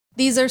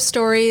These are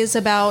stories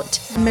about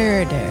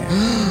murder.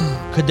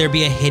 Could there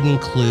be a hidden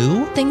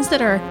clue? Things that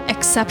are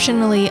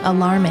exceptionally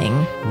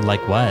alarming.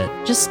 Like what?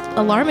 Just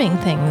alarming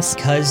things.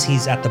 Because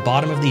he's at the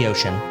bottom of the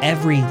ocean,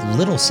 every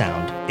little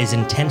sound is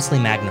intensely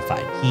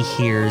magnified. He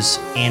hears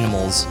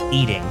animals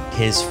eating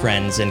his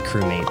friends and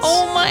crewmates.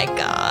 Oh my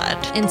God.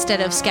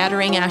 Instead of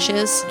scattering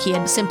ashes, he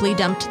had simply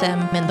dumped them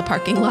in the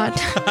parking lot.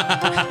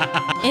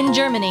 In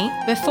Germany,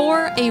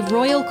 before a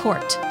royal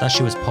court. Thought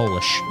she was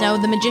Polish.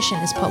 No, the magician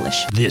is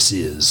Polish. This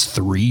is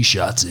 3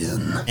 Shots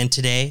In. And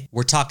today,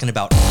 we're talking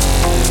about...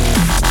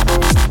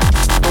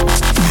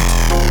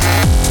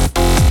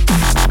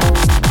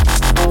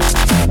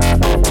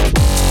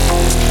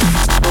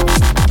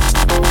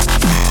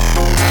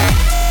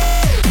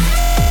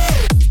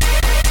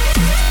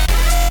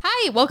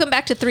 Hi, welcome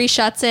back to 3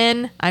 Shots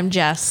In. I'm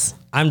Jess.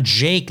 I'm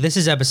Jake. This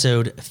is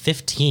episode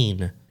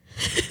 15.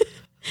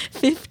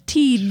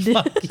 15.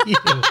 Fuck you.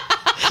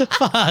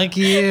 Fuck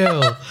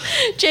you.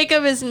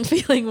 Jacob isn't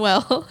feeling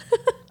well.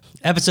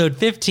 Episode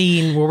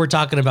 15, where we're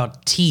talking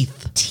about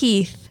teeth.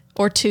 Teeth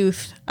or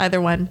tooth, either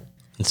one.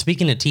 And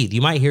speaking of teeth,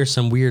 you might hear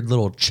some weird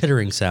little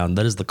chittering sound.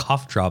 That is the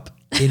cough drop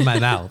in my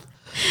mouth.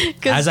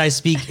 As I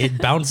speak, it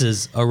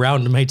bounces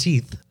around my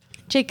teeth.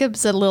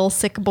 Jacob's a little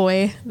sick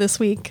boy this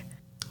week.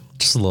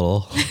 Just a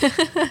little.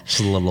 Just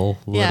a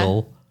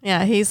little.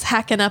 Yeah, he's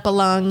hacking up a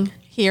lung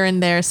here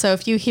and there. So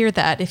if you hear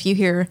that, if you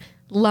hear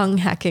lung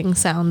hacking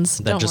sounds,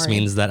 that don't just worry.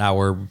 means that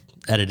our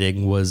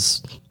editing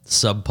was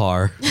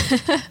subpar.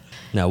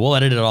 No, we'll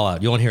edit it all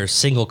out. You won't hear a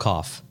single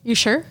cough. You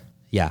sure?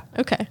 Yeah.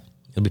 Okay.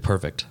 It'll be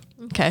perfect.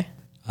 Okay.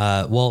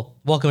 Well,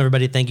 welcome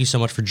everybody. Thank you so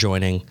much for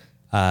joining.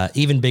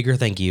 Even bigger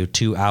thank you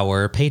to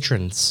our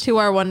patrons. To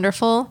our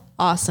wonderful,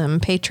 awesome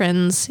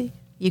patrons.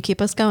 You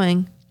keep us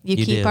going. You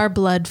keep do. our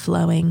blood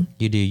flowing.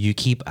 You do. You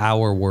keep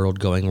our world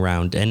going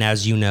round. And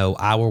as you know,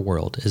 our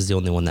world is the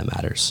only one that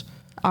matters.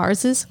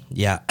 Ours is?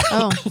 Yeah.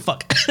 Oh.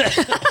 Fuck.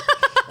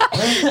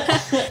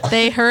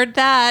 They heard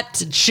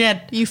that.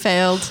 Shit. You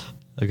failed.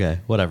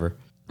 Okay, whatever.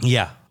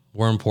 Yeah,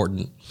 we're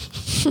important.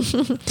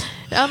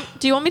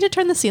 Do you want me to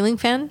turn the ceiling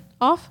fan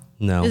off?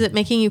 No. Is it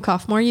making you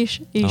cough more? You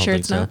sure don't it's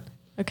think so. not?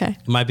 Okay.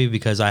 It might be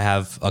because I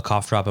have a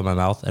cough drop in my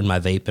mouth and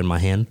my vape in my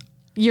hand.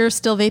 You're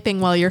still vaping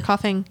while you're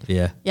coughing.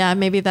 Yeah. Yeah,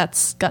 maybe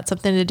that's got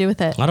something to do with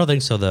it. I don't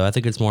think so, though. I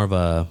think it's more of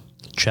a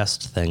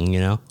chest thing,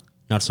 you know?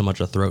 Not so much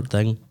a throat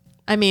thing.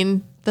 I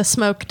mean, the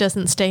smoke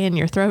doesn't stay in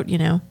your throat, you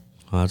know.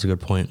 Oh, that's a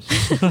good point.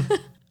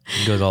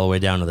 It goes all the way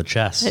down to the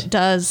chest. It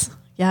does.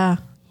 Yeah.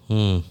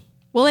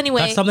 Well,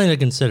 anyway. That's something to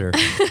consider.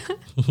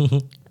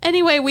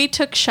 Anyway, we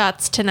took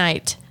shots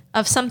tonight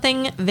of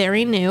something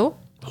very new.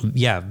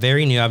 Yeah,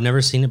 very new. I've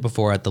never seen it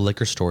before at the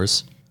liquor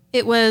stores.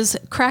 It was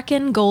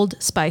Kraken Gold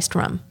Spiced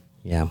Rum.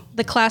 Yeah.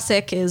 The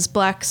classic is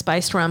black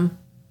spiced rum.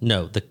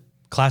 No, the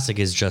classic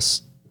is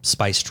just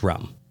spiced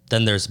rum.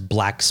 Then there's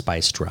black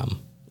spiced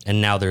rum.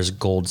 And now there's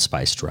gold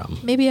spiced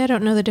rum. Maybe I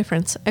don't know the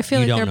difference. I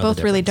feel You like don't they're know the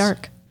both really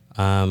difference.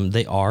 dark.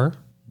 They are.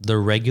 The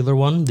regular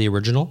one, the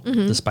original,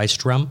 the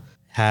spiced rum,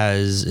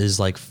 is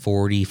like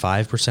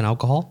 45%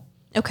 alcohol.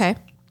 Okay.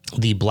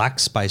 The black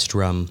spiced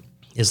rum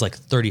is like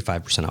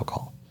 35%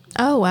 alcohol.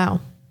 Oh, wow.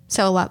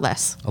 So a lot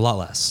less. A lot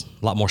less.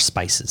 A lot more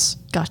spices.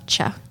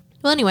 Gotcha.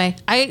 Well, anyway,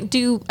 I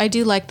do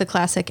like the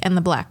classic and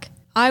the black.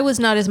 I was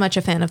not as much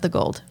a fan of the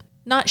gold.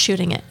 Not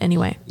shooting it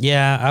anyway.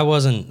 Yeah, I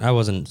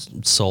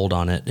wasn't sold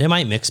on it. It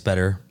might mix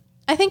better.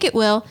 I think it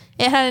will.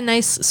 It had a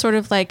nice sort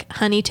of like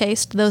honey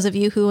taste. Those of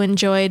you who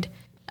enjoyed,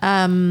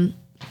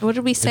 what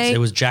did we say? It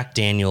was Jack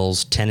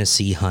Daniel's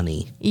Tennessee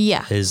Honey.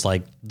 Yeah. Is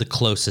like the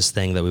closest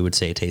thing that we would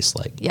say it tastes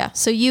like. Yeah.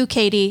 So you,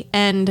 Katie,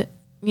 and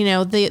you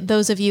know,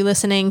 those of you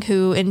listening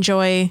who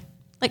enjoy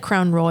like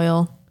Crown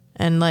Royal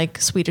and like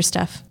sweeter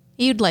stuff,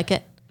 you'd like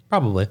it.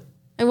 Probably.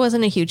 I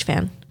wasn't a huge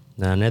fan.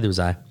 No, neither was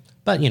I.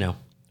 But, you know,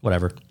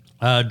 whatever.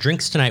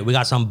 Drinks tonight, we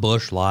got some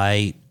Busch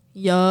Light.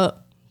 Yeah.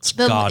 It's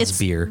God's it's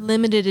beer.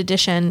 Limited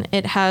edition.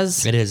 It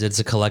has... It is. It's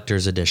a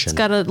collector's edition. It's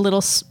got a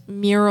little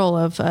mural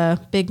of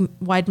a big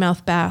wide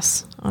mouth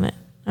bass on it.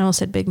 I almost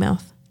said big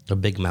mouth. A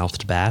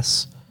big-mouthed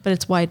bass. But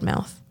it's wide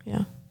mouth.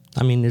 Yeah.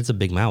 I mean, it's a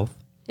big mouth.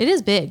 It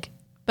is big.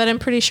 But I'm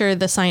pretty sure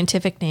the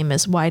scientific name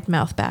is wide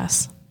mouth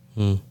bass.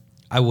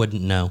 I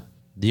wouldn't know.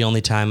 The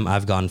only time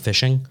I've gone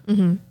fishing,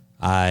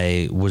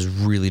 I was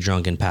really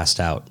drunk and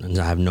passed out, and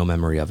I have no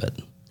memory of it.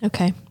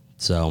 Okay.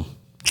 So,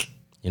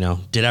 you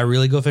know, did I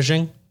really go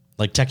fishing?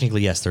 Like,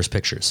 technically, yes, there's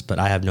pictures, but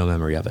I have no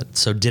memory of it.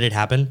 So did it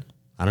happen?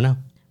 I don't know.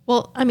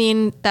 Well, I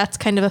mean, that's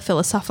kind of a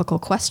philosophical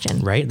question.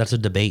 Right? That's a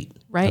debate.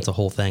 Right. That's a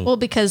whole thing. Well,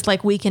 because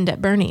like Weekend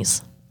at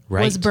Bernie's.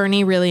 Right. Was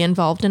Bernie really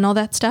involved in all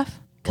that stuff?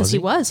 Because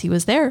he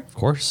was there. Of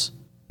course.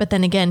 But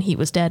then again, he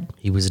was dead.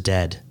 He was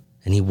dead,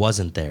 and he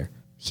wasn't there.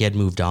 He had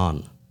moved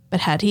on.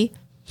 But had he?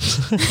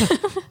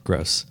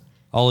 Gross.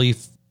 All you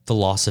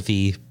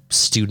philosophy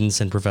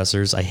students and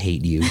professors, I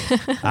hate you.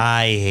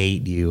 I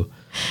hate you.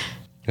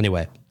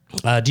 Anyway,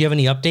 do you have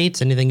any updates?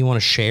 Anything you want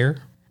to share?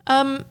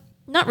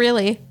 Not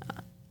really.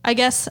 I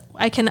guess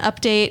I can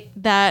update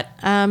that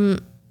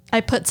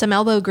I put some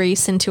elbow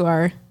grease into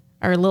our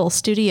little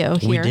studio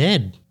here. We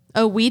did.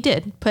 Oh, we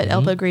did put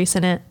elbow grease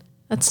in it.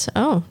 That's,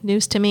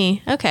 news to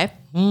me. Okay.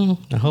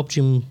 I helped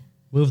you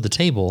move the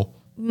table,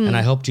 and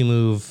I helped you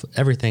move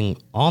everything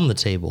on the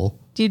table.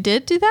 You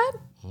did do that?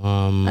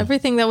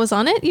 Everything that was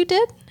on it, you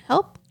did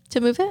help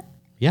to move it?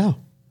 Yeah.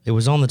 It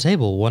was on the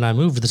table when I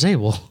moved the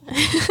table.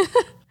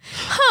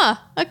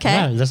 Okay.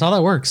 Yeah, that's how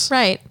that works.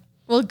 Right.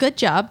 Well, good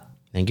job.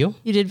 Thank you.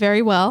 You did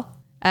very well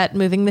at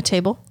moving the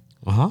table.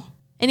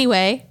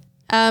 Anyway,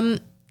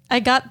 we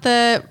got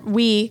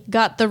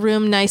the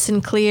room nice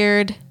and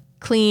cleared,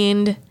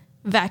 cleaned,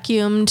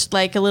 vacuumed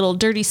like a little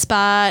dirty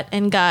spot,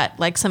 and got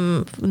like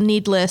some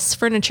needless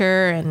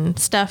furniture and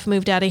stuff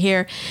moved out of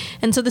here.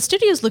 And so the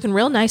studio's looking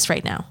real nice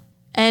right now.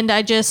 And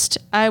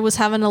I was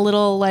having a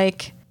little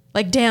like,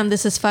 damn,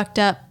 this is fucked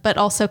up, but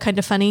also kind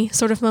of funny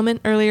sort of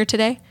moment earlier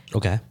today.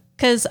 Okay.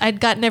 Because I'd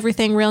gotten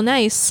everything real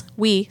nice.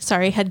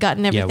 Had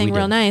gotten everything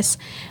real nice.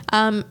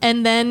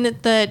 And then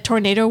the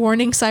tornado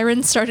warning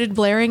sirens started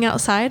blaring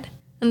outside.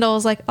 And I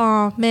was like,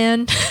 oh,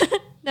 man,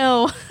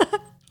 no.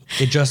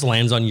 It just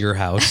lands on your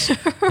house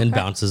and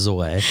bounces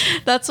away.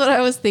 That's what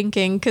I was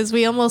thinking, because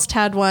we almost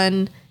had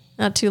one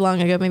not too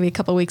long ago, maybe a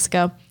couple weeks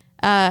ago.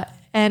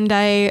 And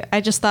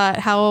I just thought,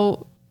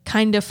 how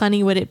kind of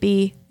funny would it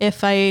be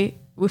if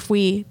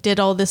we did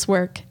all this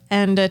work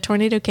and a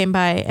tornado came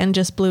by and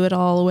just blew it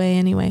all away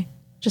anyway.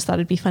 Just thought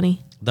it'd be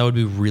funny. That would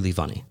be really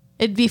funny.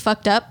 It'd be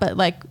fucked up, but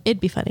like, it'd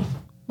be funny.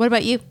 What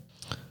about you?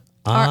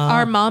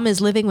 Our mom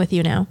is living with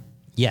you now.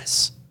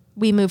 Yes.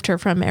 We moved her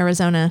from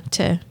Arizona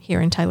to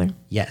here in Tyler.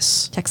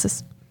 Yes.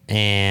 Texas.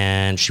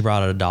 And she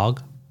brought out a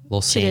dog,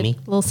 little Sammy.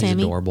 Little Sammy.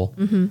 He's adorable.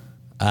 Mm-hmm.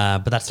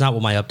 But that's not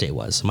what my update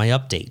was. My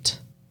update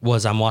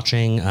was I'm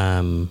watching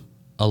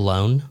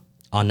Alone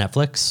on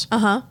Netflix.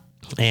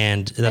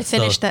 And that's I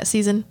finished that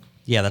season.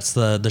 Yeah, that's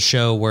the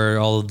show where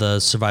all of the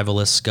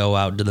survivalists go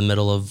out to the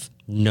middle of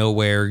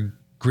nowhere,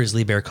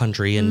 grizzly bear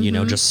country, and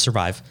just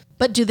survive.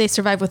 But do they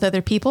survive with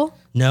other people?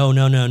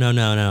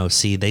 No.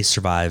 See, they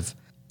survive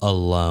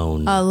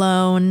alone.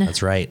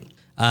 That's right.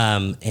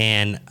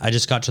 And I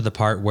just got to the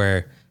part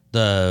where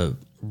the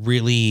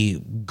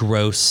really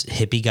gross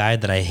hippie guy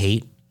that I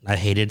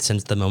hated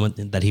since the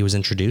moment that he was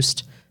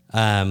introduced.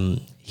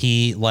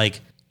 He like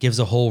gives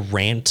a whole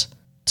rant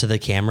to the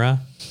camera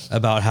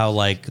about how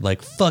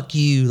like fuck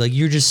you, like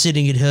you're just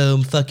sitting at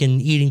home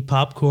fucking eating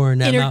popcorn,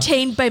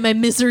 entertained by my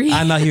misery.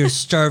 I'm out here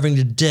starving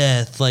to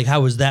death, like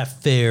how is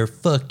that fair,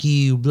 fuck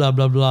you, blah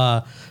blah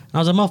blah. And I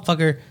was like,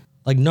 motherfucker,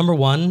 like, number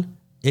one,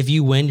 if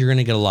you win, you're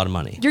gonna get a lot of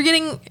money. You're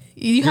gonna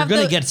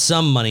get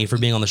some money for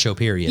being on the show,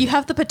 period. You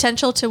have the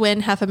potential to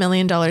win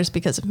 $500,000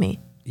 because of me.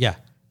 Yeah.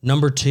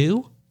 Number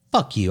two,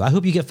 fuck you. I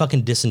hope you get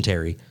fucking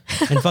dysentery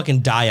and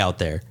fucking die out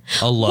there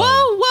alone.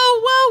 Whoa.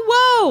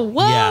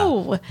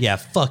 Yeah,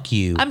 fuck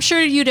you. I'm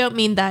sure you don't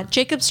mean that.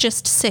 Jacob's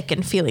just sick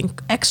and feeling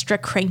extra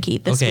cranky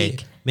this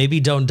week. Maybe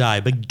don't die,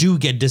 but do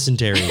get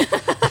dysentery.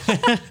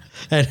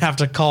 And have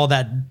to call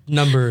that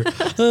number.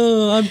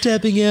 Oh, I'm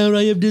tapping out.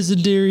 I have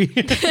dysentery.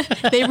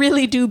 They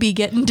really do be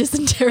getting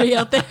dysentery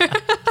out there.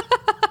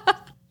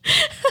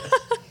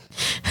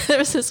 There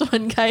was this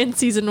one guy in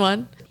season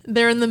 1.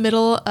 They're in the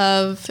middle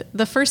of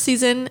the first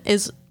season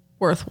is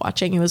worth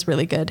watching. It was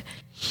really good.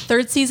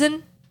 Third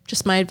season,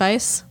 just my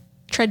advice,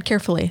 tread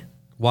carefully.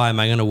 Why am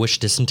I going to wish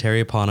dysentery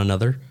upon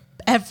another?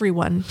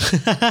 Everyone,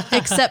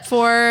 except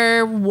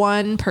for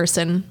one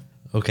person.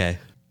 Okay.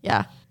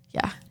 Yeah.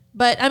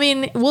 But I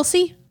mean, we'll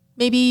see.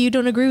 Maybe you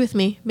don't agree with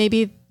me.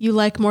 Maybe you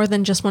like more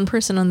than just one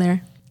person on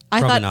there.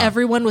 I thought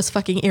everyone was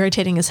fucking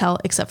irritating as hell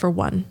except for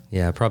one.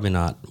 Yeah, probably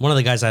not. One of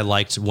the guys I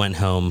liked went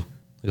home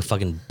like a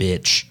fucking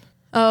bitch.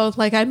 Oh,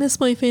 like, I miss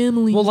my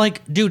family. Well,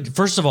 like, dude,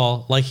 first of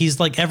all, like, he's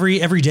like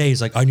every day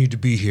he's like, I need to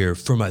be here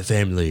for my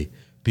family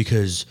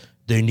because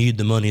they need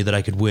the money that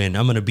I could win.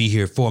 I'm going to be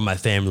here for my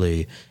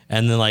family.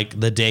 And then like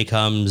the day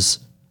comes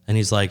and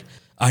he's like,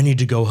 I need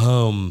to go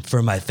home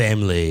for my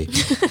family.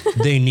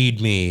 They need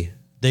me.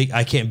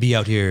 I can't be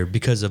out here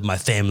because of my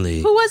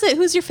family. Who was it?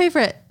 Who's your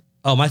favorite?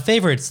 Oh, my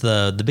favorite's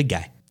the big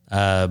guy.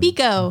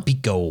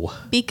 Biko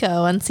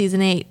on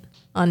season 8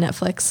 on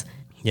Netflix.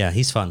 Yeah,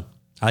 he's fun.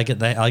 I like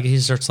it. I like it. He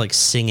starts like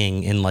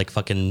singing in like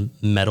fucking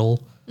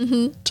metal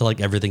to like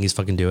everything he's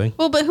fucking doing.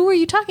 Well, but who are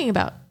you talking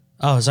about?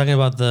 Oh, I was talking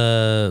about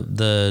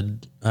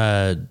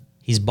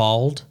he's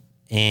bald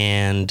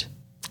and.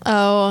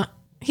 Oh,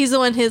 he's the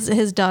one.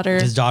 His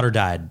daughter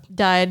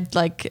died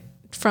like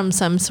from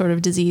some sort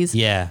of disease.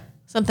 Yeah,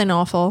 something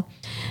awful.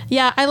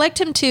 Yeah, I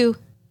liked him too.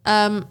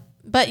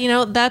 But you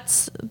know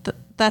that's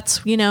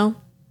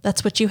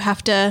what you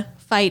have to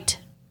fight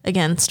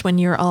against when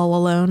you're all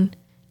alone.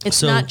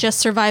 It's not just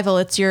survival.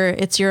 It's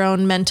your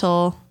own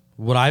mental.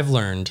 What I've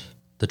learned,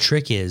 the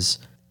trick is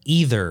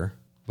either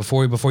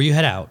before you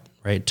head out,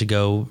 right, to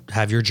go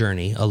have your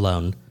journey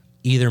alone,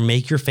 either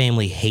make your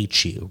family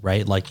hate you,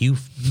 right? Like you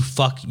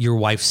fuck your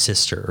wife's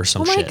sister or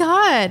some shit. Oh my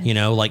God. You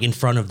know, like in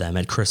front of them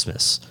at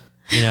Christmas.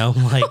 You know,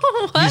 like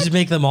you just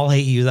make them all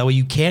hate you. That way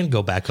you can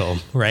go back home,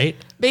 right?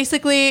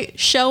 Basically,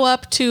 show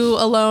up to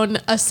alone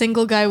a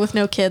single guy with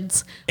no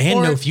kids.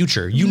 And no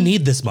future. You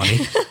need this money.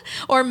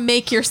 Or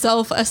make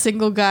yourself a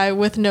single guy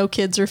with no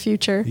kids or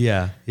future.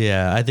 Yeah.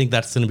 I think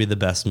that's going to be the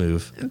best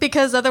move.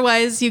 Because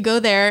otherwise you go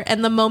there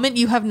and the moment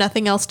you have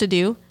nothing else to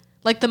do,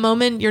 like the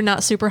moment you're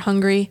not super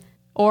hungry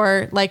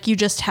or like you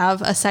just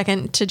have a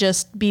second to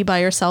just be by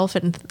yourself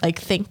and like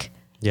think.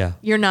 Yeah.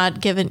 You're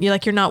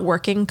not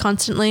working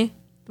constantly.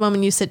 The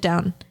moment you sit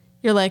down,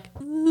 you're like,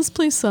 this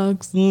place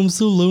sucks. Oh, I'm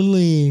so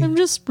lonely. I'm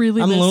just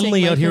really missing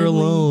lonely my out here family.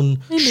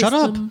 alone. Shut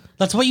up. Them.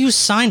 That's what you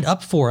signed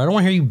up for. I don't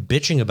want to hear you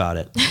bitching about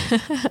it.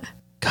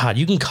 God,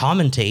 you can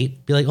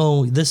commentate. Be like,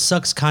 oh, this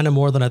sucks kind of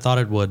more than I thought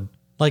it would.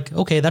 Like,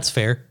 okay, that's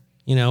fair.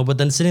 You know, but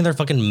then sitting there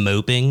fucking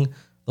moping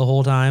the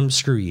whole time,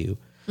 screw you.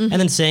 And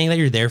then saying that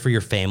you're there for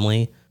your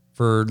family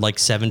for like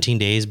 17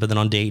 days, but then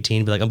on day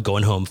 18, be like, I'm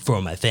going home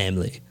for my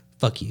family.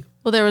 Fuck you.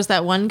 Well, there was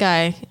that one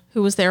guy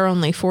who was there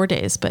only 4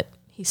 days, but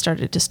he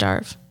started to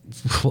starve.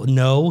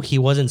 No, he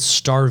wasn't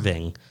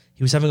starving.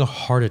 He was having a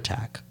heart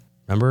attack.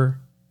 Remember?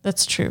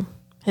 That's true.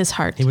 His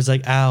heart. He was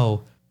like,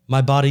 ow,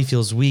 my body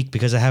feels weak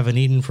because I haven't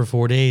eaten for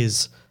 4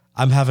 days.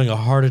 I'm having a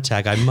heart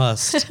attack. I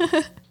must.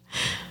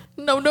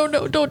 No,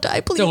 don't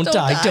die, please. Don't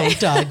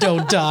die.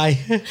 Don't die.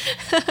 And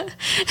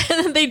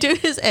then they do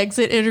his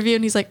exit interview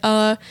and he's like,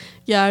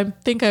 yeah, I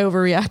think I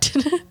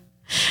overreacted.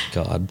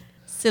 God.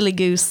 Silly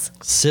goose.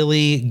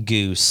 Silly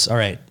goose. All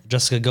right,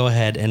 Jessica, go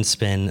ahead and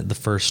spin the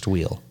first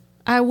wheel.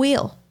 I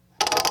will.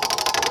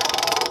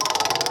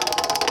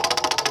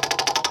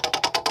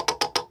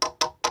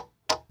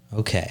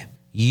 Okay.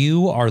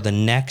 You are the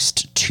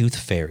next tooth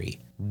fairy.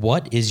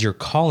 What is your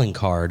calling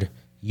card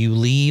you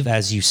leave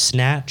as you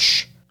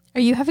snatch?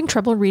 Are you having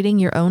trouble reading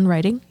your own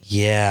writing?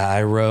 Yeah,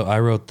 I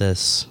wrote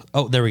this.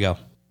 Oh, there we go.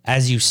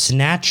 As you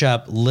snatch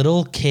up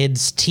little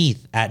kids'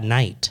 teeth at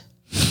night.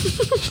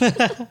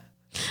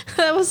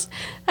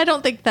 I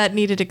don't think that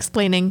needed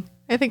explaining.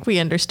 I think we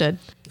understood.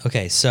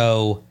 Okay,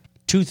 so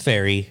Tooth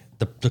Fairy,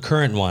 the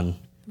current one,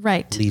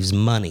 Right. leaves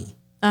money.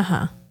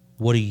 Uh-huh.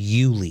 What do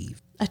you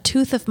leave? A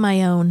tooth of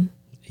my own.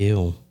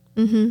 Ew.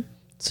 Mm-hmm.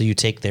 So you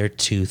take their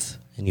tooth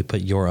and you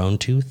put your own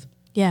tooth?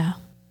 Yeah.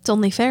 It's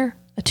only fair.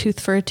 A tooth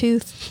for a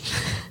tooth.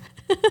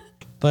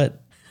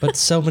 But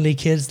so many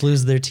kids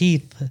lose their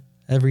teeth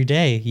every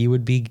day.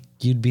 You'd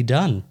be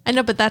done. I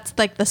know, but that's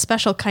like the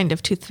special kind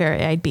of tooth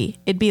fairy I'd be.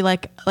 It'd be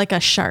like a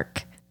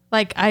shark.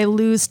 Like I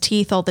lose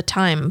teeth all the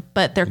time,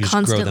 but they're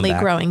constantly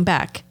growing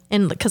back.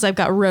 And because I've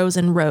got rows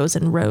and rows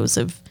and rows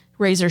of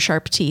razor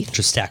sharp teeth.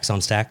 Just stacks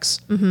on stacks?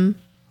 Mm-hmm.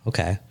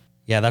 Okay.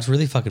 Yeah, that's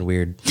really fucking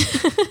weird.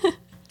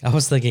 I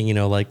was thinking,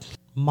 like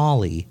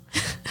Molly.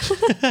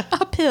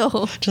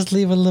 Uphill. Just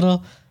leave a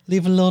little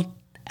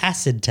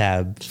acid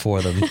tab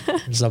for them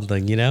or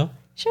something,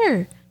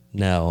 Sure.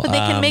 No. But they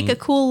can make a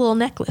cool little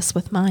necklace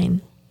with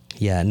mine.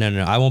 Yeah,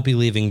 no. I won't be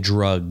leaving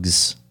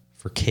drugs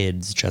for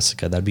kids,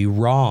 Jessica. That'd be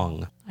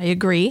wrong. I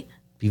agree.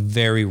 Be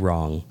very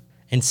wrong.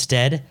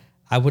 Instead,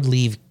 I would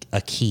leave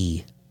a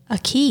key. A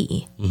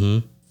key?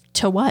 Mm-hmm.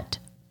 To what?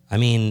 I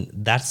mean,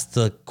 that's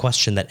the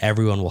question that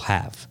everyone will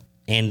have.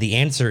 And the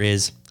answer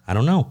is, I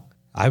don't know.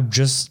 I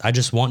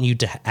just want you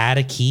to add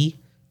a key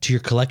to your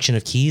collection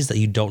of keys that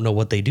you don't know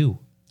what they do.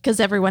 Because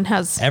everyone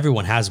has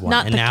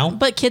one.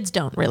 But kids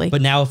don't really.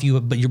 But now what's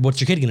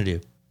your kid gonna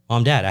do?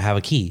 Mom, Dad, I have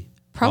a key.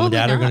 Probably Mom and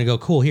Dad not. are gonna go,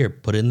 cool, here,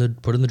 put it in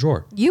the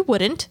drawer. You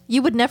wouldn't.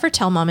 You would never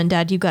tell Mom and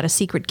Dad you got a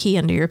secret key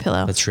under your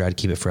pillow. That's true. I'd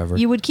keep it forever.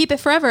 You would keep it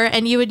forever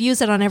and you would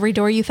use it on every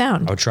door you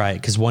found. I would try it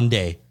because one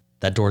day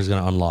that door is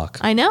gonna unlock.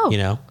 I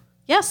know.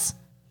 Yes.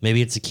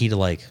 Maybe it's a key to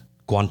like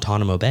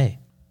Guantanamo Bay.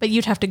 But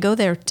you'd have to go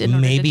there in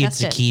order Maybe to it's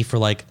test a key for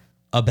like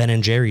a Ben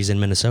and Jerry's in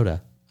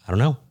Minnesota. I don't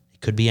know.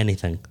 It could be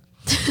anything.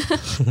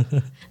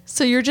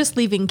 So you're just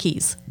leaving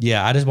keys.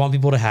 Yeah, I just want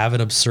people to have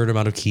an absurd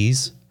amount of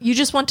keys. You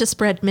just want to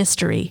spread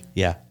mystery.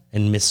 Yeah,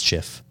 and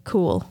mischief.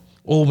 Cool.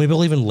 Oh, maybe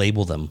I'll even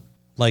label them.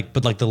 But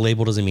the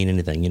label doesn't mean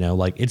anything,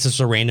 Like it's just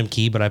a random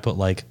key, but I put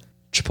like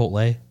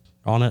Chipotle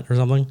on it or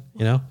something,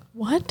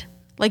 What?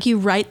 Like you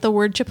write the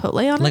word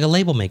Chipotle on it? Like a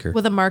label maker.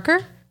 With a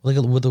marker? Like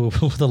with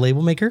a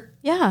label maker?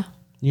 Yeah.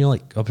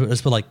 Like I'll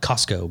put like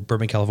Costco,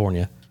 Burbank,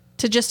 California.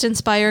 To just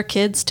inspire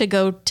kids to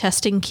go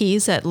testing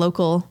keys at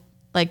local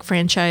like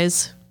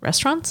franchise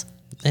restaurants?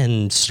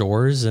 And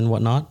stores and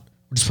whatnot.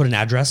 We'll just put an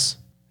address,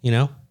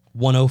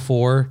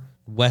 104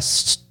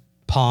 West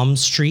Palm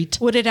Street.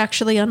 Would it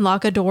actually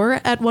unlock a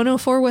door at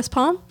 104 West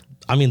Palm?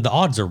 I mean, the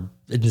odds are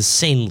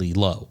insanely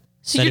low.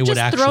 So you're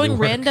just throwing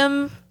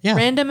random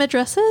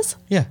addresses?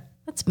 Yeah.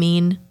 That's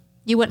mean.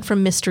 You went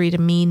from mystery to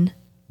mean.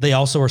 They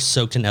also are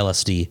soaked in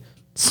LSD.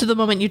 So the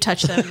moment you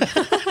touch them.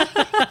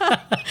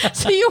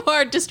 So you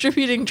are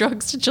distributing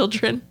drugs to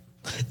children.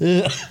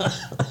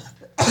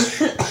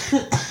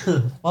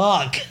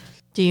 Fuck.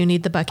 Do you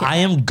need the bucket? I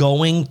am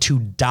going to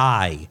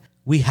die.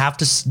 We have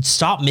to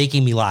stop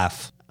making me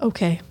laugh.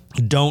 Okay.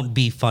 Don't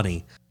be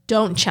funny.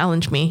 Don't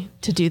challenge me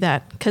to do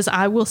that because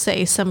I will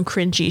say some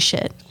cringy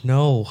shit.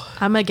 No.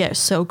 I'm going to get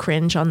so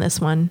cringe on this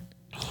one.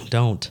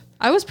 Don't.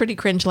 I was pretty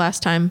cringe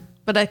last time,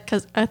 but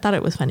because I thought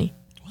it was funny.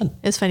 What?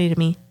 It's funny to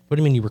me. What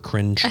do you mean you were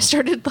cringe? I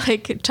started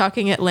like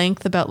talking at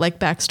length about like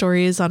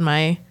backstories on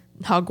my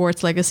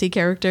Hogwarts Legacy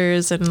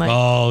characters and like.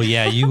 Oh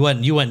yeah, you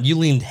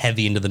leaned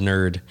heavy into the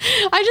nerd.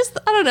 I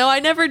don't know. I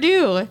never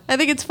do. I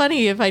think it's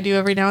funny if I do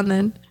every now and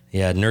then.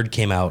 Yeah, nerd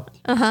came out.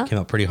 Came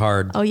out pretty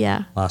hard. Oh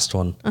yeah. Last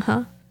one.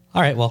 All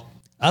right. Well.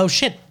 Oh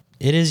shit!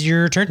 It is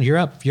your turn. You're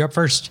up. You're up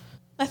first.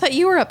 I thought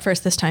you were up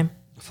first this time.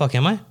 Fuck,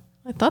 am I?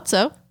 I thought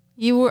so.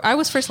 You were. I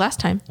was first last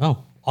time.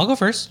 Oh, I'll go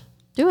first.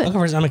 Do it. I'll go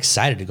first. I'm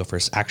excited to go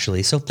first,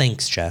 actually. So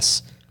thanks,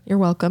 Jess. You're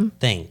welcome.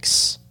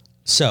 Thanks.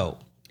 So,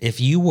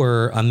 if you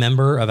were a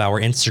member of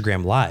our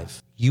Instagram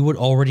Live, you would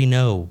already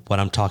know what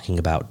I'm talking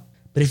about.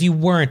 But if you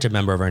weren't a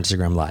member of our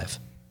Instagram Live,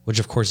 which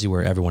of course you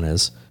were, everyone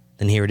is,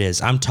 then here it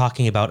is. I'm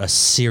talking about a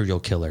serial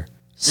killer,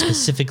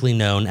 specifically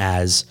known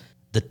as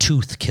the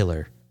Tooth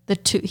Killer.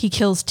 He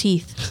kills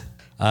teeth.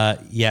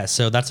 Yeah,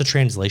 so that's a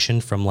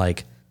translation from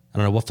like, I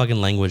don't know, what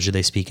fucking language do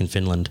they speak in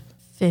Finland?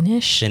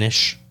 Finnish. Yeah.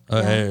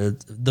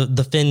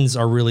 The Finns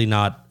are really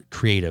not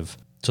creative,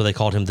 so they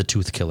called him the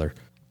Tooth Killer.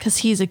 Because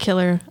he's a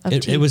killer of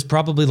teeth. It was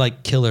probably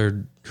like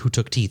killer who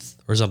took teeth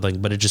or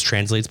something, but it just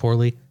translates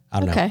poorly. I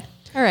don't know. Okay.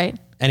 All right.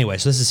 Anyway,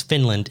 so this is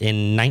Finland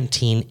in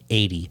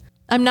 1980.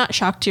 I'm not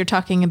shocked you're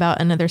talking about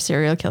another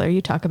serial killer.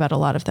 You talk about a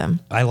lot of them.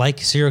 I like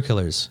serial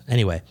killers.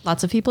 Anyway.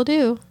 Lots of people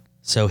do.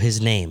 So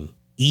his name,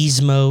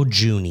 Ismo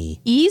Juni.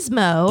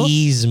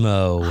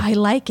 Ismo. I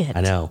like it.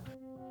 I know.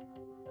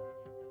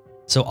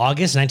 So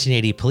August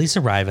 1980, police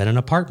arrive at an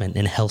apartment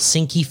in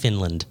Helsinki,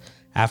 Finland,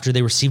 after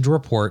they received a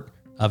report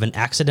of an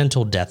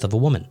accidental death of a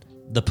woman.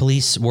 The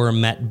police were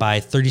met by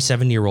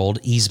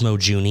 37-year-old Ismo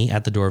Juni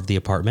at the door of the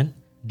apartment.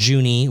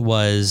 Juni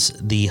was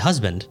the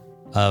husband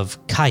of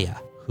Kaya,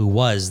 who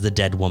was the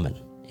dead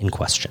woman in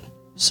question.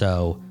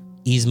 So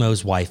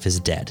Ismo's wife is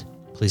dead.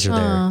 Police are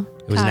there.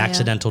 It was Kaya. an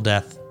accidental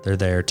death. They're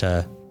there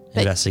to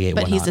investigate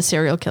But whatnot. he's a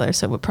serial killer,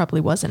 so it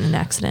probably wasn't an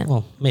accident.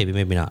 Well,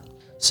 maybe not.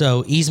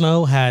 So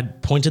Ismo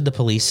had pointed the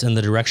police in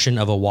the direction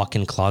of a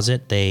walk-in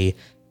closet. They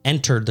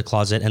entered the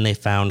closet and they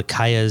found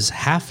Kaya's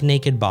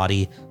half-naked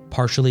body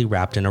partially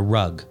wrapped in a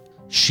rug.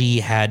 She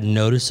had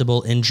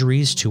noticeable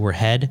injuries to her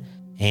head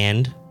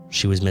and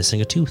she was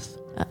missing a tooth.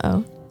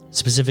 Uh-oh.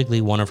 Specifically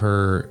one of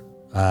her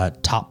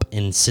top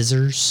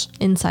incisors.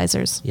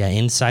 Incisors. Yeah,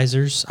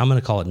 incisors. I'm going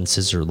to call it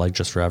incisor like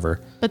just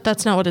forever. But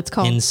that's not what it's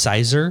called.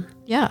 Incisor?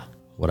 Yeah.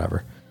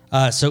 Whatever.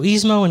 So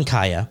Ismo and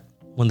Kaya,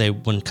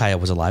 when Kaya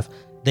was alive,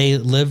 they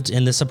lived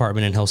in this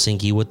apartment in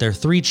Helsinki with their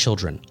 3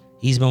 children.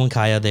 Ismo and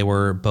Kaya, they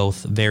were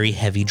both very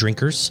heavy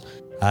drinkers.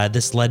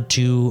 This led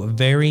to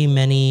very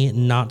many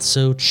not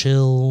so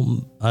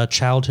chill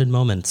childhood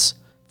moments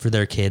for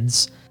their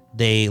kids.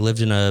 They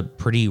lived in a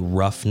pretty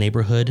rough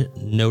neighborhood,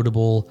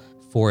 notable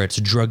for its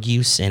drug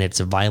use and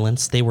its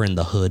violence. They were in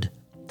the hood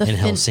in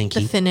Helsinki.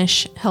 The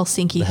Finnish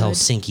Helsinki The hood.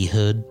 Helsinki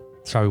hood.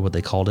 That's probably what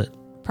they called it.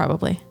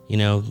 Probably. You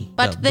know,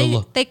 But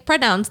they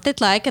pronounced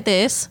it like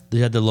this. They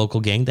had the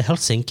local gang, the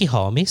Helsinki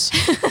homies.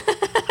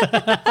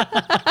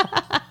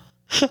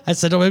 I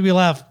said, don't make me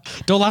laugh.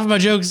 Don't laugh at my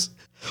jokes.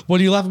 When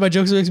you laugh at my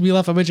jokes, it makes me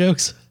laugh at my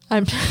jokes.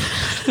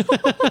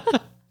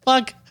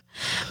 Fuck.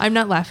 I'm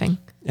not laughing.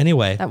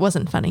 Anyway. That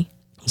wasn't funny.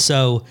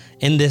 So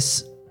in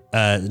this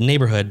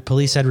neighborhood,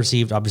 police had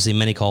received obviously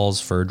many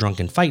calls for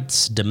drunken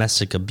fights,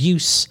 domestic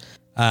abuse,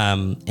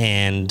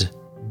 and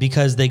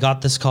because they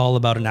got this call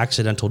about an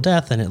accidental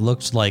death and it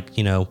looked like,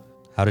 you know,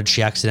 how did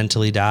she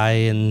accidentally die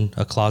in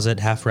a closet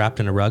half wrapped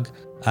in a rug?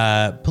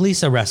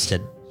 Police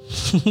arrested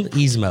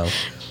Ismo.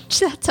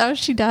 That's how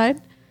she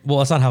died? Well,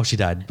 that's not how she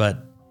died,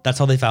 but that's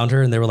how they found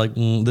her. And they were like,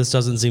 this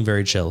doesn't seem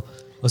very chill.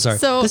 Oh, sorry.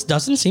 So, this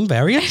doesn't seem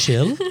very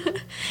chill.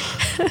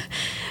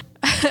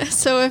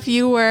 So if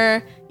you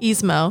were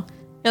Ismo,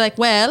 you're like,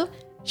 well,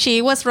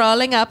 she was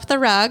rolling up the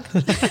rug,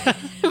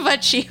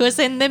 but she was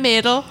in the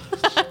middle.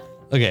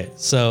 Okay,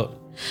 so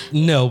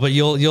no, but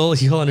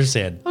you'll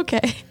understand.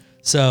 Okay.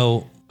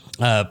 So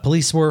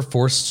police were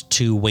forced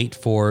to wait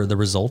for the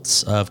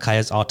results of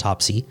Kaya's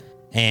autopsy,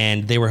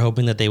 and they were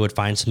hoping that they would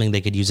find something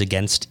they could use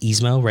against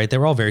Ismo, right? They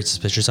were all very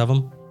suspicious of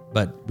him,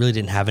 but really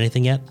didn't have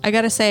anything yet. I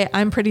gotta say,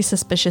 I'm pretty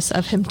suspicious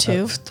of him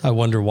too. I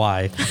wonder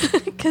why.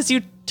 Because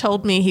you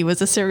told me he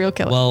was a serial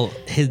killer. Well,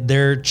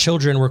 their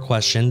children were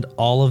questioned.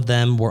 All of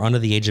them were under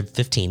the age of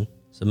 15.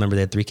 So remember,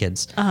 they had 3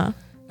 kids.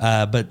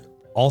 But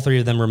all 3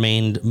 of them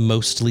remained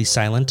mostly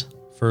silent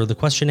for the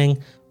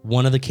questioning.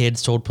 One of the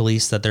kids told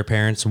police that their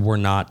parents were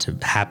not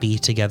happy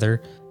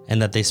together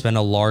and that they spent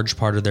a large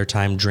part of their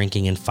time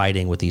drinking and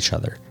fighting with each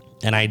other.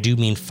 And I do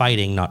mean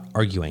fighting, not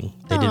arguing.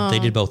 They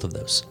did both of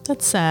those.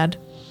 That's sad.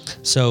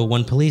 So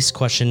when police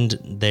questioned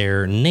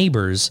their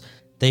neighbors,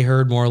 they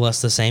heard more or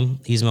less the same.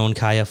 Ismo and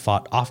Kaya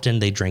fought often.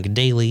 They drank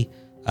daily.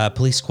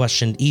 Police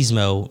questioned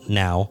Ismo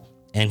now,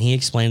 and he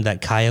explained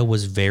that Kaya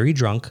was very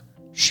drunk.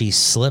 She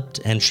slipped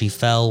and she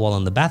fell while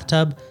in the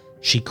bathtub.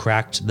 She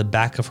cracked the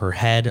back of her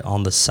head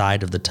on the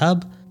side of the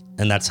tub,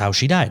 and that's how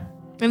she died.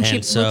 And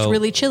she looked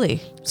really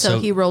chilly. So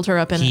he rolled her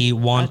up in He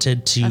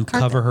wanted to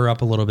cover her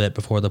up a little bit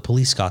before the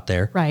police got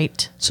there.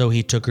 Right. So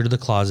he took her to the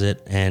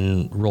closet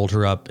and rolled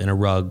her up in a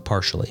rug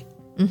partially.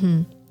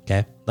 Mm-hmm.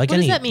 Okay. Like What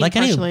does that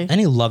mean,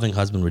 any loving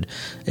husband would.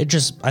 It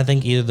just, I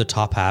think either the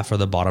top half or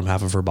the bottom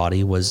half of her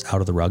body was out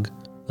of the rug.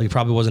 Like it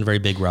probably wasn't a very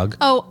big rug.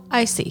 Oh,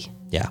 I see.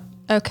 Yeah.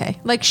 Okay.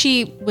 Like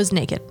she was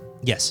naked.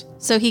 Yes.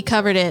 So he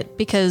covered it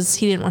because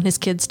he didn't want his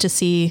kids to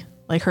see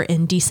like her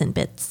indecent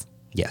bits.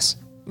 Yes.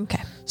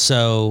 Okay.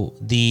 So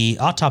the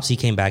autopsy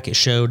came back. It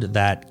showed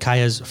that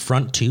Kaya's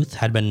front tooth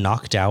had been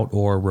knocked out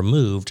or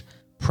removed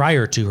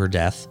prior to her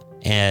death,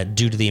 and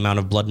due to the amount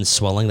of blood and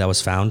swelling that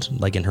was found,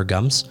 like in her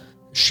gums.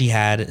 She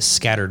had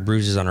scattered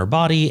bruises on her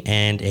body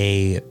and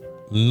a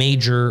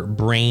major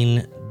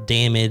brain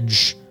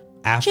damage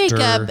after.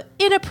 Jacob,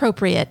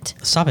 inappropriate.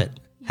 Stop it.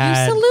 You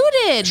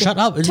saluted. Shut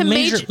up. It's To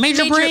major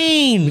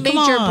brain. Come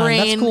major on.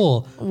 brain. That's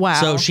cool. Wow.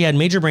 So she had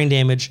major brain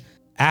damage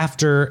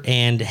after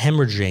and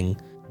hemorrhaging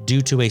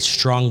due to a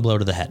strong blow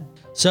to the head.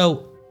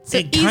 So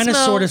it kind of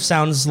sort of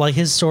sounds like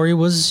his story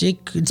was,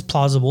 it's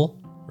plausible,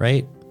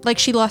 right? Like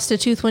she lost a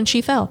tooth when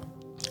she fell.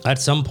 At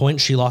some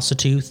point, she lost a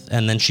tooth,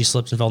 and then she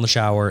slipped and fell in the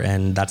shower,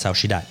 and that's how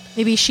she died.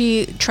 Maybe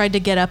she tried to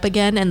get up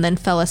again and then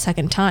fell a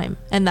second time,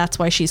 and that's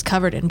why she's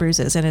covered in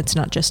bruises, and it's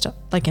not just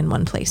like in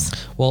one place.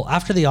 Well,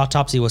 after the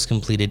autopsy was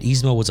completed,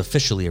 Ismo was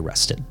officially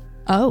arrested.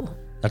 Oh.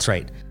 That's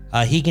right.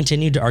 He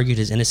continued to argue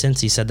his innocence.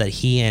 He said that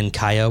he and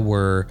Kaya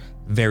were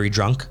very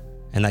drunk,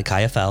 and that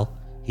Kaya fell.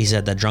 He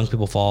said that drunk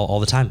people fall all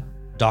the time.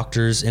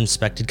 Doctors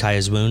inspected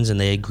Kaya's wounds, and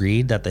they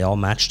agreed that they all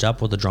matched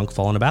up with a drunk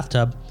fall in a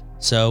bathtub.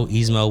 So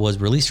Ismo was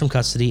released from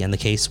custody and the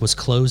case was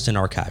closed and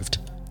archived,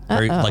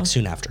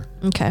 soon after.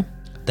 Okay.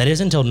 That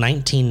is until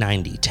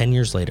 1990, 10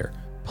 years later,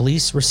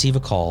 police receive a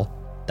call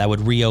that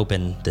would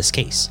reopen this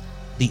case.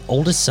 The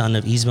oldest son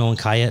of Ismo and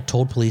Kaya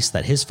told police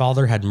that his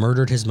father had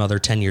murdered his mother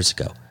 10 years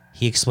ago.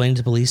 He explained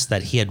to police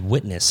that he had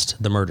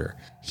witnessed the murder.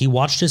 He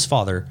watched his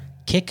father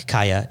kick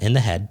Kaya in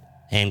the head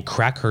and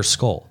crack her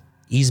skull.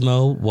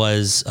 Ismo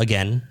was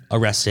again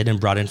arrested and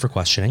brought in for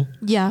questioning.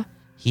 Yeah.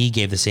 He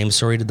gave the same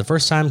story to the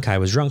first time. Kaya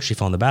was drunk. She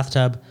fell in the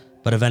bathtub,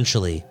 but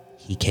eventually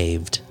he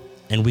caved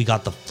and we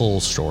got the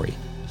full story.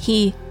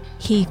 He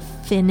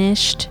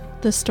finished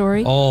the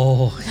story.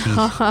 Oh,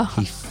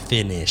 he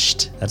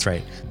finished. That's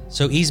right.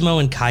 So Ismo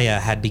and Kaya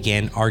had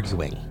began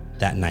arguing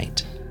that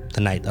night,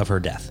 the night of her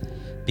death,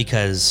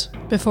 because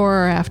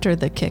before or after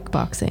the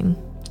kickboxing?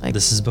 Like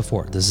this is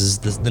before.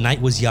 The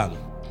night was young.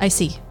 I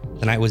see.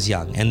 The night was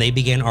young, and they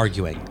began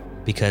arguing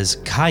because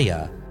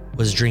Kaya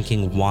was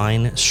drinking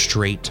wine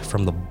straight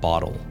from the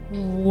bottle.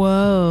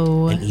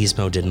 Whoa. And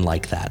Ismo didn't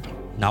like that.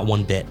 Not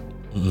one bit.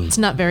 It's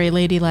not very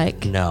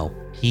ladylike. No.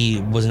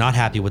 He was not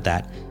happy with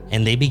that.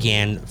 And they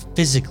began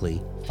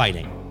physically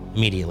fighting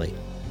immediately.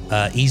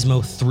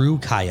 Ismo threw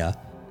Kaya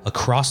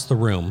across the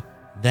room,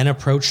 then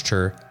approached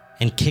her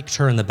and kicked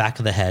her in the back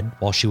of the head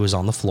while she was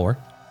on the floor.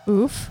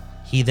 Oof.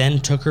 He then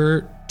took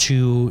her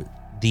to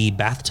the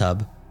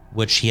bathtub,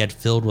 which he had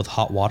filled with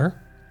hot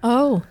water.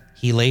 Oh.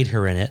 He laid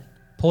her in it,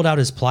 pulled out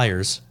his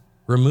pliers,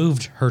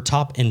 removed her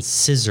top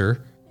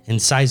incisor.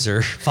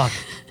 Fuck,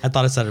 I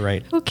thought I said it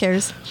right. Who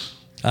cares?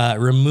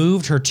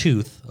 Removed her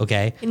tooth,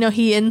 okay? No,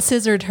 he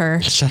incissored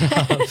her. Shut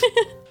up.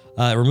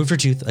 Removed her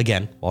tooth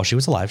again while she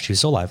was alive. She was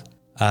still alive.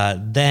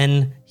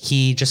 Then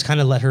he just kind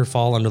of let her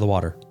fall under the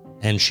water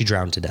and she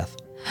drowned to death.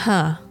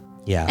 Huh.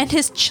 Yeah. And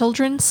his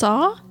children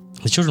saw?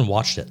 His children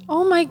watched it.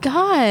 Oh my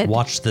God.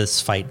 Watched this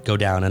fight go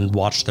down and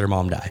watched their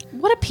mom die.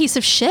 What a piece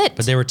of shit.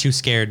 But they were too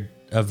scared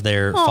of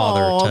their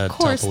father to tell police. Of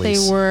course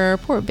they were.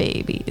 Poor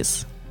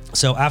babies.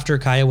 So after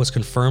Kaya was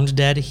confirmed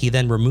dead, he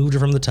then removed her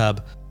from the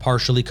tub,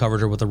 partially covered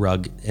her with a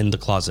rug in the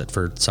closet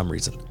for some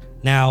reason.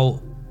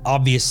 Now,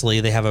 obviously,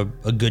 they have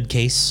a good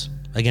case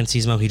against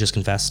Ismo. He just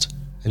confessed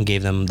and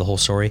gave them the whole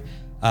story.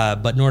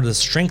 But in order to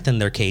strengthen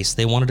their case,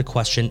 they wanted to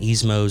question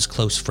Ismo's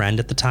close friend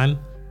at the time.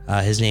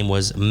 His name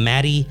was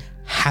Matty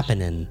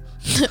Happinen.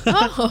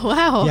 Oh,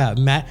 wow. Yeah,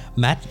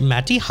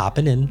 Matty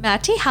Happinen.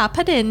 Matty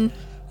Happinen.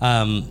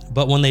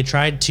 But when they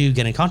tried to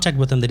get in contact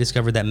with him, they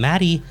discovered that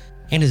Matty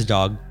and his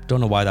dog, don't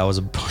know why that was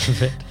a part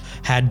of it,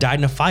 had died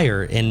in a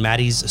fire in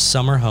Matty's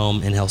summer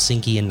home in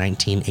Helsinki in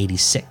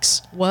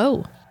 1986.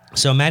 Whoa.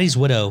 So Matty's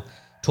widow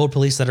told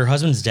police that her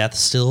husband's death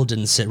still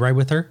didn't sit right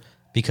with her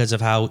because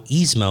of how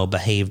Ismo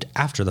behaved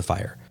after the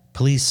fire.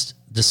 Police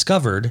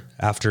discovered,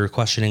 after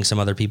questioning some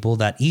other people,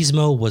 that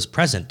Ismo was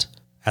present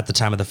at the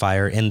time of the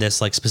fire in this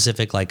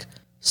specific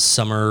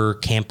summer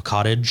camp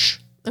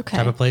cottage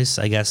type of place,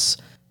 I guess.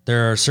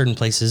 There are certain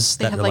places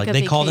that are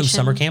they call them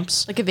summer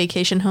camps. Like a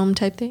vacation home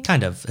type thing?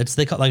 Kind of.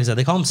 Like I said,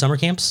 they call them summer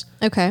camps.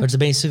 Okay. But it's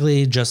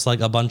basically just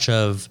a bunch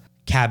of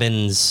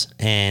cabins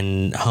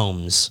and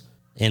homes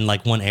in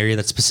one area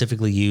that's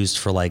specifically used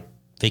for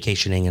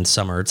vacationing in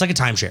summer. It's like a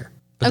timeshare,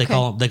 but they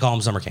call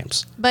them summer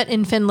camps. But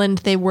in Finland,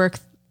 they work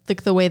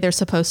the way they're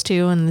supposed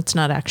to, and it's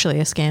not actually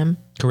a scam.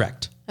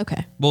 Correct.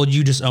 Okay. Well,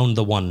 you just own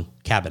the one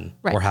cabin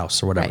or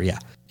house or whatever. Right. Yeah.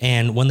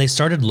 And when they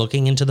started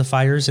looking into the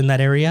fires in that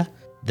area,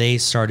 they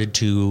started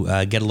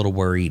to get a little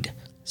worried.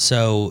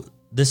 So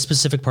this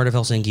specific part of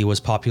Helsinki was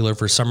popular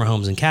for summer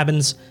homes and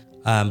cabins.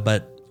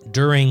 But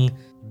during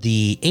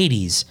the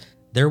 80s,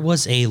 there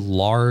was a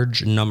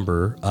large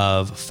number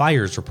of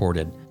fires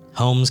reported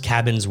Homes,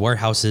 cabins,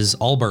 warehouses,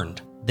 all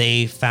burned.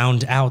 They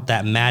found out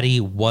that Maddie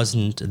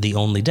wasn't the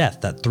only death,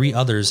 that 3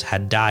 others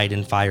had died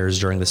in fires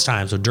during this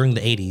time. So during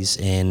the 80s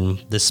in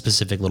this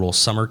specific little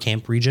summer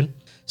camp region.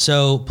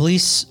 So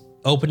police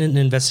opened an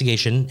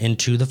investigation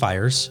into the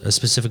fires,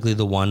 specifically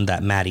the one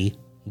that Maddie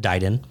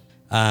died in.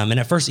 And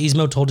at first,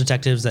 Ismo told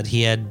detectives that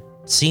he had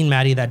seen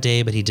Maddie that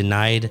day, but he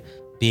denied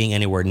being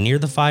anywhere near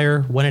the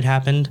fire when it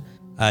happened.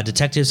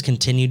 Detectives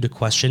continued to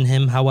question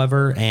him,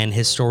 however, and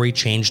his story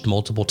changed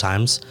multiple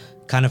times,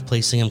 kind of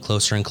placing him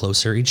closer and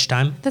closer each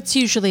time. That's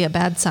usually a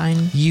bad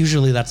sign.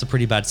 Usually that's a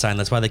pretty bad sign.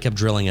 That's why they kept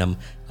drilling him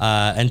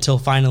until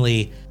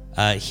finally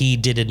he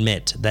did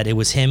admit that it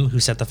was him who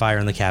set the fire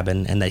in the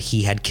cabin and that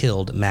he had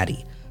killed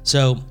Maddie.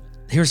 So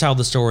here's how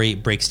the story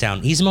breaks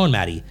down. Ismo and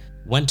Maddie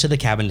went to the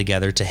cabin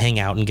together to hang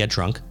out and get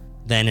drunk.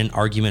 Then an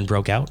argument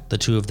broke out. The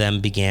two of them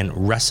began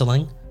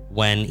wrestling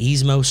when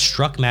Ismo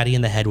struck Maddie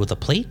in the head with a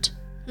plate.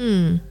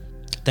 Then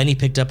he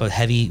picked up a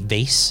heavy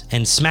vase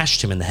and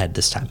smashed him in the head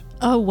this time.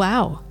 Oh,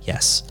 wow.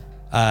 Yes.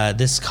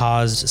 This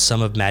caused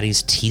some of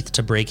Maddie's teeth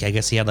to break. I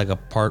guess he had like a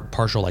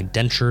partial like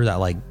denture that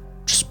like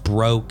just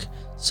broke.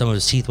 Some of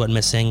his teeth went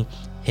missing.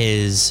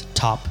 His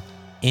top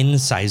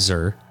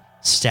incisor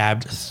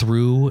stabbed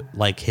through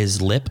like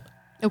his lip.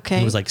 Okay.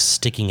 It was like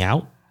sticking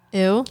out.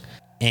 Ew.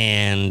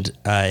 And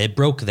it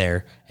broke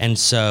there. And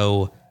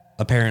so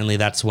apparently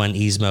that's when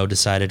Ismo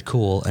decided,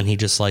 cool. And he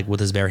just like with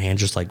his bare hand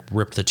just like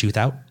ripped the tooth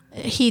out.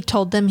 He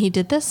told them he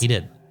did this? He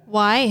did.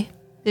 Why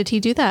did he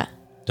do that?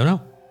 Don't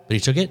know. But he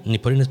took it and he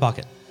put it in his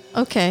pocket.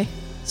 Okay.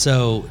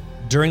 So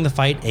during the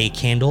fight, a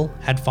candle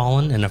had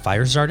fallen and a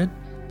fire started,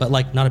 but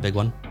like not a big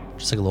one,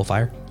 just like a little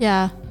fire.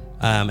 Yeah.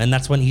 And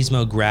that's when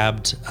Ismo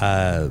grabbed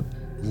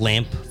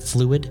lamp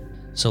fluid,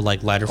 so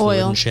like lighter fluid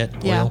Oil. and shit,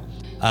 Yeah. oil,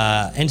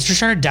 and just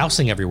started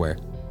dousing everywhere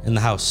in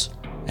the house.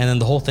 And then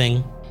the whole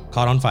thing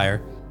caught on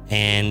fire,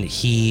 and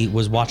he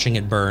was watching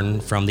it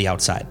burn from the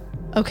outside.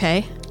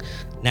 Okay.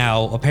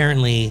 Now,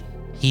 apparently,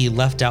 he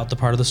left out the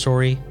part of the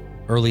story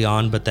early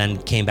on, but then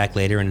came back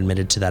later and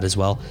admitted to that as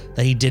well,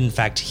 that he did in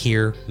fact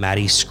hear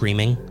Maddie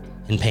screaming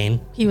in pain.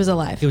 He was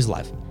alive. He was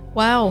alive.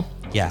 Wow.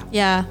 Yeah.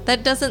 Yeah.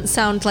 That doesn't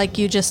sound like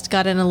you just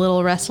got in a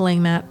little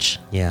wrestling match.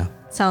 Yeah.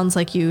 Sounds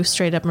like you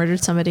straight up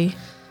murdered somebody.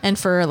 And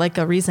for like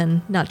a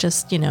reason, not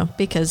just,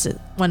 because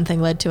one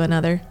thing led to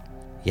another.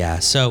 Yeah.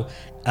 So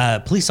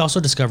police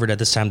also discovered at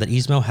this time that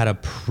Ismo had a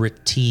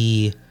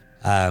pretty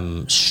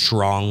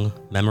strong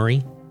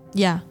memory.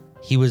 Yeah.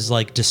 He was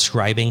like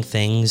describing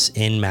things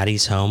in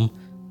Maddie's home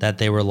that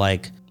they were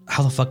like,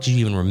 how the fuck did you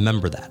even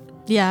remember that?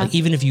 Yeah. Like,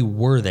 even if you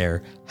were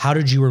there, how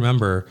did you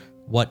remember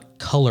what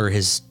color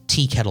his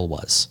tea kettle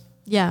was?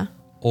 Yeah.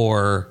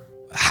 Or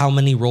how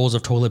many rolls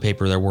of toilet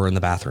paper there were in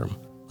the bathroom?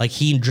 Like,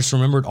 he just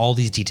remembered all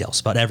these details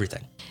about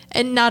everything.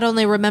 And not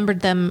only remembered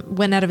them,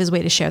 went out of his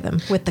way to share them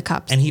with the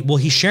cops. And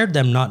he shared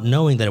them not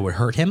knowing that it would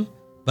hurt him,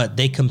 but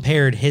they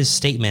compared his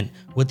statement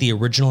with the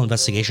original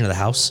investigation of the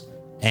house,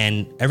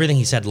 and everything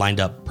he said lined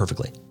up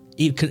perfectly.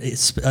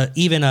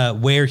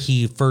 Even where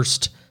he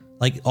first,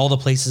 like all the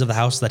places of the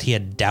house that he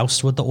had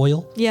doused with the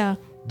oil, Yeah.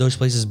 those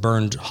places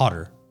burned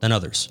hotter than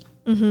others.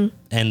 Mm-hmm.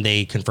 And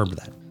they confirmed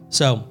that.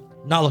 So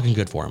not looking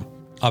good for him.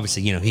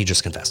 Obviously, he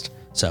just confessed.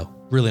 So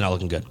really not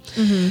looking good.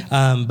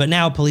 Mm-hmm. But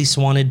now police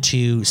wanted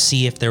to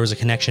see if there was a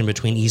connection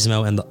between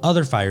Ismo and the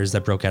other fires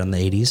that broke out in the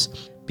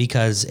 80s,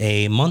 because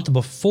a month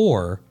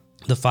before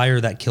the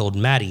fire that killed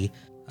Maddie,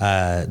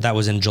 that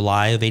was in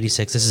July of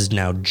 86. This is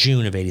now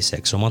June of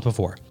 86, so a month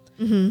before.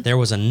 Mm-hmm. There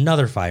was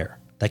another fire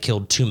that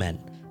killed 2 men,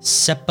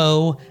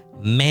 Seppo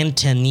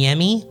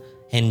Mantaniemi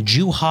and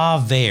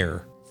Juha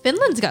Ver.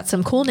 Finland's got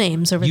some cool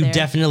names over there. You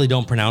definitely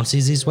don't pronounce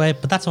these way,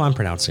 but that's how I'm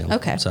pronouncing them.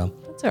 Okay. So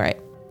that's all right.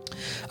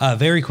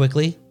 Very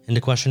quickly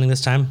into questioning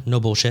this time, no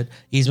bullshit.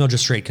 Ismo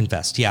just straight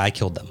confessed. Yeah, I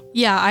killed them.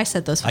 Yeah, I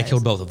said those fires. I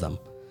killed both of them.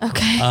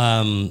 Okay.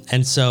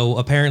 And so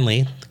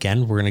apparently,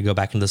 again, we're going to go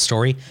back into the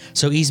story.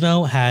 So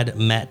Ismo had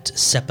met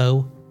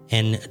Seppo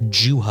and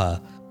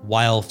Juha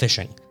while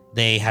fishing.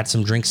 They had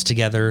some drinks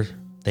together.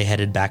 They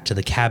headed back to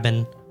the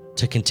cabin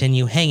to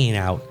continue hanging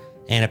out.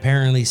 And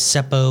apparently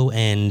Seppo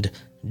and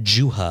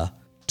Juha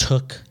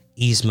took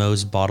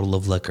Ismo's bottle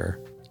of liquor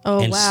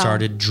and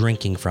started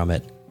drinking from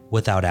it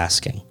without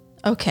asking.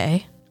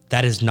 Okay.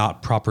 That is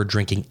not proper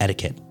drinking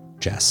etiquette,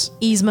 Jess.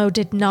 Ismo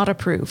did not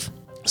approve.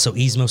 So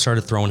Ismo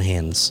started throwing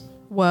hands.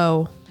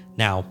 Whoa.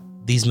 Now,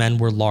 these men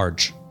were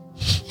large.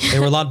 They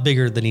were a lot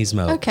bigger than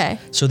Ismo. Okay.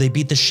 So they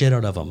beat the shit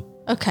out of him.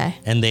 Okay.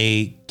 And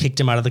they kicked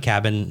him out of the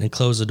cabin and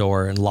closed the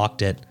door and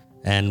locked it.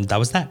 And that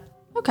was that.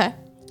 Okay.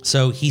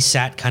 So he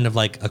sat kind of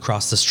like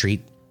across the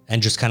street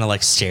and just kind of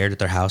like stared at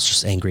their house,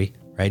 just angry,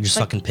 right? Just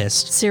fucking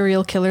pissed.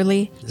 Serial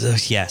killerly. Ugh,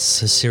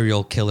 yes, a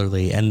serial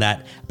killerly. And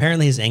that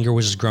apparently his anger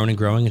was just growing and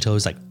growing until he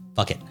was like,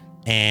 fuck it.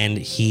 And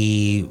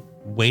he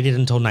waited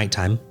until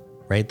nighttime,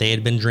 right? They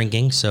had been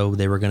drinking, so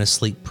they were going to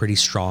sleep pretty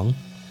strong.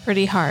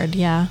 Pretty hard,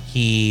 yeah.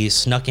 He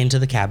snuck into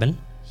the cabin.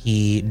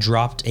 He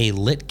dropped a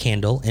lit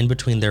candle in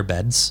between their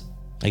beds.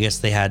 I guess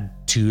they had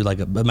two, like,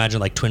 imagine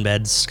like twin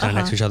beds kind of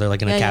next to each other,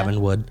 like in a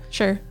cabin would.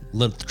 Sure.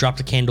 Dropped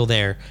a candle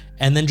there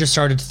and then just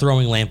started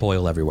throwing lamp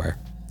oil everywhere.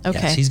 Okay.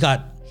 Yes,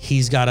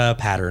 he's got a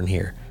pattern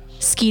here.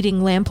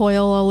 Skeeting lamp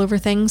oil all over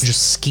things.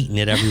 Just skeeting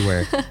it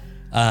everywhere.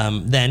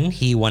 Then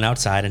he went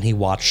outside and he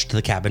watched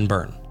the cabin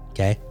burn.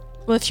 Okay.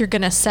 Well, if you're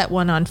going to set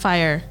one on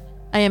fire,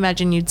 I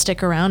imagine you'd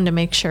stick around to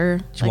make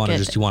sure You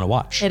want to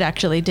watch. It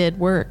actually did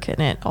work and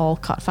it all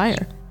caught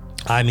fire.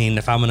 I mean,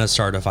 if I'm going to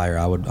start a fire,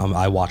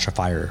 I watch a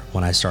fire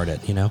when I start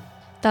it, you know?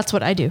 That's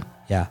what I do.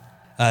 Yeah.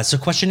 So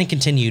questioning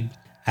continued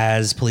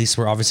as police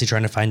were obviously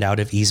trying to find out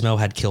if Ismo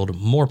had killed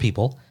more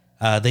people.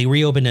 They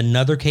reopened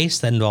another case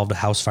that involved a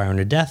house fire and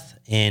a death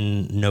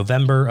in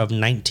November of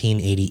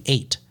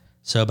 1988.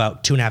 So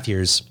about 2.5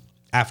 years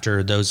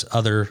after those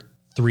other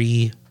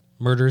 3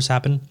 murders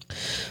happened.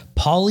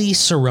 Paulie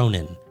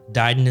Soronin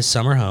died in his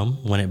summer home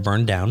when it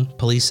burned down.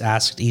 Police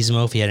asked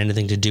Ismo if he had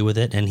anything to do with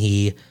it, and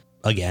he,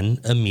 again,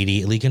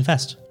 immediately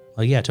confessed.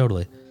 Like, yeah,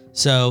 totally.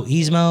 So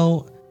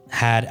Ismo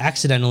had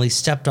accidentally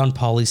stepped on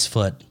Paulie's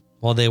foot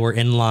while they were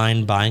in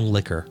line buying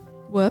liquor.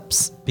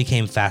 Whoops.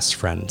 Became fast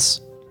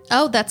friends.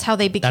 Oh, that's how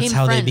they became friends.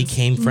 That's how they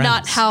became friends.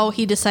 Not how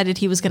he decided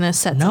he was going to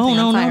set something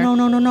on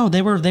fire. No.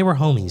 They were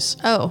homies.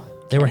 Oh.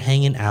 They were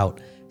hanging out.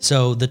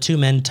 So the 2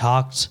 men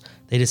talked.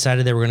 They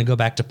decided they were going to go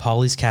back to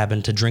Paulie's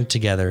cabin to drink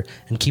together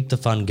and keep the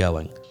fun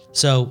going.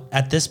 So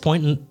at this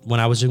point, when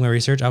I was doing my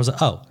research, I was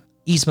like, oh,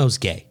 Ismo's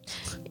gay.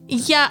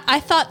 Yeah, I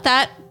thought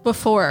that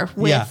before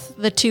with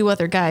the 2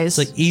 other guys.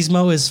 It's like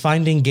Ismo is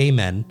finding gay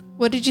men.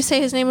 What did you say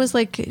his name was?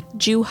 Like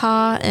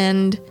Juha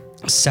and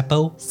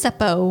Seppo.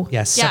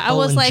 Yeah, Seppo. Yeah, I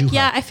was like, Juha.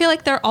 yeah, I feel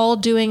like they're all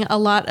doing a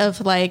lot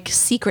of like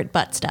secret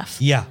butt stuff.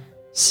 Yeah.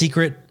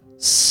 Secret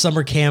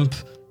summer camp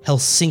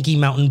Helsinki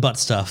mountain butt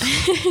stuff.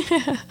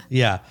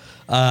 Yeah.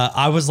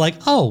 I was like,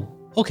 oh,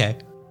 okay.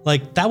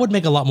 Like that would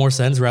make a lot more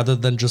sense rather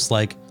than just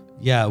like,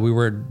 yeah, we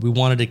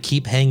wanted to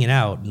keep hanging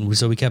out and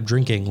so we kept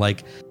drinking.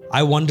 Like,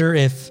 I wonder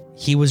if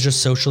he was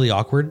just socially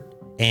awkward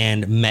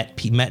and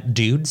met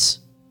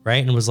dudes,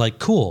 right? And was like,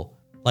 cool.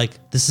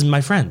 Like, this is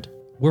my friend.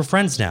 We're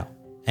friends now.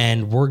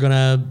 And we're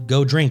gonna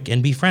go drink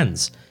and be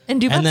friends.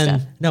 And do butt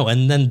stuff. No,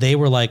 and then they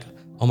were like,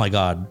 oh my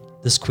God,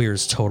 this queer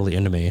is totally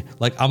into me.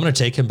 Like, I'm going to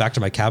take him back to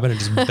my cabin and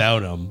just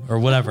bone him or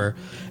whatever.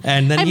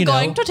 And then, I'm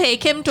going to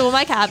take him to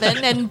my cabin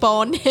and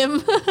bone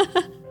him.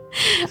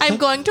 I'm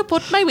going to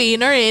put my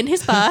wiener in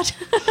his butt.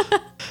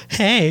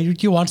 Hey,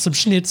 you want some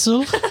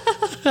schnitzel?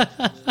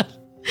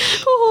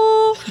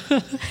 Ooh,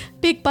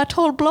 big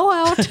butthole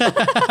blowout.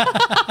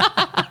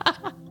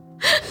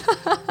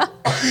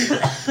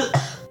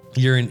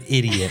 You're an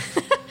idiot.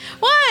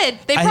 What?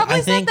 They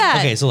probably said that.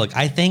 Okay, so look,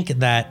 I think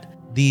that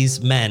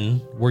these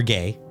men were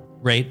gay,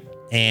 right?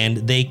 And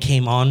they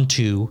came on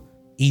to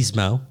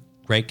Ismo,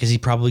 right? Because he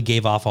probably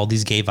gave off all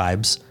these gay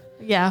vibes.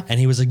 Yeah. And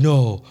he was like,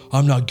 no,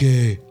 I'm not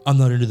gay. I'm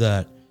not into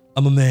that.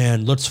 I'm a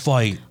man. Let's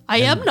fight. I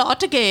am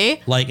not a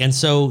gay. Like, and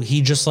so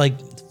he just like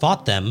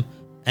fought them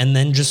and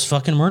then just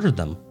fucking murdered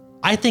them.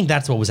 I think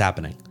that's what was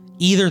happening.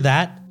 Either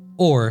that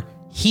or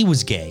he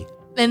was gay.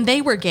 And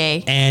they were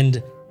gay.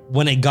 And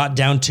when it got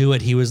down to it,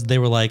 they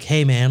were like,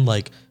 hey man,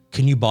 like,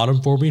 can you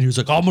bottom for me? And he was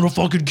like, I'm going to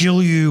fucking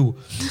kill you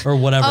or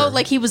whatever. Oh,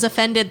 like he was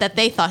offended that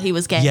they thought he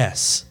was gay.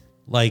 Yes.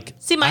 Like,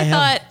 see, I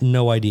have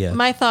no idea.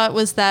 My thought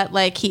was that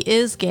like he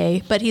is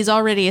gay, but he's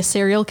already a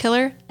serial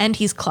killer and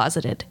he's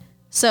closeted.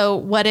 So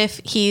what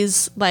if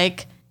he's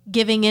like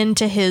giving in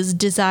to his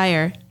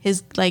desire,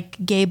 his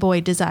like gay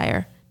boy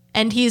desire,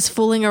 and he's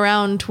fooling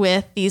around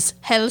with these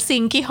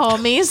Helsinki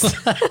homies.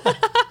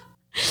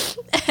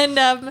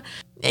 And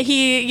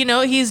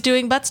he's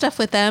doing butt stuff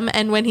with them,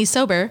 and when he's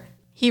sober,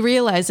 he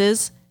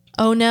realizes,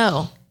 oh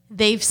no,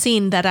 they've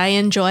seen that I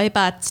enjoy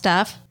butt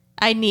stuff.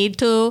 I need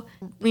to,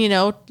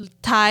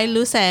 tie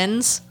loose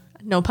ends.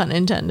 No pun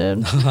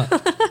intended.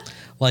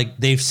 Like,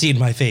 they've seen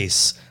my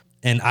face,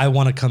 and I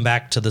want to come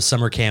back to the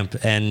summer camp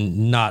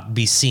and not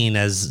be seen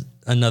as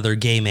another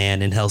gay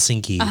man in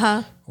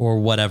Helsinki or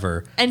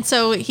whatever. And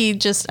so he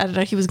just, I don't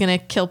know, he was going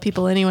to kill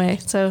people anyway.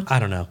 So I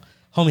don't know.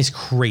 Homie's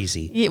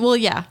crazy.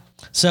 Yeah.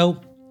 So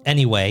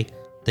anyway,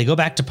 they go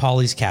back to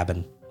Paulie's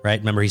cabin, right?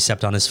 Remember, he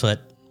stepped on his foot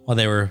while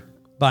they were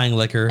buying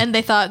liquor. And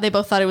they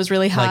both thought it was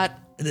really hot.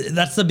 Like,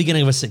 that's the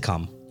beginning of a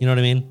sitcom. You know what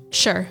I mean?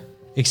 Sure.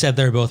 Except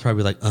they're both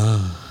probably like,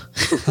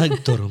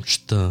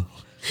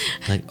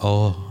 like,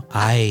 oh,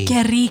 ay.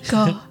 Que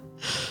rico.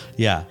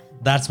 Yeah,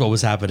 that's what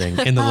was happening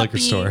in the liquor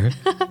store.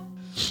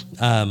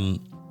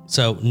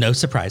 So no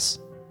surprise,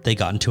 they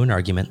got into an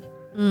argument.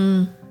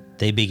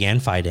 They began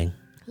fighting.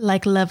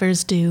 Like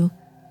lovers do.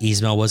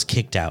 Ismo was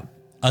kicked out.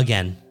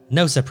 Again,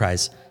 no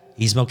surprise.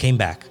 Ismo came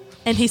back.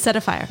 And he set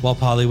a fire. While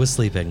Paulie was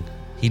sleeping,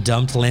 he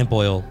dumped lamp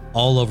oil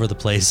all over the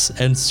place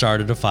and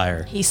started a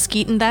fire. He's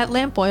skeeting that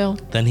lamp oil.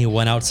 Then he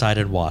went outside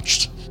and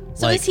watched.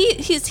 So is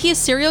he a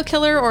serial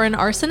killer or an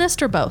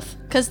arsonist or both?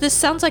 Because this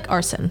sounds like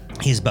arson.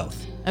 He's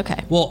both.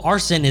 Okay. Well,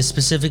 arson is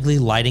specifically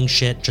lighting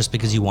shit just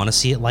because you want to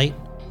see it light,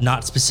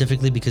 not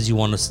specifically because you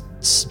want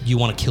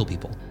to kill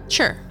people.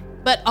 Sure.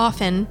 But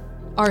often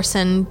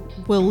arson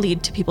will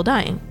lead to people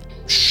dying.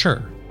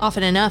 Sure.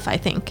 Often enough, I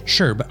think.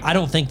 Sure, but I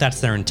don't think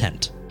that's their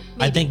intent.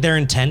 Maybe. I think their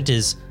intent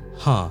is,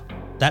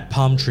 that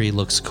palm tree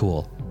looks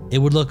cool. it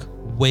would look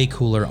way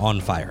cooler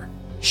on fire.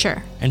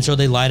 Sure. And so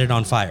they light it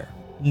on fire.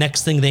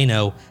 Next thing they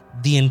know,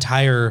 the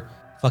entire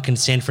fucking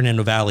San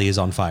Fernando Valley is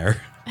on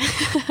fire.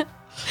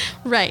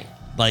 Right.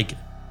 Like,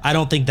 I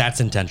don't think that's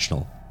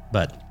intentional,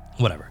 but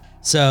whatever.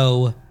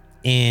 So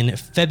in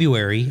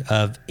February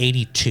of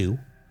 92.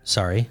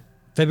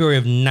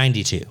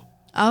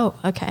 Oh,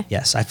 okay.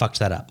 Yes, I fucked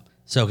that up.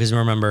 So, because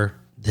remember,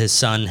 his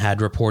son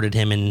had reported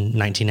him in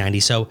 1990.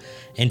 So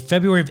in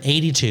February of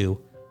 82,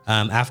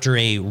 after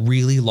a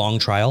really long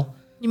trial.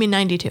 You mean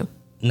 92?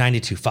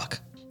 92, fuck.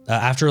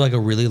 After like a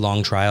really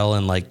long trial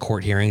and like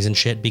court hearings and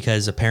shit,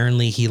 because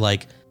apparently he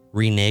like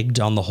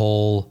reneged on the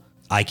whole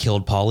I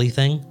killed Polly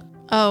thing.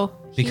 Oh,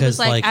 he because was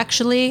like,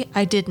 actually,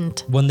 I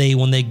didn't. When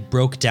they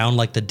broke down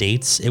like the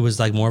dates, it was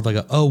like more of like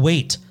a, oh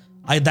wait,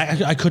 I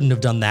couldn't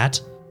have done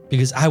that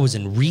because I was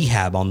in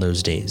rehab on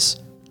those days.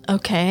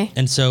 Okay.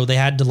 And so they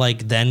had to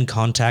like then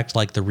contact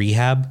like the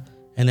rehab,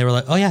 and they were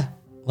like, oh yeah,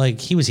 like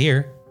he was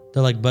here.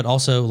 They're like, but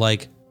also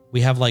like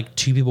we have like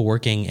 2 people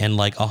working and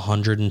like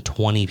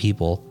 120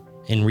 people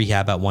in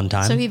rehab at one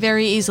time. So he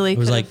very easily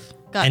could have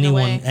gotten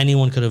away.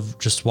 Anyone could have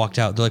just walked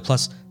out. They're like,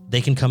 plus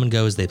they can come and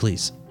go as they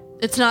please.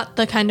 It's not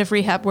the kind of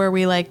rehab where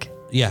we like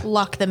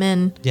lock them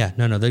in. Yeah,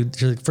 no.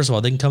 First of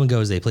all, they can come and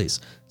go as they please.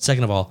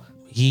 Second of all,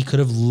 he could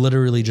have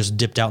literally just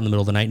dipped out in the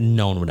middle of the night and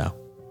no one would know.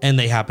 And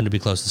they happened to be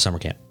close to summer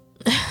camp.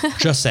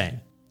 Just saying.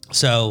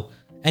 So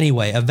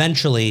anyway,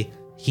 eventually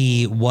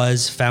he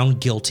was found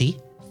guilty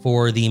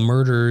for the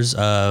murders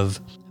of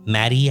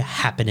Maddie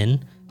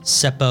Happinen,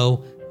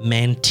 Seppo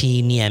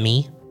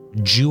Mantiniemi,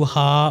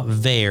 Juha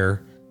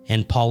Vare,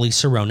 and Polly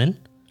Saronen.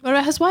 What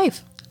about his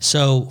wife?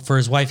 So for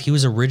his wife, he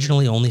was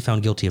originally only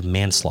found guilty of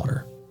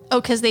manslaughter. Oh,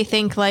 because they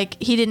think like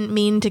he didn't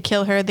mean to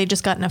kill her. They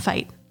just got in a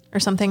fight or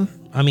something.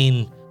 I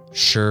mean,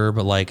 sure,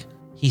 but like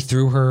he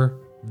threw her,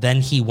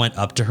 then he went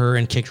up to her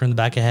and kicked her in the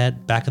back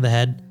of the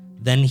head.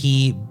 Then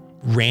he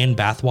ran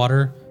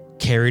bathwater,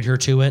 carried her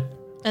to it,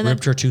 and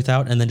ripped her tooth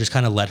out, and then just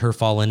kind of let her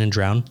fall in and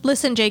drown.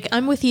 Listen, Jake,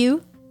 I'm with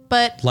you,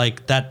 but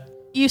like that.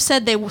 You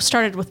said they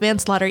started with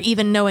manslaughter,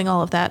 even knowing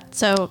all of that.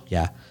 So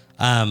yeah.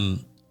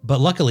 But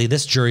luckily,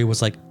 this jury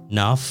was like,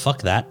 nah,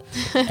 fuck that.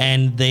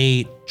 And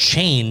they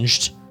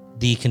changed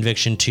the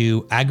conviction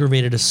to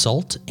aggravated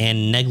assault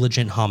and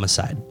negligent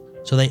homicide.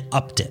 So they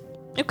upped it.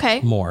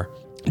 Okay. More.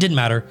 It didn't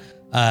matter.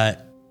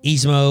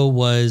 Ismo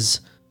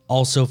was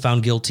also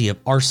found guilty of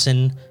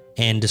arson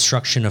and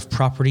destruction of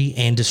property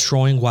and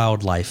destroying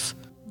wildlife.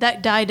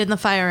 That died in the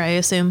fire, I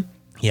assume.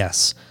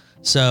 Yes.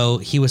 So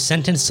he was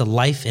sentenced to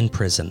life in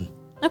prison.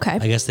 Okay.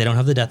 I guess they don't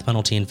have the death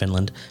penalty in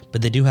Finland,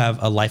 but they do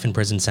have a life in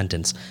prison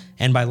sentence.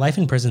 And by life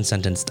in prison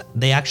sentence,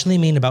 they actually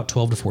mean about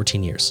 12 to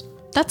 14 years.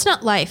 That's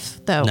not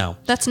life, though. No.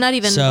 That's not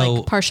even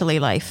like partially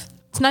life.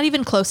 It's not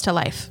even close to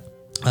life.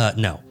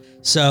 No.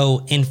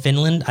 So in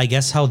Finland, I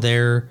guess how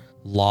their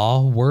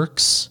law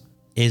works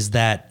is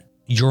that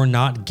you're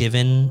not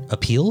given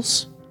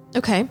appeals.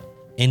 Okay.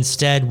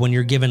 Instead, when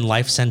you're given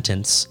life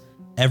sentence,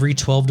 every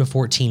 12 to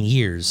 14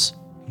 years,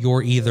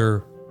 you're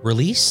either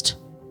released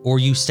or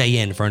you stay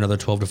in for another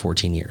 12 to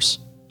 14 years.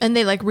 And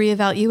they like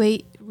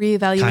reevaluate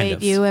kind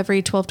of. you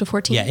every 12 to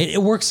 14? Yeah,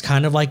 it works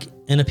kind of like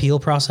an appeal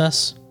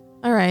process.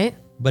 All right.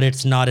 But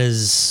it's not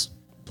as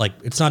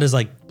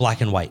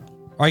black and white.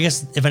 Or I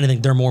guess, if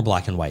anything, they're more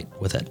black and white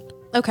with it.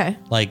 Okay.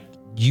 Like,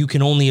 you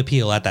can only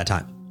appeal at that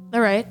time.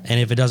 All right. And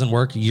if it doesn't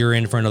work, you're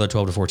in for another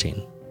 12 to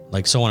 14.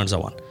 Like, so on and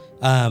so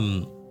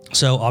on.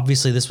 So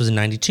obviously this was in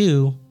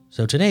 92,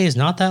 so today is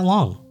not that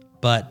long.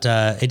 But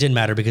it didn't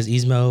matter because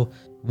Ismo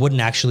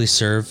wouldn't actually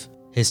serve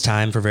his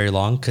time for very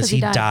long because he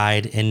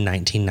died in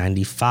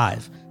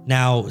 1995.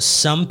 Now,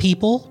 some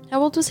people...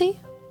 How old was he?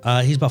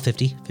 He's about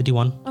 50,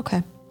 51.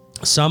 Okay.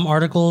 Some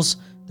articles,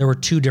 there were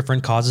 2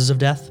 different causes of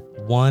death.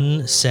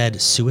 One said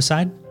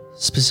suicide.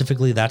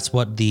 Specifically, that's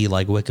what the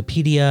like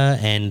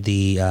Wikipedia and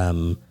the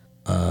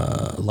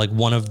like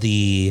one of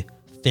the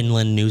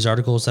Finland news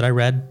articles that I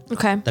read.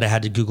 Okay. That I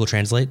had to Google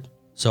Translate.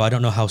 So I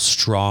don't know how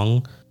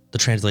strong the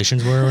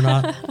translations were or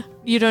not.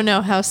 You don't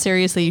know how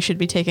seriously you should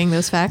be taking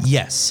those facts?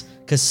 Yes,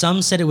 because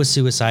some said it was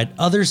suicide.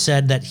 Others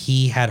said that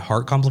he had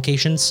heart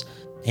complications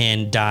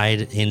and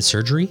died in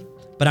surgery.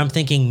 But I'm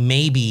thinking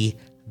maybe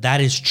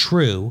that is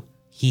true.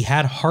 He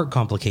had heart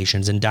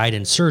complications and died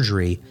in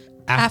surgery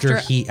after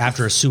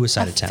a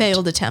suicide attempt.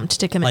 Failed attempt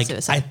to commit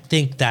suicide. I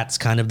think that's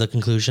kind of the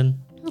conclusion.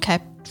 Okay.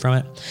 From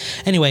it.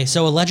 Anyway,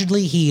 so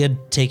allegedly he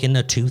had taken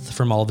a tooth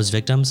from all of his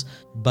victims.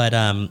 But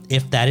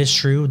if that is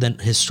true, then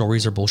his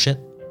stories are bullshit.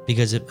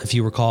 Because if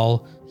you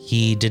recall,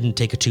 he didn't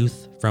take a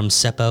tooth from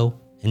Seppo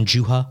and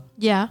Juha.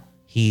 Yeah.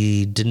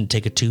 He didn't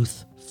take a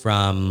tooth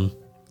from...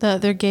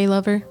 their gay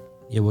lover?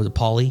 It was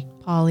Polly.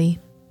 Polly.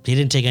 He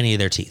didn't take any of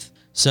their teeth.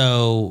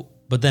 So,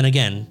 but then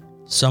again,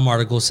 some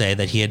articles say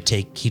that he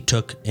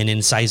took an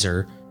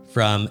incisor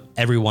from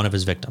every one of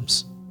his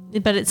victims.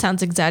 But it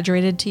sounds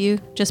exaggerated to you,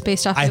 just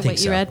based off of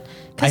what you read?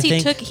 Because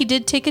he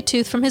did take a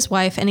tooth from his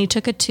wife, and he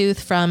took a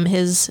tooth from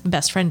his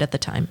best friend at the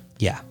time.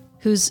 Yeah.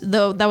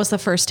 That was the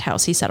first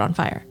house he set on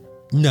fire.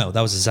 No,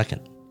 that was the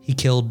second. He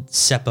killed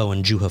Seppo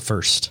and Juha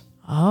first.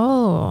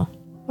 Oh.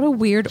 What What a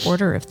weird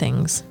order of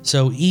things.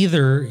 So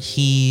either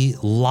he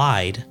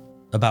lied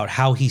about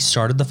how he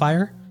started the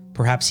fire,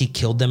 perhaps he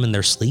killed them in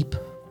their sleep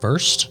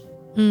first,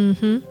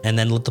 and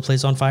then lit the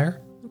place on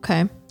fire.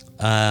 Okay.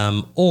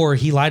 Or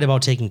he lied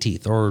about taking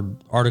teeth, or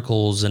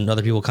articles and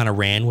other people kind of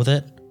ran with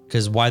it.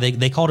 Because why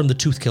they called him the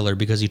tooth killer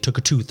because he took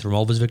a tooth from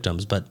all of his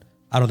victims, but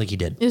I don't think he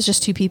did. It was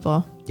just 2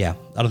 people. Yeah,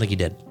 I don't think he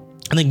did.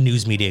 I think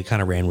news media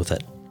kind of ran with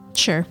it.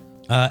 Sure.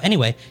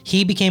 Anyway,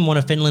 he became one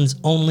of Finland's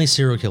only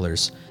serial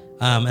killers.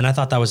 And I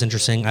thought that was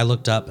interesting. I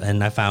looked up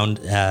and I found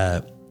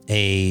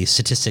a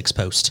statistics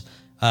post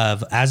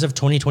of, as of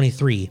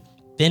 2023,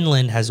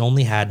 Finland has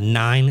only had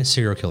 9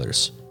 serial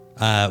killers,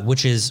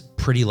 which is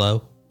pretty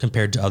low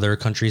compared to other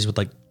countries with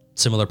like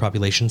similar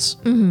populations.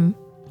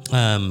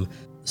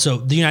 So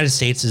the United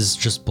States is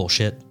just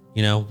bullshit.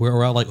 You know,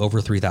 we're at like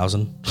over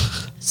 3,000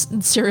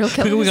 serial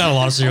killers. We got a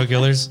lot of serial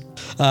killers.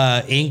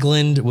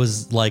 England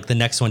was like the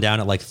next one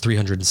down at like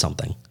 300 and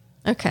something.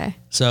 Okay.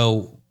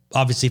 So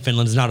obviously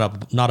Finland's not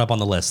up on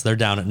the list. They're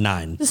down at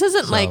 9. This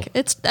isn't like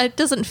it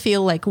doesn't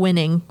feel like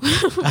winning.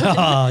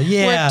 Oh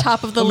yeah, We're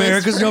top of the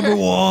America's list. Number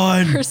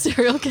 1 For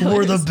serial killers.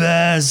 We're the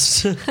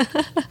best.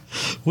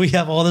 We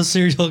have all the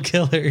serial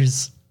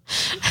killers.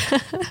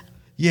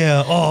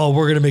 Yeah. Oh,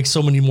 we're gonna make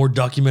so many more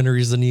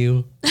documentaries than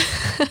you.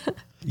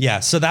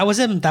 Yeah. So that was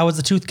him. That was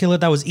the tooth killer.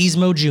 That was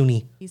Ismo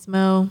Juni.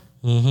 Ismo.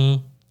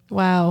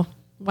 Wow.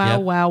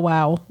 Yep.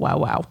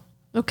 Wow.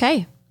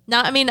 Okay.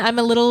 Now, I mean, I'm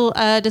a little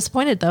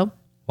disappointed though.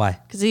 Why?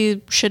 Because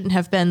he shouldn't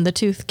have been the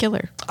tooth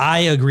killer. I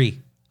agree.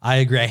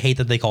 I hate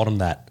that they called him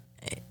that.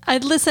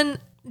 I'd listen.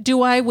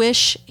 Do I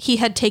wish he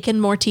had taken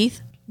more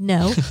teeth?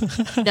 No.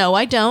 No,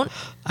 I don't.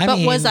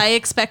 Was I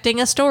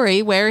expecting a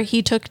story where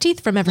he took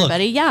teeth from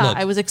everybody? Look,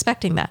 I was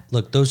expecting that.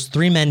 Look, those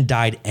 3 men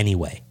died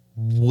anyway.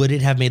 Would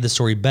it have made the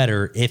story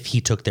better if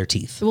he took their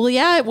teeth? Well,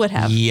 yeah, it would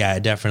have. Yeah,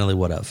 it definitely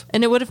would have.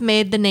 And it would have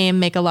made the name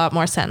make a lot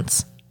more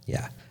sense.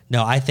 Yeah.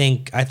 No, I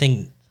think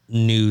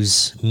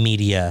news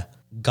media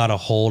got a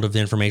hold of the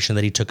information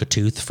that he took a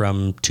tooth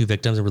from 2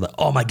 victims and were like,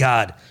 oh my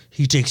God,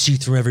 he takes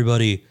teeth from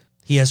everybody.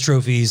 He has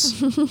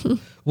trophies.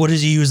 What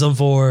does he use them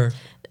for?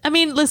 I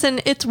mean,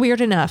 listen, it's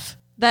weird enough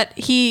that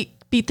he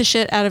beat the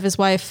shit out of his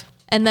wife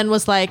and then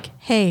was like,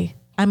 hey,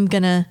 I'm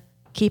going to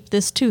keep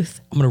this tooth.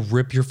 I'm going to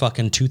rip your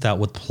fucking tooth out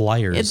with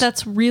pliers.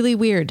 That's really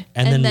weird.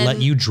 And then let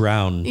you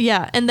drown.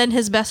 Yeah. And then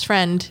his best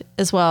friend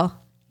as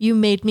well. You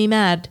made me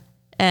mad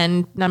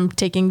and I'm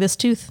taking this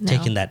tooth now.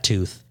 Taking that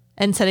tooth.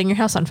 And setting your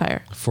house on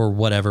fire. For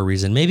whatever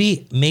reason.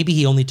 Maybe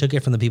he only took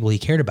it from the people he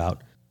cared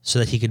about so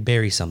that he could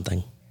bury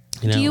something.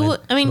 You know,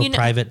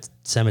 private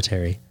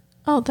cemetery.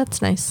 Oh,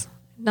 that's nice.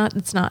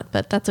 It's not,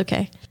 but that's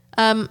okay.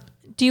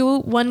 Do you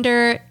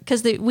wonder,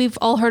 because we've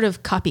all heard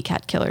of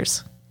copycat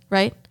killers,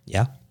 right?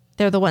 Yeah.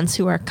 They're the ones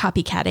who are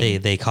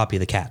copycatting. They copy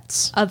the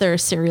cats. Other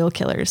serial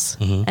killers.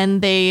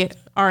 And they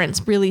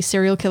aren't really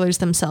serial killers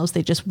themselves.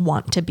 They just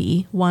want to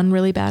be one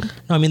really bad.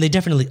 No, I mean, they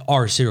definitely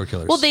are serial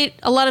killers. Well,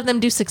 a lot of them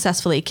do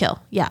successfully kill.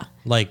 Yeah.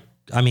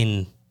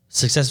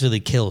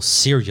 Successfully kill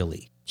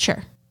serially.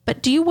 Sure.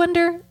 But do you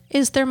wonder,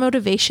 is their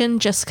motivation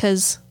just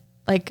because,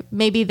 like,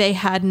 maybe they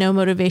had no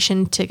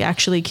motivation to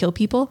actually kill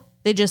people?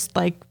 They just,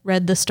 like,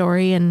 read the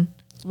story and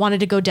wanted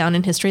to go down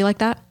in history like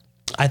that?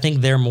 I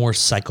think they're more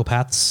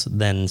psychopaths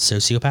than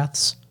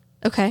sociopaths.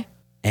 Okay.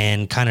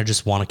 And kind of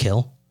just want to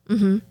kill.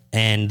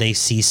 And they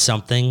see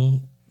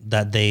something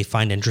that they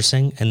find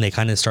interesting and they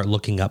kind of start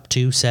looking up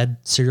to said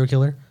serial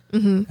killer.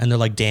 And they're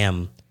like,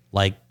 damn,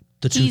 like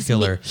the tooth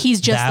killer.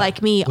 He's just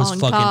like me was on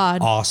fucking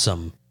God.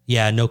 Awesome.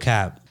 Yeah, no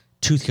cap.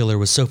 Tooth killer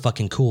was so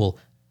fucking cool.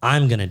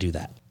 I'm going to do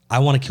that. I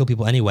want to kill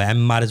people anyway. I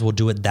might as well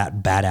do it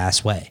that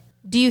badass way.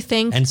 Do you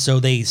think? And so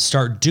they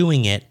start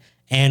doing it.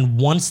 And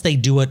once they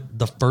do it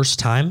the first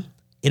time,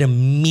 it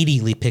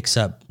immediately picks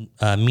up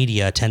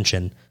media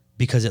attention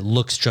because it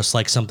looks just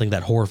like something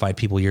that horrified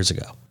people years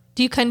ago.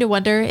 Do you kind of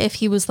wonder if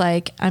he was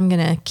like, I'm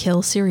going to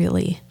kill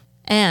serially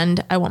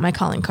and I want my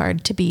calling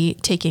card to be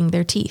taking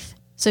their teeth.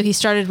 So he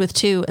started with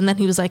 2 and then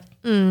he was like,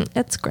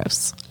 that's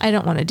gross. I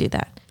don't want to do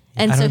that.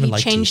 And so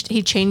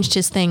he changed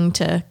his thing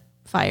to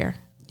fire.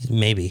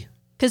 Maybe.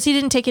 Because he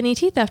didn't take any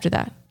teeth after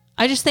that.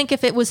 I just think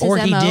if it was his or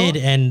MO. Or he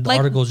did and the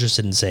articles just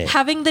didn't say it.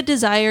 Having the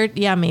desired,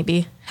 yeah,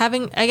 maybe.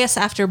 I guess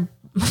after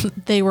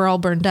they were all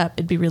burned up,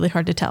 it'd be really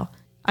hard to tell.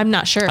 I'm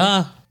not sure.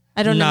 I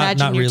don't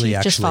imagine your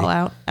teeth just fall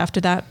out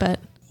after that, but.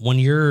 When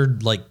you're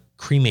like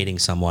cremating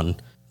someone,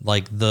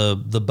 like the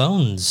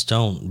bones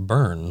don't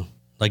burn,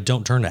 like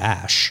don't turn to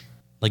ash.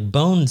 Like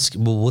bones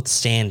will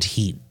withstand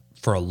heat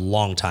for a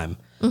long time.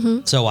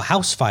 So a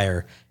house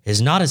fire is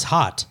not as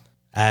hot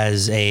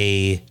as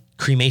a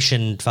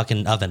cremation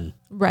fucking oven.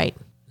 Right.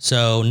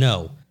 So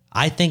no,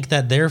 I think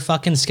that their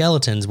fucking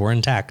skeletons were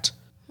intact.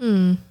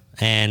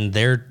 And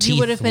their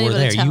teeth were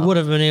there. You would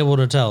have been able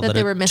to tell that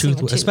they were missing a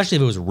tooth. Especially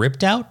if it was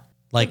ripped out.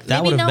 Like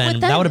that would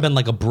have been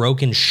like a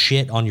broken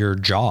shit on your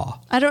jaw.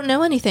 I don't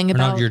know anything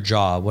about not your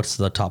jaw. What's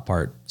the top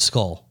part?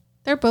 Skull.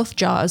 They're both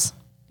jaws.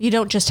 You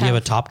don't just have. You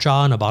have a top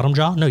jaw and a bottom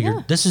jaw?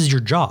 No, this is your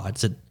jaw.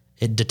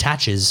 It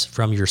detaches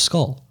from your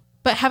skull.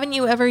 But haven't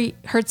you ever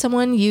heard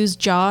someone use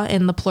jaw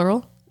in the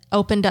plural?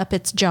 opened up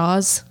its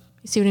jaws.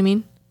 You see what I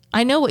mean?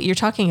 I know what you're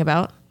talking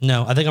about.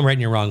 No, I think I'm right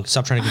and you're wrong.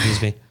 Stop trying to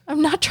confuse me.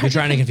 I'm not trying. You're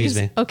trying to confuse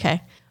me.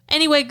 Okay.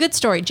 Anyway, good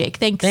story, Jake.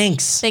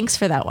 Thanks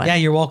for that one. Yeah,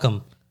 you're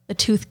welcome. The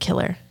tooth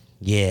killer.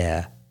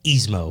 Yeah.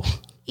 Ismo.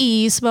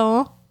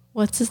 Ismo.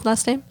 What's his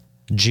last name?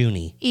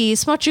 Junie.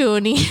 Ismo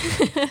Junie.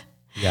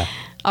 Yeah.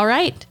 All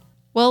right.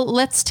 Well,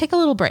 let's take a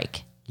little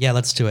break. Yeah,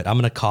 let's do it. I'm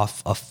going to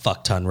cough a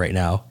fuck ton right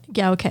now.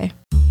 Yeah, okay.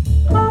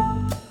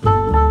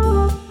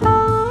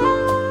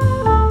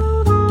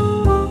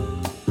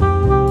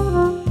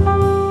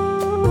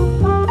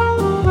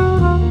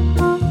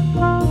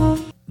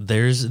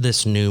 There's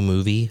this new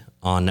movie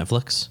on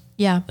Netflix.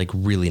 Yeah. Like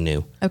really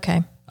new.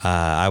 Okay.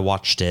 I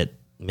watched it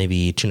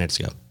maybe 2 nights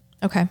ago.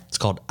 Okay. It's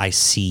called I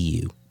See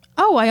You.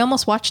 Oh, I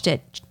almost watched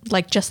it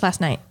like just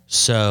last night.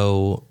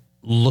 So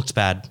looked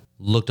bad,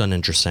 looked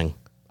uninteresting.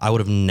 I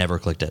would have never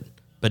clicked it,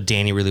 but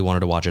Danny really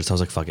wanted to watch it. So I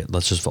was like, fuck it.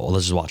 Let's just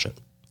watch it.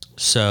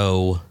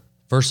 So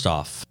first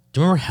off,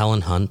 do you remember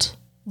Helen Hunt?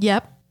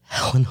 Yep.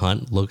 Helen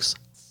Hunt looks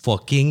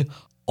fucking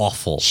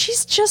awful.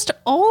 She's just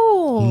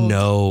old.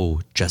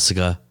 No,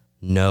 Jessica.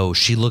 No,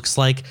 she looks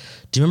like,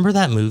 do you remember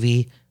that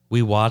movie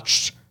we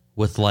watched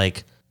with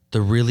like the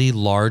really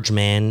large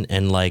man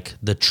and like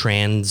the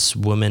trans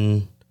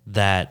woman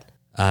that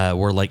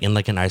were like in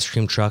like an ice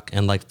cream truck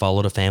and like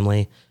followed a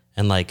family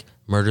and like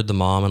murdered the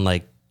mom and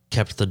like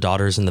kept the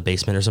daughters in the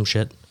basement or some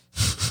shit?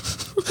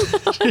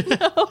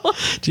 No.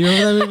 Do you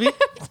remember that movie? I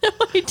have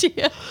no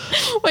idea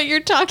what you're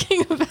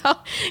talking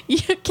about.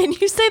 Can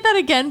you say that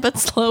again, but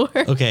slower?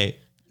 Okay,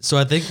 so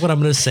I think what I'm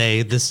going to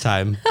say this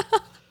time,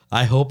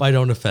 I hope I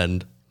don't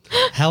offend.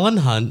 Helen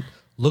Hunt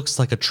looks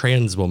like a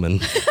trans woman.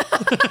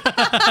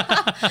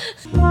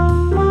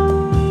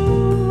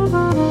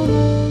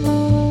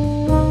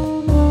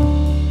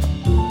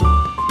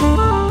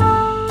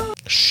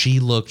 She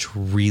looked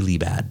really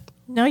bad.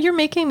 Now you're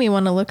making me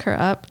want to look her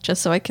up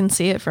just so I can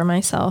see it for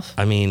myself.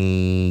 I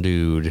mean,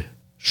 dude,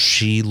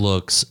 she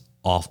looks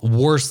off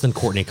worse than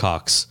Courtney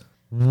Cox.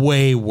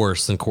 Way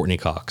worse than Courtney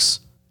Cox.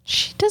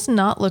 She does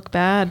not look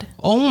bad.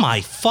 Oh my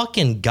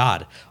fucking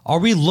God. Are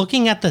we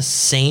looking at the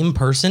same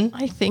person?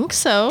 I think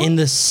so. In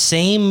the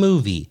same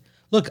movie.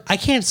 Look, I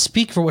can't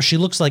speak for what she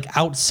looks like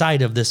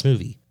outside of this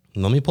movie.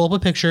 Let me pull up a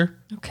picture.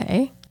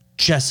 Okay.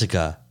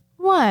 Jessica.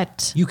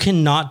 What? You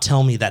cannot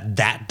tell me that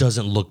that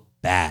doesn't look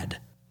bad.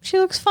 She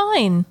looks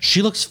fine.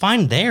 She looks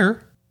fine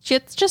there.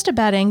 It's just a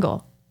bad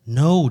angle.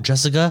 No,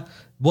 Jessica.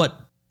 What?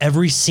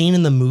 Every scene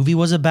in the movie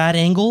was a bad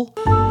angle?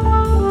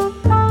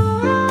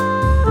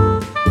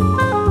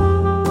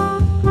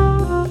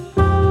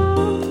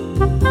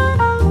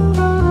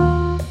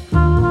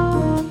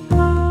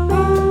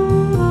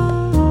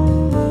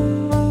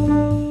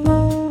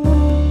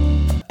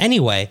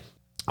 Anyway,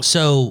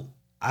 so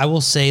I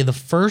will say the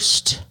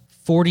first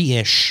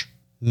 40-ish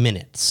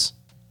minutes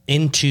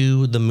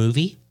into the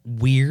movie,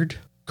 weird,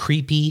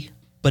 creepy,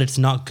 but it's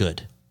not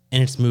good.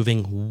 And it's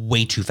moving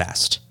way too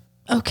fast.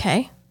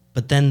 Okay.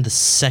 But then the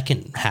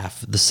second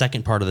half, the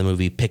second part of the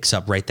movie picks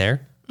up right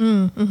there.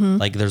 Mm-hmm.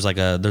 Like there's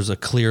a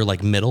clear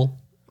like middle.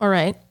 All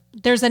right.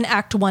 There's an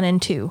act 1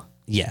 and 2.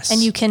 Yes.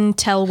 And you can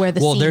tell where the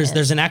scene is.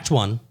 There's an act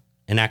 1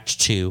 and act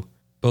 2.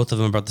 Both of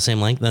them are about the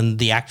same length. Then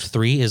the act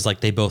 3 is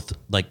like they both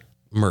like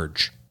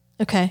merge.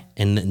 Okay.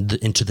 And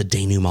into the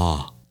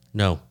denouement.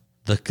 No.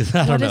 I don't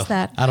know. What is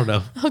that? I don't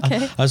know.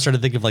 Okay. I was trying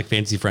to think of like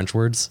fancy French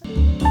words.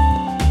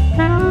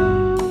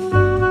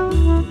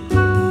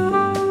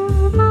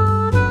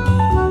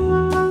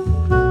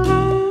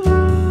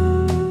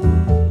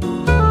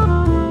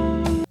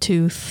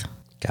 Tooth.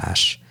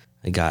 Gosh,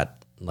 I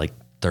got like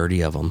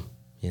 30 of them,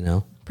 you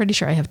know? Pretty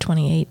sure I have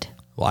 28.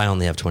 Well, I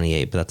only have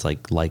 28, but that's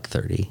like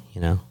 30,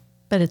 you know?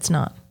 But it's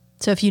not.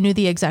 So if you knew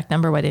the exact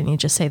number, why didn't you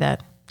just say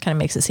that? Kind of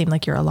makes it seem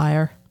like you're a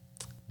liar.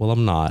 Well,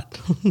 I'm not.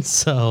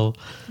 So.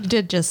 You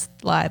did just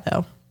lie,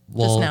 though.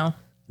 Well, just now.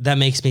 That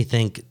makes me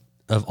think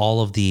of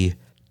all of the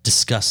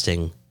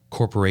disgusting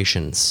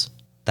corporations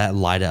that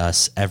lie to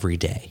us every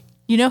day.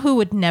 You know who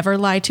would never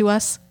lie to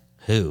us?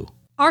 Who?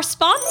 Our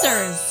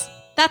sponsors.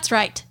 That's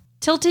right.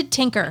 Tilted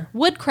Tinker,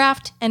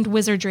 Woodcraft, and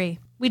Wizardry.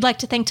 We'd like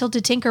to thank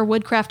Tilted Tinker,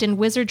 Woodcraft, and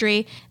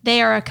Wizardry.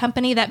 They are a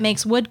company that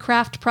makes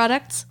woodcraft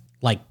products.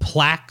 Like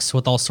plaques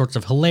with all sorts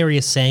of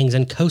hilarious sayings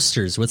and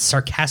coasters with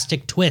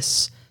sarcastic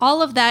twists.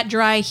 All of that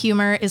dry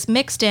humor is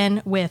mixed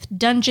in with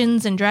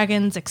Dungeons and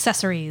Dragons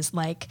accessories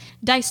like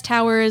dice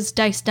towers,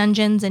 dice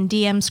dungeons, and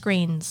DM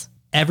screens.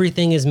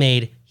 Everything is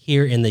made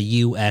here in the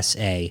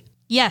USA.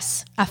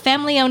 Yes, a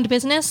family-owned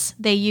business.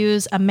 They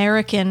use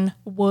American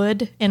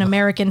wood in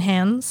American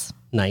hands.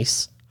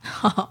 Nice.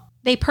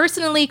 They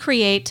personally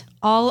create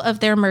all of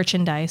their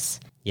merchandise.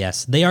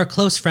 Yes, they are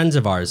close friends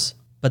of ours,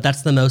 but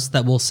that's the most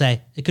that we'll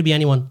say. It could be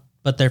anyone,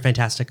 but they're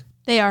fantastic.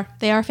 They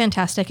are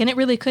fantastic, and it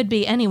really could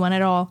be anyone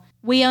at all.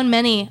 We own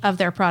many of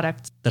their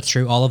products. That's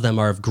true. All of them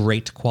are of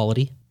great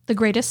quality. The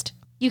greatest.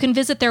 You can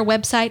visit their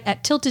website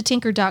at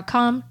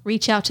tiltedtinker.com,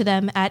 reach out to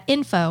them at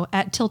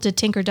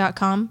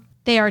info@tiltedtinker.com.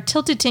 They are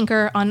Tilted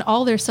Tinker on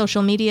all their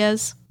social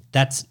medias.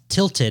 That's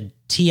Tilted,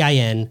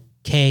 Tinker.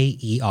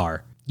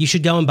 you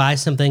should go and buy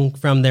something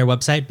from their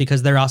website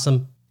because they're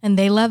awesome. And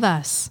they love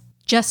us,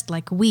 just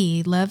like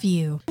we love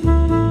you.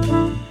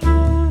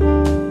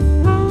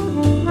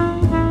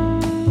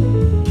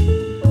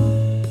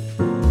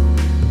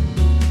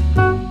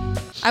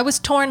 I was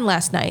torn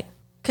last night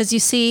because, you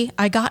see,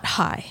 I got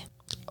high.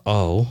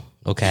 Oh,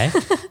 okay.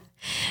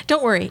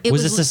 Don't worry.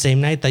 Was this the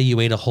same night that you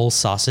ate a whole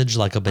sausage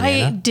like a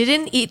banana? I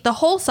didn't eat the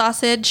whole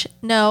sausage,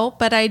 no,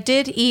 but I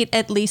did eat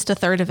at least a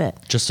third of it.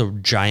 Just a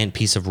giant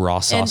piece of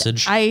raw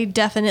sausage? And I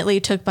definitely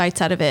took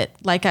bites out of it,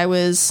 like I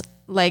was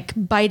like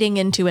biting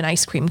into an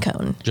ice cream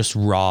cone. Just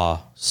raw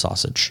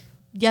sausage?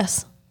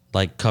 Yes.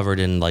 Like covered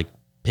in like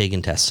pig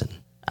intestine?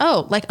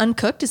 Oh, like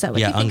uncooked? Is that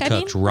what you think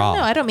uncooked, I mean? raw.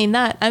 No, I don't mean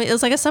that. I mean, it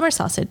was like a summer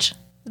sausage.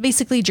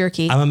 Basically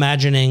jerky. I'm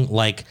imagining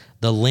like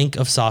the link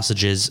of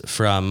sausages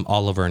from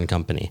Oliver and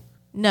Company.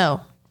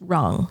 No,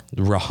 wrong.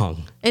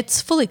 Wrong.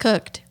 It's fully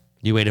cooked.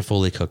 You ate a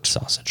fully cooked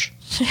sausage.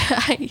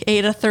 I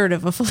ate a third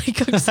of a fully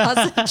cooked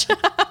sausage.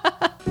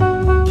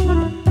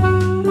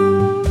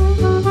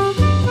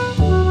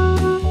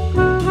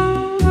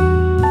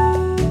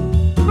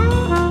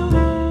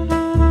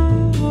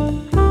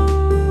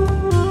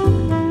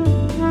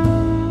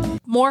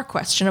 More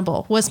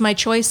questionable was my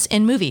choice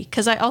in movie,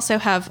 because I also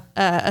have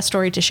a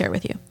story to share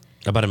with you.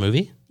 About a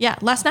movie? Yeah,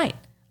 last night.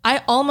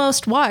 I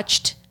almost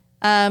watched,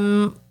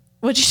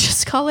 what'd you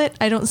just call it?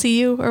 I Don't See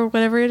You, or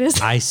whatever it is.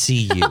 I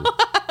See You.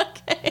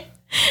 Okay.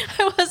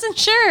 I wasn't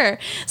sure.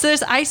 So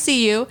there's I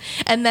See You,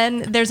 and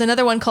then there's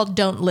another one called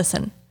Don't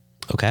Listen.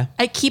 Okay.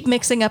 I keep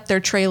mixing up their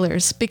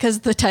trailers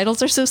because the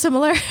titles are so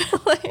similar.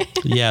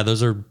 Yeah,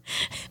 those are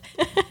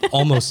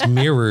almost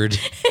mirrored.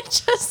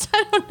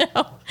 I don't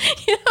know.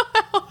 You know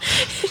how...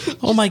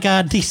 Oh my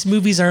God, these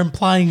movies are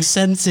implying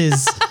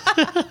senses.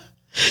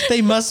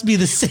 They must be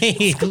the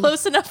same.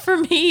 Close enough for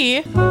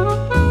me.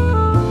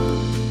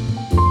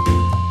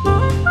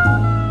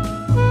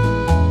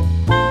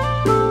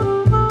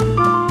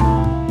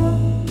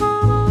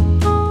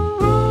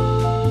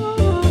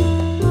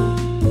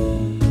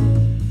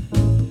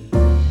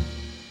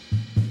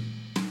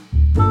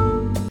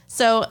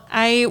 So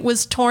I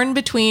was torn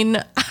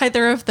between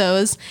either of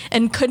those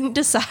and couldn't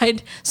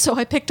decide. So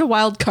I picked a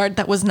wild card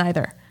that was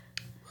neither.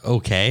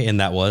 Okay, and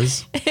that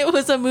was? It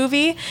was a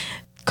movie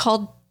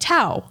called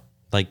Tau.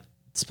 Like,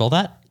 spell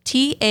that?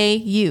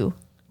 T-A-U.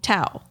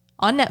 Tau.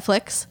 On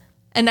Netflix.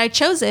 And I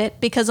chose it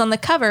because on the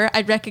cover,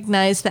 I'd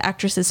recognize the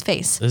actress's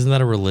face. Isn't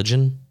that a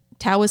religion?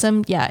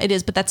 Taoism? Yeah, it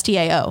is, but that's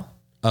T-A-O.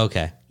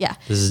 Okay. Yeah.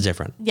 This is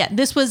different. Yeah,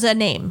 this was a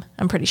name,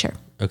 I'm pretty sure.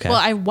 Okay. Well,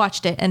 I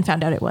watched it and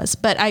found out it was,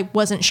 but I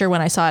wasn't sure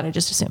when I saw it. I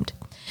just assumed.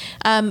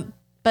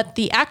 But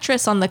the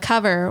actress on the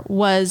cover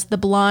was the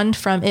blonde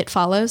from It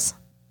Follows.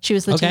 She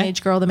was the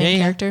teenage girl, the main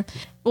character.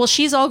 Well,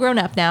 she's all grown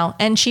up now,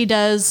 and she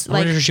does I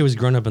wonder if she was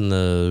grown up in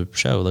the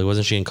show. Like,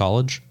 wasn't she in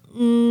college?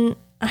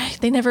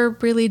 They never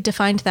really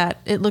defined that.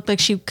 It looked like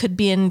she could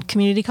be in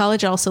community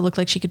college. It also looked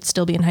like she could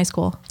still be in high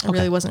school. I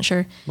really wasn't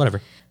sure.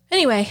 Whatever.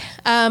 Anyway,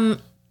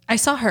 I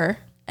saw her,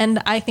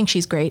 and I think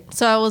she's great.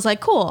 So I was like,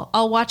 cool,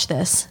 I'll watch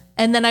this.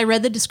 And then I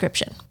read the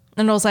description,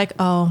 and I was like,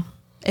 oh,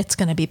 it's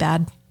going to be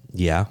bad.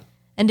 Yeah.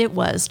 And it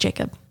was,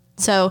 Jacob.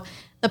 So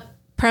the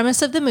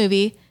premise of the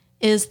movie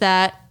is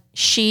that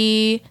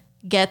she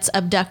gets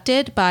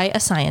abducted by a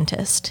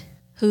scientist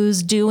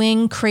who's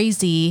doing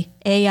crazy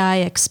AI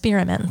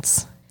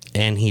experiments.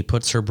 And he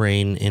puts her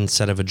brain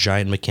inside of a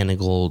giant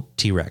mechanical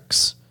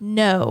T-Rex.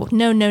 No.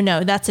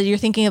 That's it. You're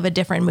thinking of a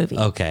different movie.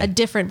 Okay. A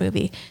different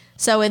movie.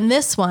 So in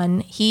this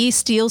one, he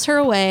steals her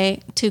away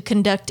to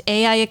conduct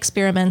AI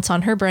experiments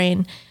on her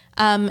brain.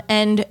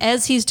 And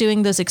as he's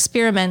doing those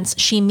experiments,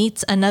 she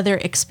meets another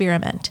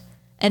experiment,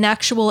 an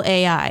actual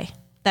AI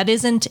that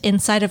isn't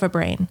inside of a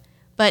brain,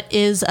 but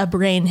is a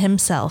brain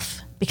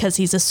himself because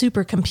he's a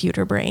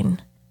supercomputer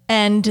brain.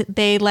 And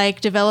they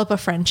develop a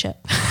friendship.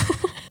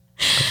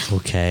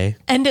 Okay.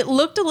 And it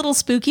looked a little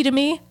spooky to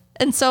me.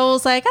 And so I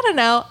was like, I don't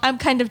know, I'm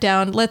kind of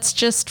down. Let's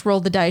just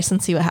roll the dice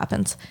and see what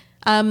happens.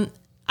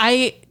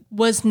 I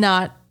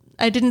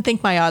didn't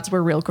think my odds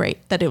were real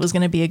great that it was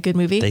going to be a good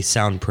movie. They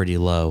sound pretty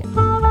low.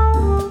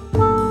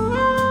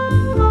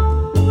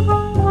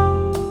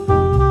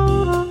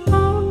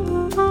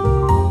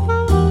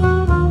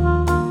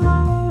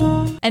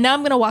 And now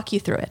I'm going to walk you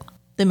through it,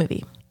 the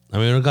movie. I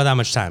mean, we don't got that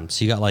much time.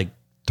 So you got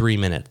 3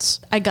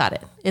 minutes. I got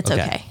it. It's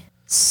okay.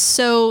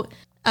 So,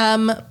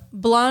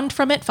 blonde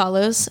from It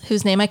Follows,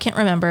 whose name I can't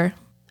remember,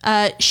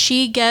 the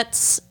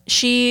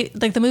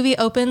movie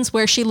opens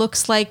where she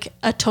looks like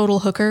a total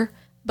hooker,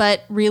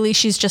 but really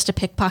she's just a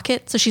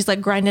pickpocket. So she's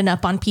grinding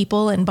up on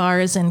people in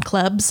bars and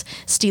clubs,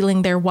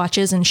 stealing their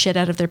watches and shit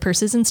out of their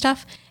purses and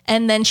stuff.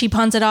 And then she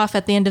pawns it off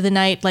at the end of the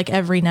night,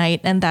 every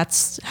night. And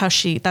that's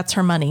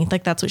her money.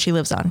 That's what she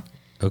lives on.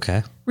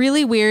 Okay.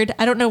 Really weird.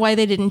 I don't know why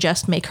they didn't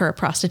just make her a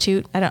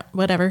prostitute.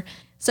 Whatever.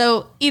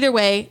 So either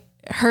way,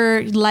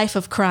 her life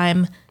of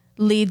crime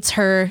leads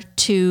her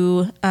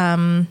to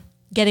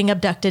getting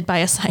abducted by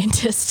a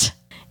scientist.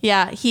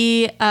 Yeah,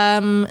 he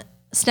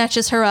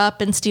snatches her up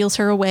and steals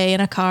her away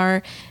in a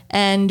car.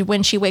 And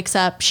when she wakes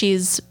up,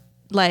 she's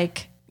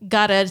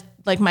got a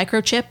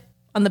microchip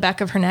on the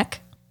back of her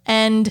neck.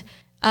 And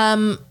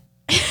I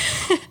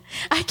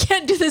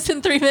can't do this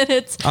in 3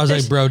 minutes. I was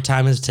like, bro,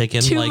 time is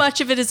ticking. Too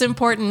much of it is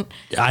important.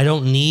 I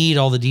don't need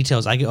all the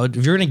details. If you're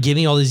going to give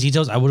me all these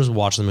details, I will just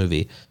watch the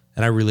movie.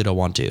 And I really don't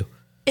want to.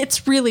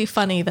 It's really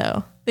funny,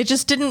 though. It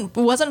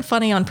wasn't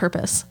funny on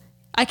purpose.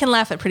 I can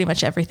laugh at pretty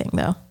much everything,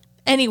 though.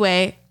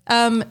 Anyway,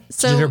 so...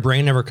 Did her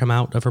brain ever come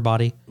out of her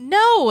body?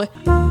 No!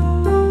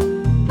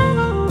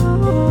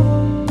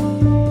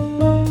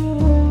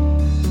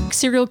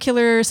 Serial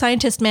killer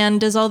scientist man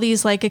does all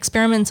these like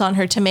experiments on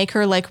her to make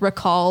her like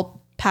recall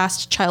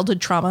past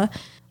childhood trauma.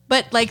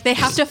 But like they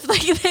have to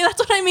like that's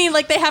what I mean.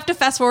 Like they have to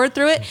fast forward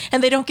through it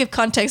and they don't give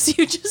context.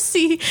 You just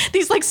see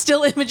these like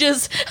still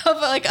images of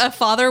like a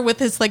father with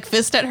his like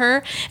fist at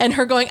her and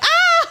her going, ah!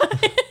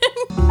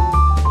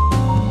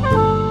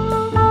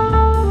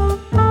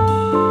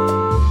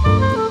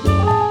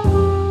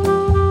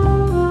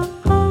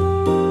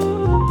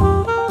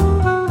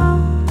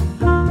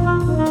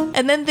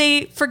 And then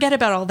they forget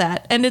about all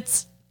that and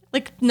it's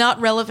like not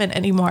relevant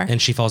anymore.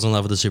 And she falls in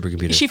love with the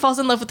supercomputer. She falls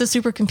in love with the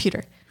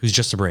supercomputer. Who's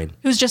just a brain.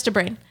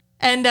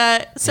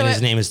 And so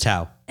his name is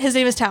Tao. His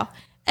name is Tao.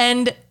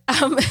 And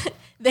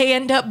they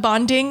end up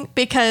bonding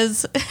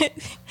because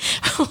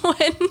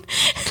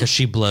because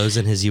she blows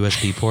in his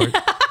USB port.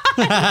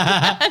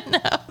 No.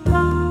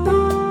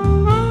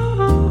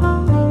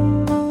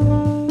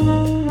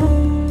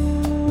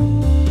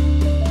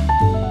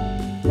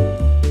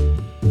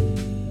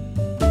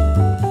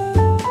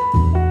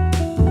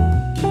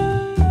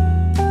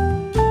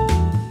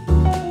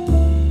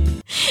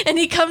 And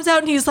he comes out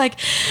and he's like,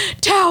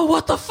 Tao,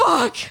 what the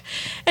fuck?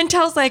 And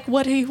Tao's like,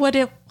 what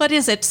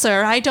is it,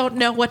 sir? I don't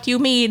know what you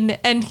mean.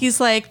 And he's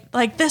like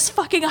this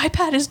fucking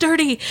iPad is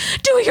dirty.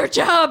 Do your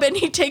job. And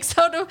he takes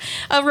out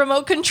a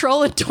remote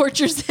control and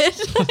tortures it.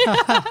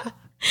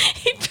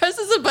 He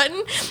presses a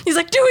button. He's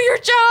like, do your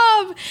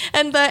job.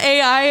 And the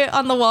AI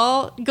on the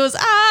wall goes,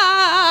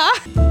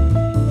 ah.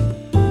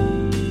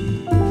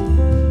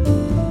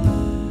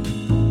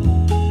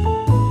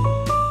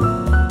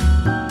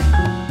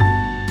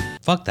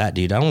 Fuck that,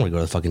 dude. I don't want to go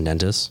to the fucking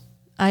dentist.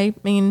 I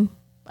mean,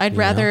 I'd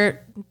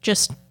rather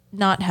just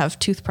not have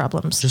tooth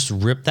problems. Just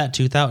rip that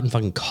tooth out and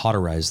fucking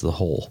cauterize the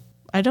hole.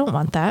 I don't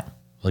want that.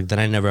 Like, then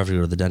I never have to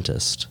go to the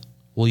dentist.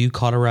 Will you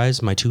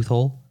cauterize my tooth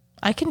hole?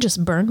 I can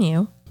just burn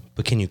you.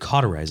 But can you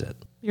cauterize it?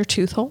 Your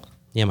tooth hole?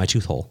 Yeah, my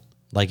tooth hole.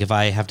 Like, if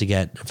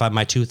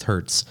my tooth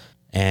hurts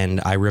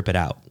and I rip it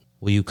out,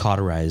 will you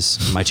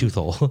cauterize my tooth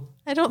hole?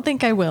 I don't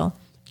think I will.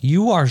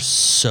 You are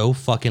so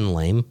fucking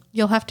lame.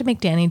 You'll have to make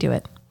Danny do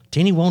it.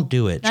 Danny won't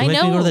do it. She'll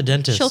make me go to the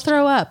dentist. She'll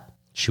throw up.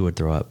 She would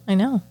throw up. I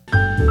know.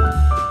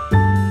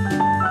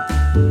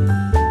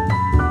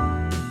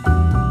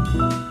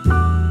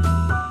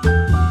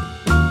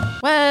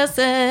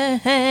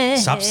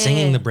 Stop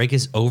singing. The break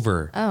is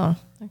over. Oh,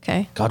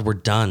 okay. God, we're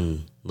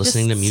done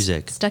listening to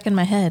music. Stuck in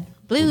my head.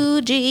 Blue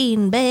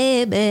jean,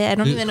 baby. I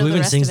don't even know who the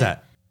even rest sings of it.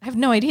 that? I have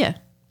no idea.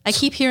 I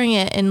keep hearing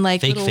it in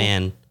like Fake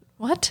fan.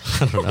 What?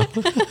 I don't know.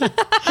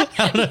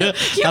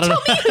 You tell me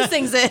who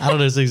sings it. I don't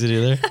know who sings it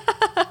either.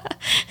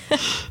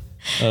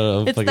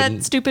 It's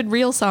that stupid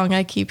reel song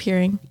I keep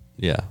hearing.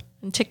 Yeah.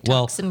 And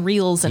TikToks and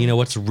reels. And you know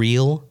what's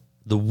real?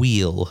 The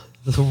wheel.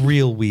 The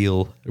real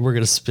wheel. We're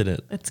going to spin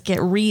it. Let's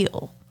get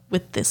real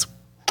with this.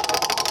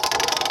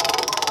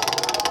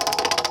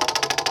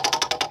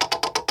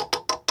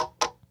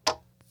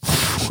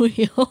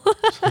 Wheel.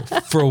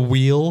 For a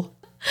wheel?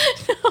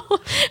 No,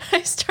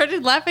 I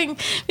started laughing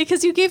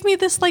because you gave me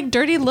this like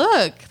dirty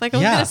look. Like I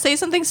was going to say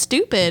something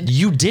stupid.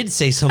 You did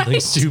say something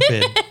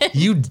stupid.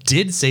 You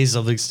did say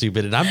something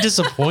stupid and I'm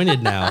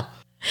disappointed now.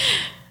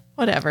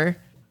 Whatever.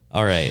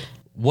 All right.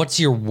 What's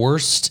your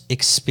worst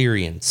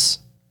experience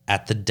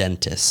at the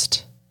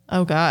dentist?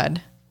 Oh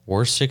God.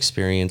 Worst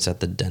experience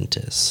at the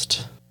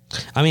dentist.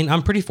 I mean,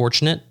 I'm pretty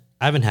fortunate.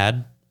 I haven't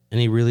had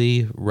any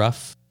really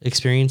rough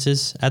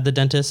experiences at the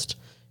dentist.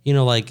 You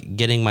know, like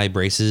getting my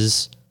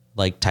braces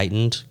like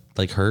tightened,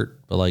 like hurt,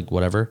 but like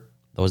whatever.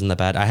 That wasn't that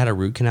bad. I had a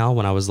root canal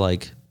when I was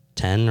like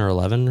 10 or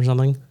 11 or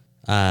something.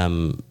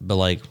 But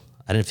like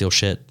I didn't feel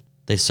shit.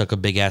 They stuck a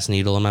big ass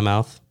needle in my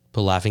mouth,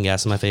 put laughing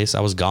gas in my face. I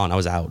was gone. I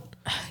was out.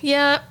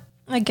 Yeah,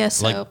 I guess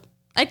so.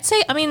 I'd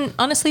say, I mean,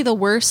 honestly, the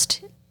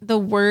worst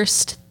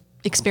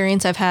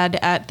experience I've had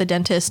at the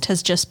dentist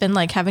has just been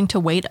like having to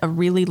wait a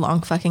really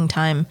long fucking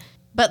time.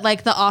 But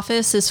like the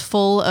office is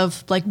full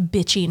of like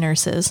bitchy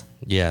nurses.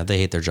 Yeah, they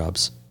hate their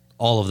jobs.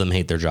 All of them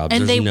hate their jobs.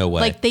 And There's no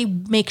way. Like they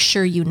make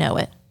sure you know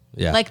it.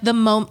 Yeah. Like the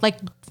moment, like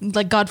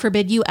God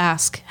forbid you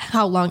ask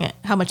how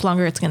much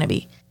longer it's going to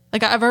be.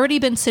 Like I've already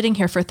been sitting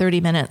here for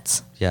 30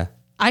 minutes. Yeah.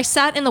 I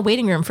sat in the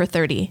waiting room for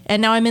 30 and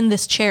now I'm in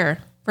this chair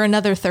for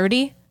another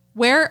 30.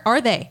 Where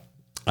are they?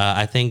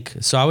 I think,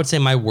 so I would say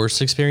my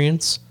worst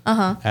experience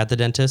at the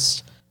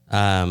dentist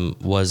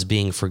was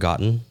being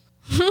forgotten.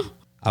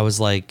 I was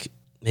like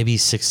maybe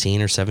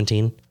 16 or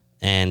 17.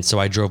 And so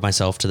I drove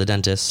myself to the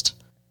dentist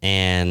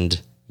and,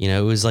 you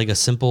know, it was like a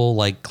simple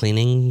like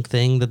cleaning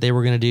thing that they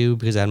were going to do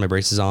because I had my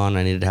braces on.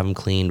 I needed to have them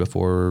cleaned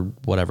before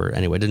whatever.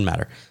 Anyway, it didn't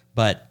matter.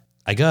 But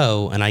I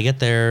go and I get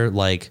there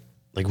like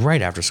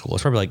right after school.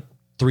 It's probably like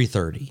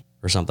 3:30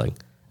 or something.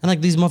 And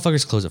like these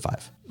motherfuckers close at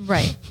 5.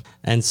 Right.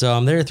 And so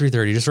I'm there at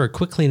 3:30 just for a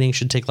quick cleaning.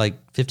 Should take like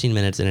 15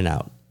 minutes in and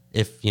out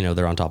if,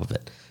 they're on top of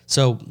it.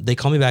 So they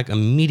call me back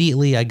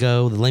immediately. I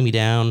go, they lay me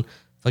down,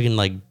 fucking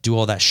like do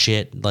all that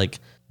shit. Like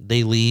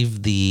they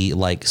leave the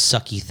like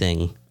sucky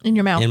thing in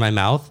your mouth, in my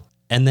mouth.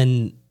 And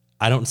then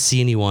I don't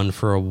see anyone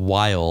for a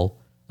while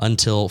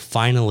until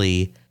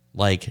finally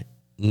like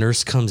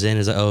nurse comes in and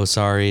is like, oh,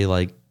 sorry.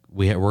 Like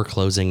we're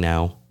closing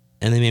now.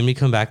 And they made me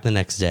come back the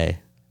next day.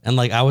 And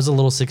like, I was a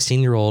little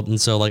 16-year-old. And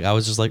so like, I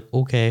was just like,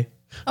 okay.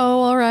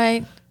 Oh, all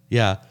right.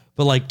 Yeah.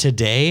 But like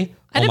today,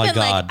 I'd oh my been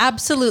God. Like,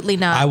 absolutely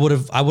not. I would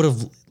have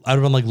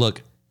been like,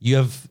 look, you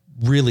have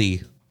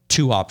really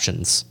 2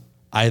 options.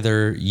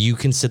 Either you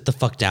can sit the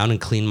fuck down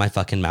and clean my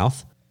fucking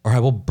mouth, or I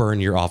will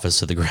burn your office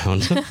to the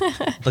ground.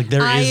 Like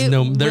there is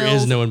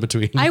no in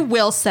between. I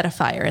will set a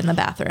fire in the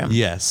bathroom.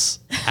 Yes,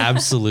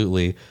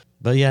 absolutely.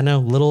 But yeah, no,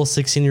 little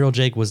 16-year-old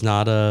Jake was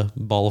not a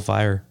ball of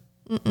fire.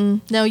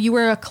 No, you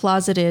were a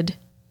closeted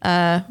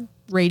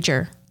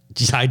rager.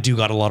 I do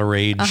got a lot of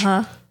rage.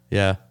 Uh-huh.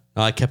 Yeah.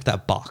 No, I kept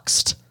that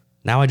boxed.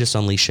 Now I just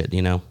unleash it,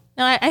 No,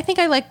 I think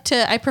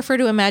I prefer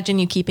to imagine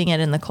you keeping it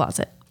in the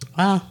closet.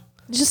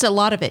 Just a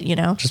lot of it,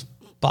 Just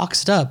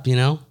boxed up,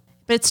 But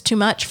it's too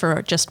much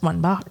for just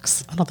one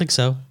box. I don't think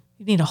so.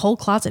 You need a whole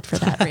closet for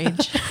that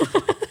rage.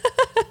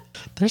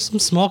 There's some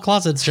small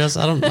closets, Jess.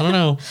 I don't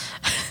know.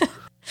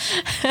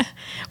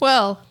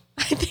 Well,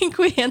 I think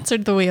we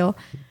answered the wheel.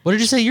 What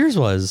did you say yours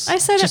was? I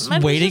said just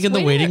waiting in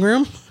the waiting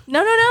room?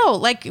 No.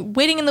 Like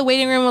waiting in the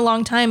waiting room a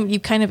long time, you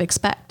kind of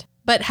expect.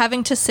 But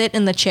having to sit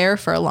in the chair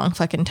for a long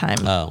fucking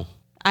time. Oh.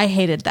 I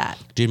hated that.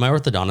 Dude, my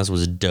orthodontist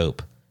was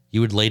dope.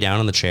 You would lay down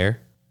in the chair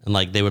and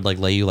like they would like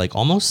lay you like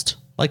almost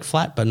like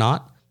flat, but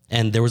not.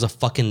 And there was a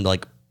fucking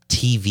like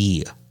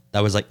TV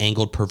that was like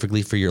angled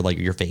perfectly for your like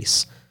your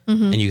face.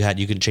 Mm-hmm. And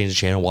you could change the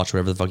channel, watch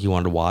whatever the fuck you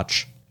wanted to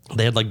watch.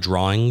 They had like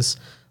drawings.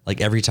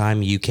 Like every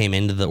time you came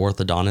into the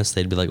orthodontist,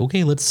 they'd be like,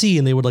 okay, let's see.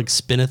 And they would like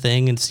spin a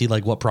thing and see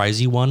like what prize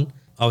you won.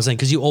 I was saying,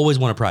 cause you always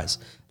won a prize.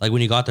 Like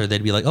when you got there,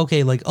 they'd be like,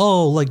 okay, like,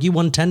 oh, like you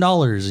won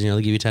 $10,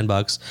 they give you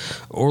 $10.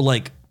 Or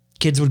like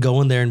kids would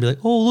go in there and be like,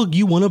 oh, look,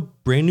 you won a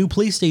brand new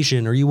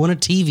PlayStation, or you won a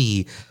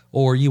TV,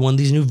 or you won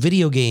these new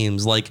video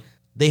games. Like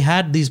they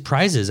had these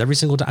prizes every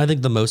single time. I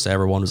think the most I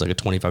ever won was like a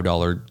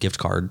 $25 gift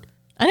card.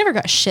 I never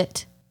got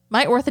shit.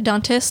 My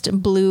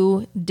orthodontist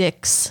blew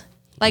dicks.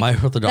 Like my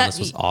orthodontist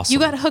was awesome. You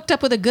got hooked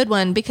up with a good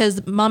one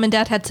because mom and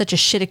dad had such a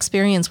shit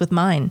experience with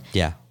mine.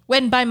 Yeah.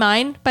 When by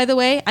mine, by the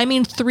way, I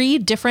mean 3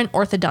 different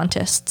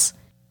orthodontists,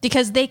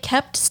 because they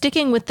kept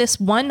sticking with this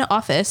one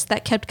office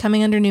that kept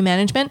coming under new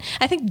management.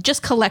 I think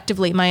just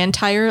collectively, my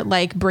entire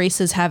like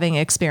braces having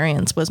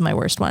experience was my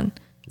worst one.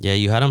 Yeah.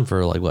 You had them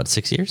for like what,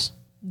 6 years?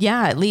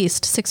 Yeah, at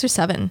least 6 or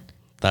 7.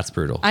 That's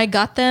brutal. I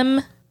got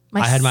them.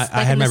 I had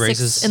my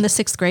braces in the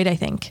 6th grade, I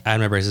think. I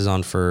had my braces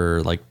on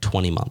for like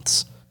 20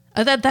 months.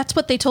 That's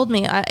what they told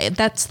me.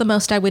 That's the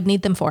most I would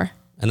need them for.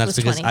 And that's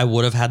because 20. I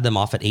would have had them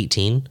off at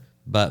 18,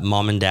 but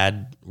mom and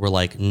dad were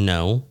like,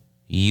 no,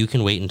 you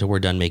can wait until we're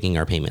done making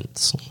our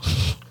payments.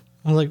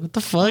 I was like, what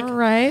the fuck? All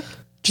right.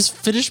 Just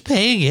finish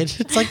paying it.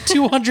 It's like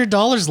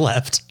 $200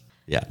 left.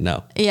 Yeah,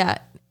 no. Yeah.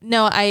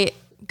 No, I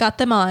got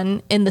them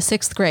on in the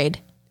 6th grade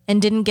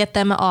and didn't get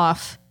them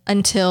off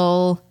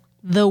until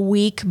the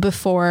week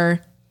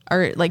before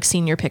our like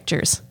senior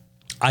pictures.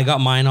 I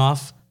got mine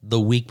off the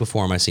week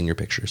before my senior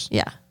pictures.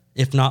 Yeah.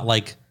 If not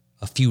like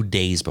a few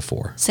days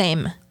before.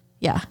 Same.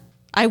 Yeah.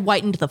 I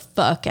whitened the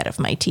fuck out of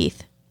my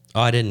teeth.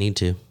 Oh, I didn't need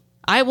to.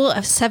 I will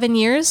have 7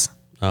 years.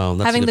 Oh,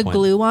 that's having a good the point.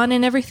 glue on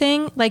and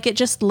everything. Like it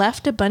just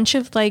left a bunch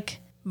of like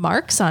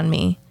marks on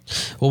me.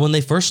 Well, when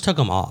they first took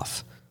them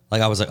off,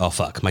 like I was like, oh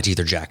fuck, my teeth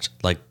are jacked.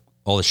 Like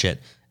all the shit.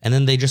 And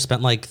then they just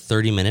spent like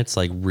 30 minutes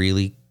like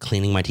really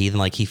cleaning my teeth, and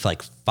like he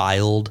like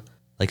filed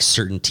like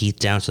certain teeth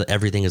down so that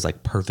everything is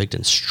like perfect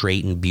and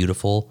straight and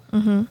beautiful.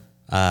 Mm-hmm.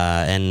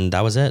 And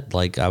that was it.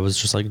 Like I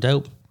was just like,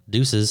 dope,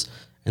 deuces.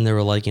 And they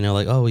were like,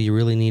 like, oh, you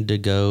really need to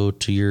go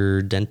to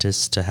your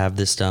dentist to have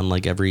this done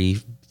like every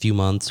few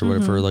months or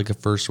whatever. Like a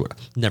first,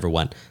 never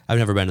went. I've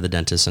never been to the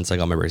dentist since I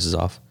got my braces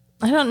off.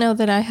 I don't know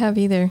that I have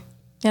either.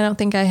 I don't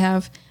think I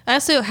have. I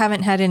also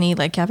haven't had any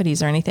like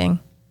cavities or anything.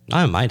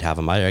 I might have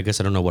them. I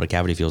guess I don't know what a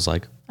cavity feels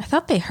like. I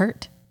thought they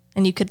hurt,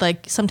 and you could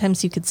like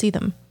sometimes you could see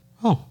them.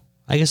 Oh,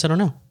 I guess I don't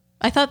know.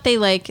 I thought they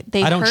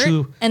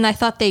hurt, and I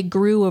thought they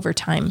grew over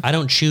time. I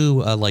don't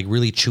chew like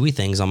really chewy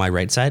things on my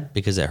right side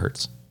because it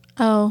hurts.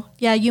 Oh,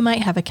 yeah, you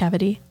might have a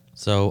cavity.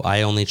 So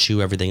I only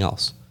chew everything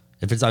else.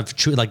 If it's I've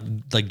chewed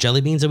like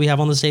jelly beans that we have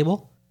on this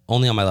table,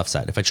 only on my left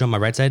side. If I chew on my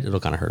right side, it'll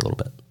kind of hurt a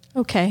little bit.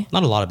 Okay.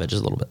 Not a lot of it,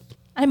 just a little bit.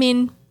 I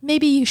mean,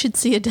 maybe you should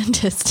see a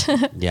dentist.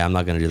 Yeah, I'm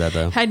not going to do that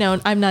though. I know,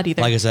 I'm not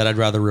either. Like I said, I'd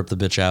rather rip the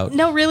bitch out.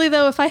 No, really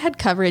though, if I had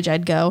coverage,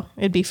 I'd go.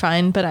 It'd be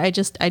fine, but I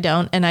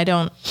don't, and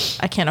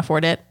I can't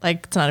afford it.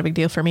 Like, it's not a big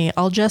deal for me.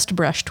 I'll just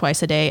brush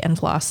twice a day and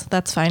floss.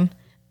 That's fine.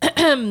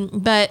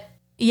 But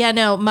yeah,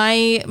 no,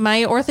 my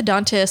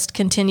orthodontist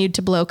continued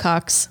to blow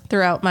cocks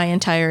throughout my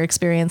entire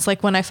experience.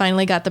 Like when I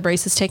finally got the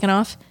braces taken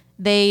off,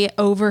 they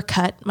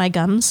overcut my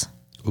gums.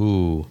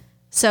 Ooh.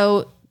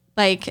 So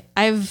like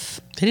They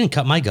didn't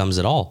cut my gums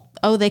at all.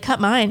 oh, they cut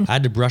mine. I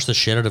had to brush the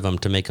shit out of them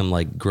to make them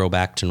like grow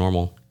back to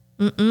normal.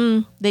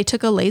 They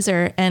took a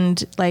laser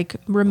and like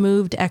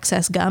removed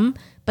excess gum,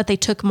 but they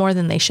took more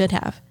than they should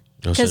have.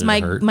 Oh, so Because did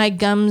it hurt? my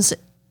gums,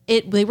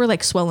 they were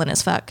like swollen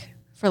as fuck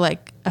for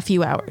like a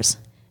few hours.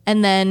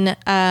 And then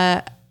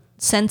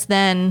since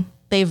then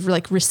they've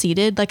like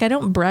receded. Like I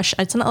don't brush.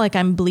 It's not like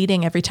I'm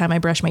bleeding every time I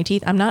brush my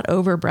teeth. I'm not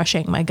over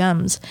brushing my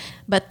gums,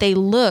 but they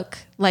look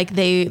like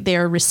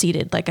they're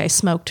receded. Like I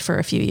smoked for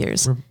a few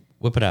years.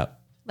 Whip it out.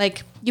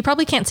 Like you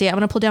probably can't see it. I'm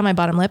going to pull down my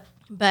bottom lip,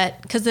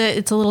 but because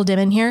it's a little dim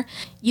in here,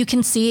 you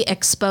can see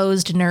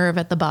exposed nerve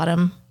at the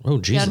bottom. Oh,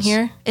 Jesus. Down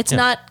here. It's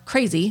not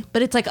crazy,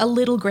 but it's like a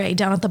little gray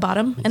down at the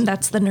bottom, and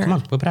that's the nerve. Come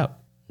on, whip it out.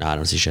 No, I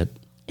don't see shit.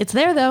 It's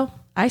there though.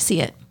 I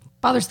see it.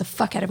 Bothers the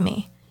fuck out of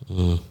me.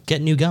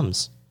 Get new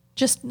gums.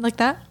 Just like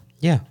that?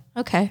 Yeah.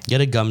 Okay.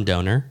 Get a gum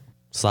donor.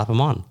 Slap them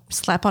on.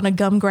 Slap on a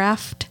gum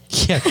graft.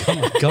 Yeah,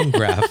 gum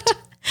graft.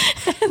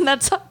 And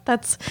that's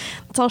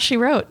all she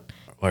wrote.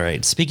 All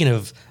right. Speaking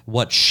of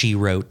what she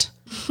wrote,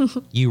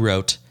 you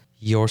wrote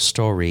your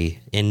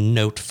story in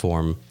note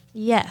form.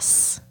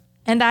 Yes.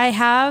 And I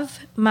have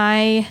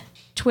my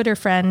Twitter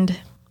friend,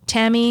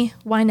 Tammy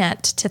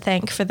Wynette, to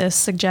thank for this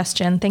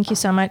suggestion. Thank you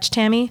so much,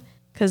 Tammy,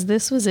 because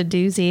this was a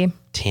doozy.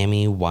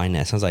 Tammy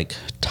Wynette. Sounds like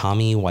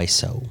Tommy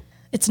Wiseau.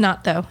 It's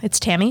not, though. It's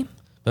Tammy.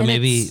 But And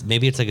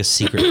maybe it's like a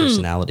secret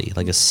personality,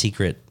 like a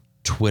secret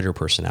Twitter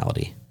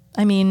personality.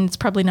 I mean, it's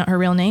probably not her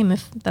real name,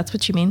 if that's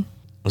what you mean.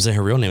 Was it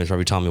her real name? Is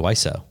probably Tommy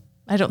Wiseau.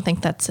 I don't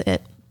think that's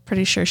it.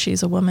 Pretty sure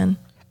she's a woman.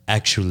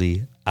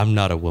 Actually, I'm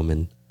not a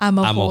woman. I'm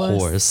a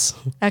horse.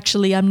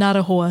 Actually, I'm not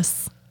a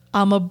horse.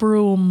 I'm a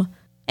broom.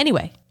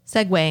 Anyway,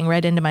 segueing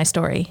right into my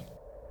story.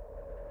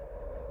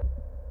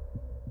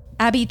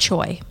 Abby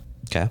Choi.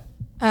 Okay.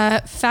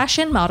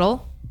 Fashion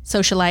model,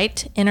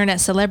 socialite, internet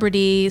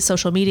celebrity,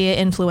 social media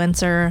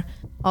influencer,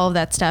 all of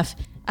that stuff.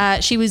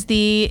 She was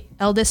the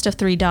eldest of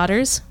 3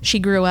 daughters. She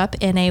grew up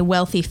in a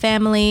wealthy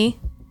family.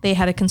 They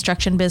had a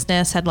construction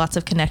business, had lots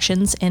of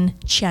connections in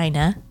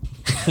China.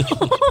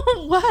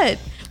 What?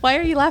 Why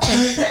are you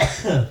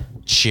laughing?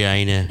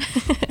 China.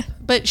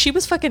 But she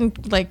was fucking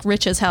like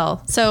rich as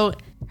hell. So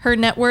her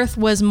net worth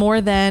was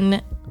more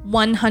than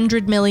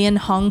 100 million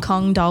Hong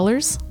Kong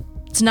dollars.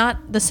 It's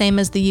not the same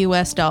as the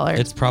US dollar.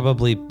 It's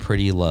probably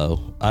pretty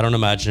low. I don't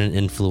imagine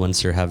an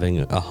influencer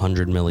having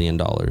 $100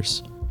 million.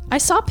 I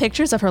saw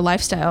pictures of her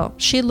lifestyle.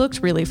 She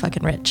looked really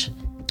fucking rich.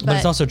 But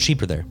it's also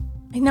cheaper there.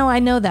 I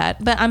know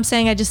that. But I'm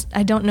saying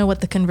I don't know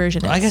what the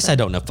conversion is. I guess I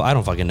don't know. I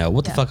don't fucking know.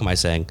 What the fuck am I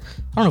saying?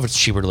 I don't know if it's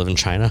cheaper to live in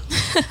China.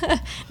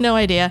 No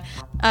idea.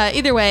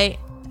 Either way,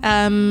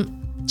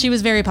 she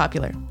was very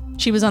popular.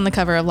 She was on the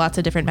cover of lots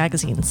of different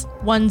magazines.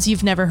 Ones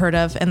you've never heard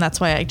of, and that's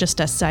why I just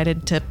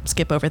decided to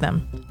skip over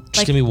them.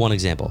 Just give me one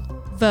example.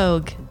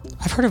 Vogue.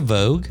 I've heard of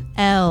Vogue.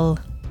 Elle.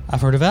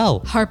 I've heard of Elle.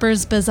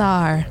 Harper's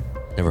Bazaar.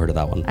 Never heard of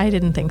that one. I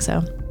didn't think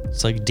so.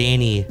 It's like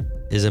Danny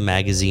is a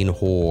magazine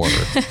whore.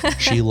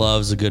 She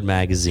loves a good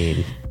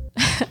magazine.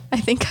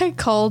 I think I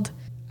called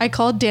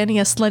Danny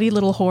a slutty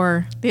little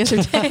whore the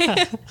other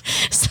day.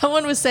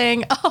 Someone was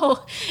saying,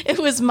 oh, it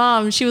was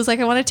Mom. She was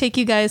like, I want to take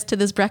you guys to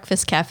this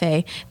breakfast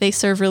cafe. They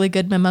serve really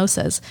good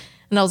mimosas.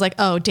 And I was like,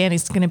 oh,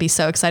 Danny's going to be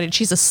so excited.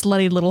 She's a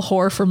slutty little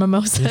whore for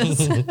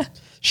mimosas.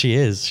 She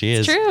is.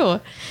 It's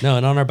true. No,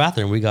 and on our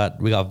bathroom, we got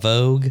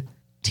Vogue,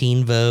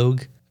 Teen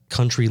Vogue,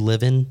 Country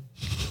Living,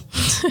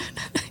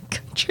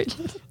 Country.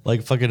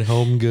 like fucking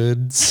Home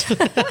Goods.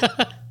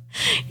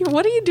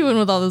 What are you doing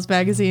with all those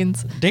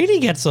magazines? Danny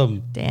gets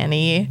them.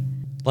 Danny.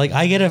 Like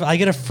I get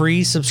a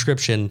free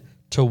subscription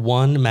to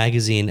one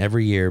magazine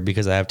every year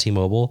because I have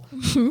T-Mobile,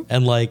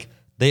 and like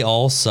they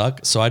all suck.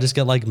 So I just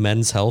get like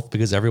Men's Health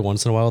because every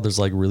once in a while there's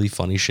like really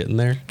funny shit in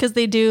there. Because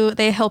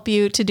they help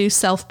you to do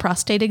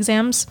self-prostate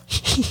exams.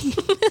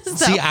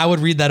 See, I would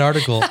read that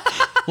article.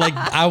 Like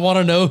I want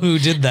to know who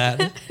did that.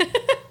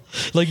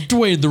 Like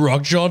Dwayne "The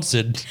Rock"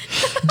 Johnson.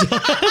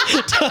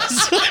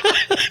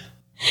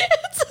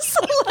 It's a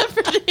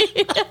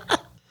celebrity.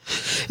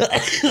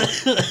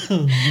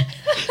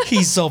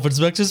 He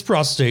self-inspects his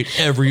prostate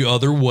every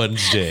other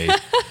Wednesday.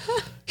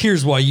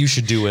 Here's why you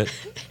should do it.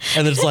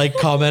 And it's like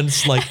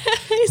comments like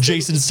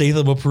Jason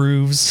Statham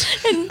approves.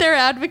 And they're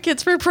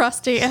advocates for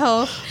prostate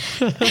health.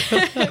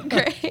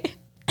 Great.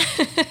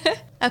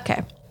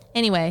 Okay.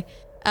 Anyway,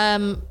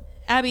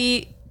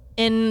 Abby,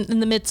 in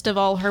the midst of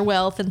all her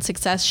wealth and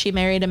success, she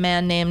married a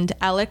man named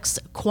Alex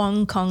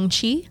Kwong Kong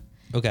Chi.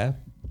 Okay.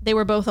 They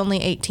were both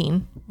only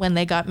 18 when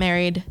they got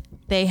married.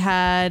 They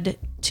had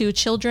 2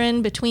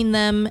 children between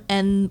them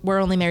and were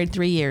only married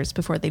 3 years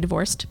before they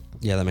divorced.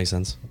 Yeah, that makes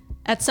sense.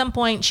 At some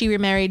point, she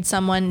remarried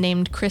someone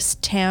named Chris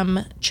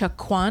Tam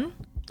Chakwan,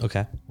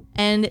 Okay.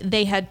 and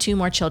they had 2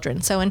 more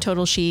children. So in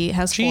total, she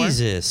has 4.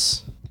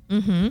 Jesus.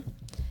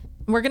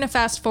 We're going to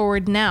fast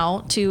forward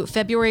now to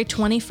February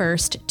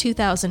 21st,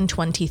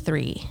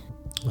 2023.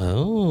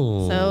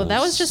 Oh. So that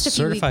was just a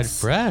few certified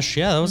weeks. fresh.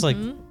 Yeah, that was like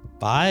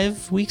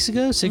 5 weeks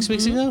ago, 6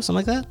 weeks ago, something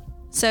like that.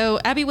 So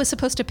Abby was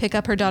supposed to pick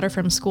up her daughter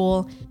from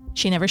school.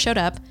 She never showed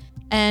up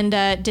and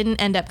didn't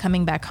end up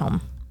coming back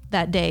home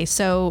that day.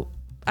 So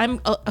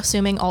I'm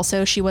assuming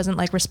also she wasn't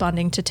like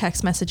responding to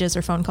text messages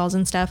or phone calls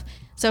and stuff.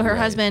 So her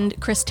husband,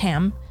 Chris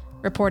Tam,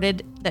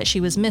 reported that she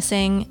was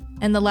missing.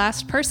 And the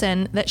last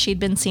person that she'd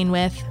been seen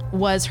with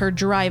was her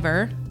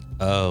driver.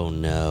 Oh,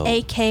 no.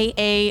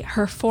 AKA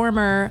her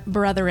former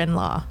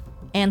brother-in-law,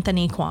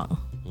 Anthony Kwong.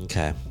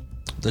 Okay.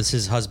 This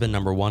is husband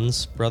number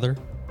one's brother?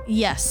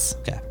 Yes.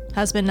 Okay.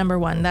 Husband number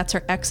one. That's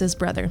her ex's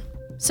brother.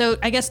 So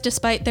I guess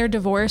despite their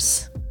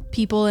divorce,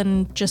 people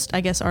and just,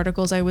 I guess,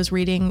 articles I was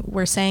reading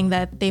were saying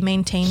that they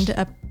maintained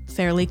a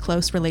fairly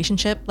close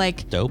relationship.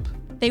 Like, Dope.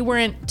 they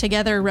weren't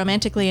together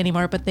romantically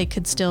anymore, but they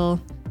could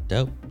still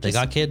Dope. They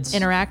got kids.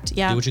 interact.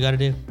 Yeah. Do what you got to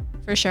do.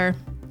 For sure.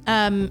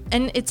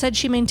 And it said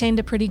she maintained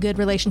a pretty good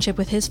relationship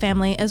with his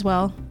family as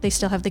well. They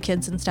still have the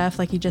kids and stuff,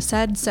 like you just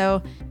said.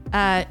 So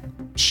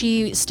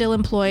she still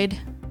employed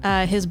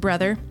his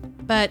brother.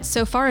 But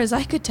so far as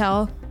I could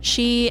tell,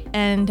 she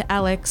and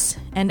Alex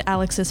and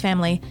Alex's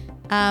family,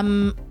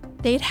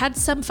 they'd had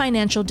some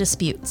financial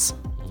disputes.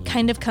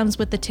 Kind of comes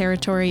with the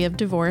territory of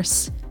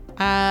divorce.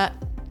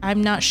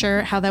 I'm not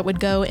sure how that would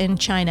go in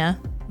China,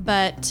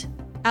 but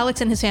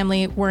Alex and his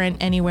family weren't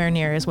anywhere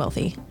near as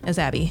wealthy as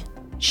Abby.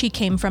 She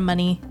came from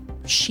money.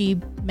 She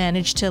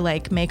managed to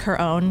like make her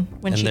own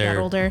when she got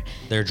older.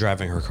 They're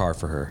driving her car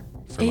for her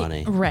for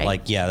money. Right.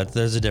 Like, yeah,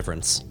 there's a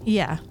difference.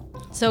 Yeah.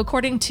 So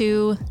according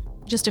to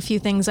just a few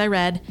things I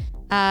read,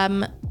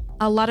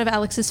 a lot of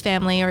Alex's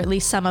family, or at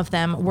least some of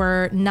them,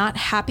 were not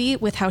happy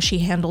with how she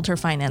handled her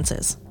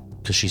finances.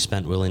 Because she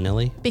spent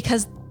willy-nilly?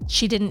 Because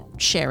she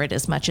didn't share it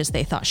as much as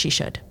they thought she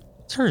should.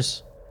 It's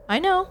hers. I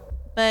know,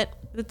 but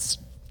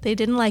they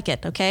didn't like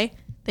it, okay?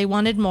 They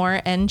wanted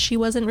more, and she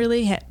wasn't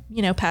really,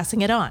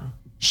 passing it on.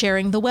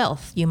 Sharing the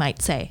wealth, you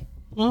might say.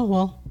 Oh,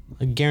 well,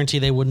 I guarantee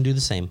they wouldn't do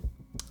the same.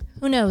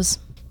 Who knows?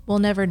 We'll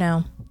never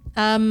know.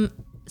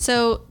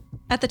 So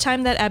at the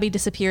time that Abby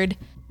disappeared,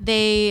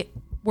 they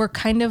were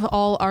kind of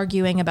all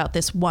arguing about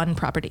this one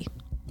property.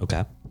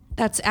 Okay.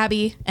 That's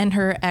Abby and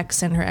her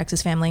ex and her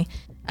ex's family.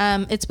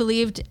 It's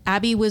believed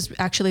Abby was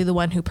actually the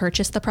one who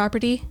purchased the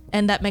property,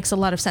 and that makes a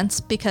lot of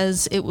sense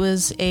because it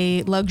was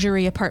a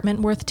luxury apartment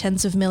worth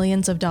tens of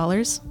millions of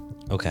dollars.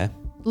 Okay.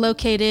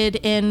 Located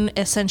in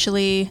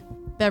essentially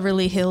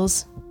Beverly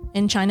Hills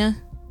in China.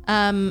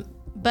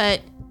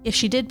 But if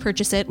she did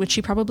purchase it, which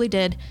she probably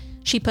did,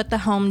 she put the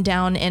home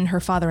down in her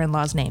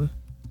father-in-law's name.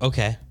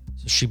 Okay.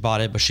 So she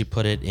bought it, but she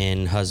put it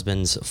in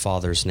husband's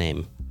father's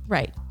name.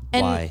 Right.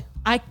 And why?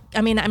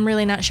 I mean, I'm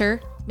really not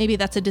sure. Maybe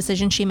that's a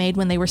decision she made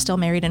when they were still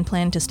married and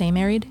planned to stay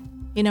married.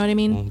 You know what I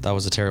mean? Well, that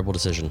was a terrible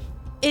decision.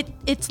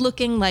 It's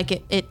looking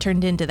like it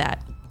turned into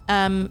that.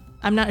 I'm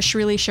not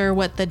really sure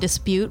what the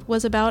dispute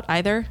was about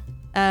either.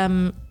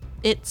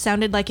 It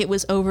sounded like it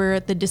was over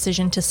the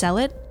decision to sell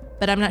it,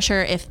 but I'm not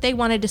sure if they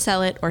wanted to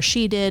sell it or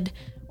she did,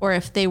 or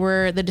if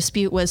the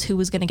dispute was who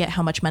was going to get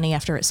how much money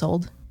after it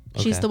sold.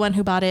 Okay. She's the one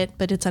who bought it,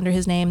 but it's under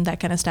his name, that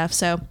kind of stuff.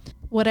 So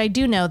what I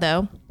do know,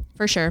 though,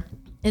 for sure,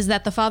 is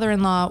that the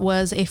father-in-law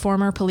was a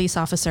former police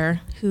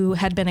officer who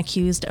had been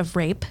accused of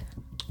rape.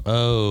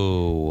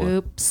 Oh.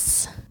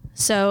 Oops.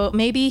 So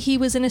maybe he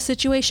was in a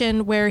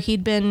situation where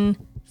he'd been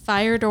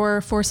fired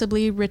or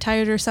forcibly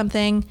retired or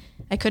something.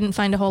 I couldn't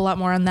find a whole lot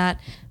more on that.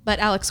 But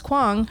Alex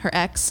Kwong, her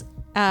ex,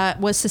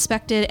 was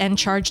suspected and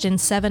charged in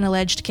 7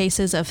 alleged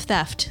cases of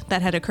theft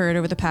that had occurred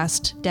over the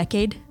past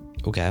decade.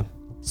 Okay.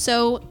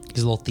 So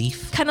he's a little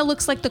thief. Kind of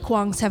looks like the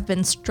Kwongs have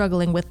been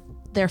struggling with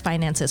their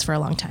finances for a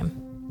long time.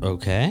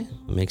 Okay,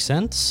 makes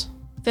sense.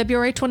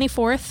 February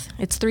 24th,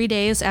 it's 3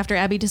 days after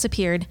Abby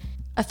disappeared,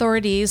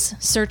 authorities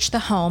searched the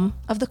home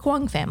of the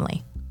Kwong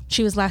family.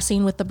 She was last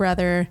seen with the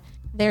brother.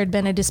 There had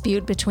been a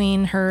dispute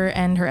between her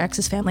and her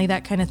ex's family,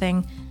 that kind of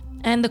thing.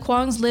 And the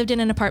Kwongs lived in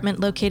an apartment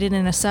located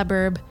in a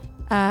suburb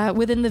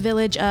within the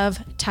village of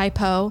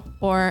Taipo,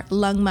 or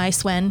Lung Mai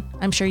Suen.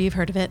 I'm sure you've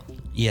heard of it.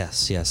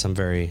 Yes, I'm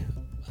very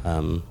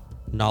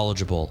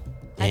knowledgeable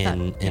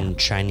in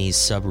Chinese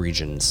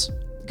subregions.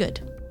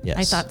 Good. Yes.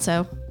 I thought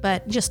so,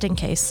 but just in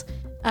case.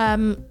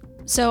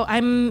 So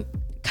I'm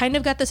kind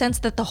of got the sense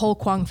that the whole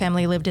Kwong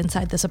family lived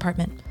inside this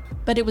apartment,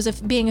 but it was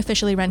being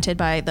officially rented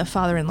by the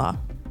father-in-law.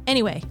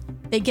 Anyway,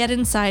 they get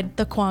inside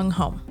the Kwong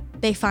home.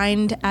 They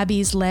find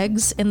Abby's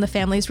legs in the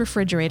family's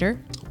refrigerator.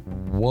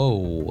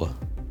 Whoa.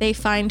 They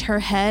find her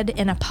head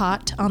in a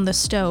pot on the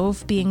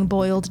stove being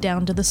boiled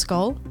down to the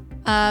skull.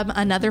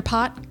 Another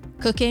pot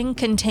cooking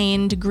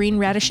contained green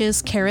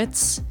radishes,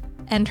 carrots,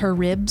 and her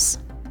ribs.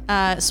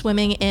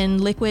 Swimming in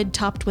liquid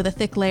topped with a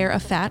thick layer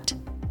of fat.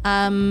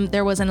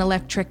 There was an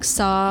electric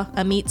saw,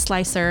 a meat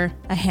slicer,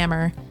 a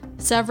hammer,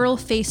 several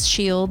face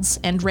shields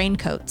and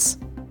raincoats.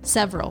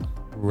 Several.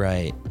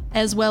 Right.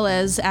 As well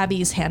as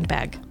Abby's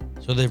handbag.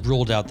 So they've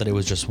ruled out that it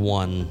was just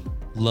one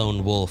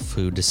lone wolf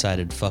who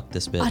decided, fuck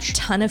this bitch. A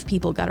ton of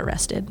people got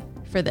arrested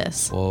for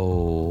this.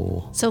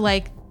 Whoa. So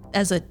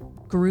as a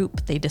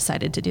group, they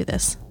decided to do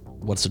this.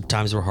 What's the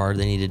times were hard,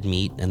 they needed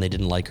meat, and they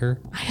didn't like her?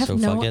 I have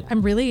fuck it.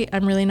 I'm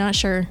really not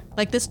sure.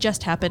 This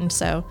just happened,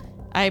 so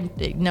I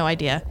have no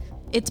idea.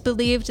 it's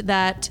believed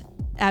that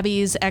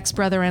Abby's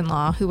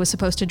ex-brother-in-law, who was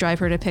supposed to drive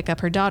her to pick up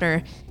her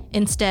daughter,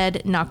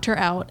 instead knocked her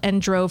out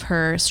and drove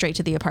her straight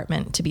to the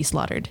apartment to be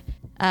slaughtered.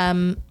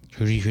 Who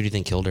do you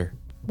think killed her?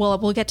 Well,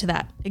 we'll get to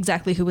that,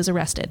 exactly who was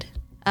arrested.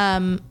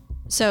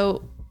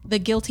 So the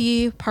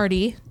guilty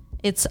party,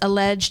 it's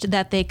alleged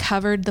that they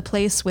covered the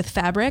place with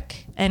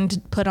fabric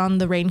and put on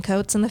the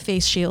raincoats and the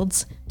face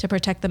shields to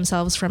protect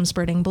themselves from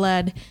spurting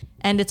blood.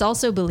 And it's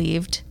also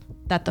believed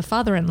that the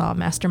father-in-law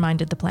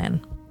masterminded the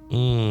plan.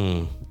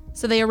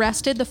 So they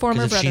arrested the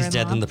former brother-in-law. If she's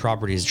dead, then the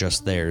property is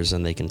just theirs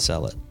and they can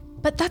sell it.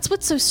 But that's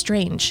what's so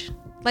strange.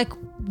 Like,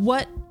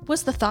 what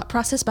was the thought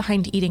process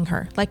behind eating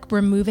her? Like,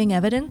 removing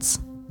evidence?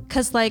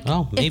 Because, like,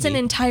 it's an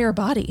entire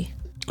body.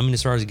 I mean,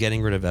 as far as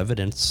getting rid of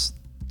evidence,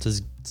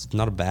 it's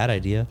not a bad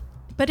idea.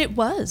 But it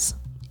was.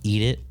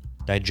 Eat it,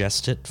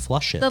 digest it,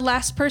 flush it. The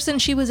last person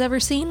she was ever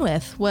seen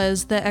with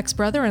was the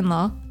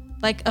ex-brother-in-law.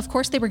 Like, of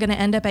course they were going to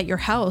end up at your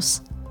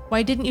house.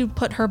 Why didn't you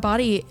put her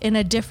body in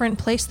a different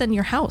place than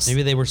your house?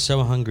 Maybe they were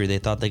so hungry they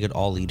thought they could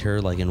all eat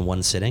her, like, in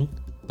one sitting.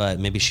 But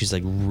maybe she's,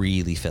 like,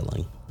 really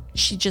filling.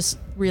 She just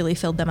really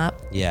filled them up.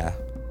 Yeah.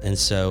 And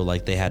so,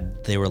 like,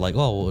 they were like,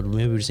 oh, well,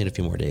 maybe we just need a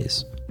few more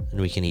days and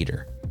we can eat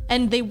her.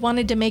 And they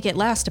wanted to make it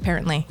last,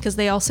 apparently, because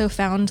they also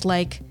found,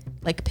 like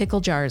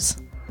pickle jars.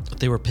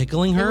 They were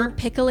pickling her? They were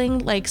pickling,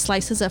 like,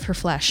 slices of her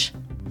flesh.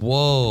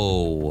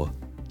 Whoa.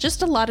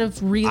 Just a lot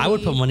of really... I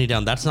would put money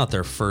down. That's not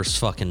their first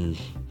fucking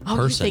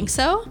person. You think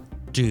so?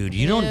 Dude,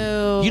 you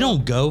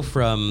don't go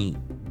from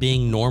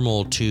being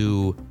normal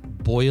to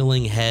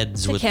boiling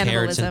heads with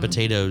carrots and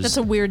potatoes. That's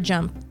a weird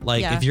jump.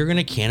 Like, if you're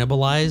going to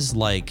cannibalize,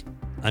 like,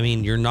 I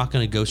mean, you're not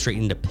going to go straight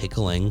into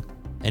pickling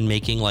and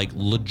making, like,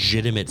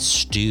 legitimate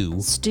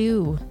stew.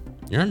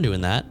 You're not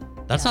doing that.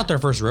 That's not their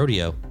first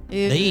rodeo.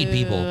 Ew, they eat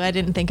people. I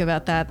didn't think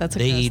about that. That's a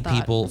gross They eat thought.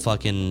 people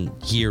fucking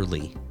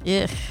yearly.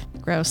 Ugh,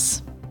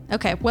 gross.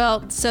 Okay,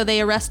 well, so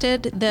they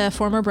arrested the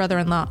former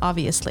brother-in-law,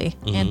 obviously,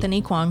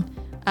 Anthony Kwong.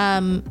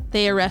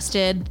 They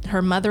arrested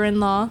her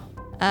mother-in-law,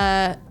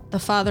 the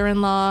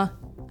father-in-law.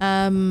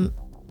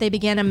 They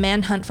began a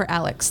manhunt for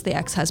Alex, the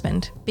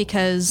ex-husband,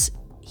 because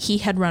he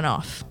had run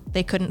off.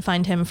 They couldn't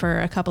find him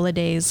for a couple of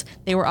days.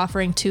 They were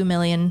offering $2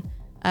 million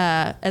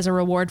as a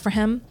reward for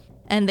him.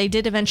 And they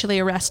did eventually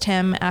arrest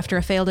him after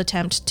a failed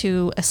attempt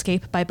to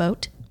escape by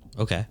boat.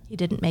 Okay. He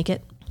didn't make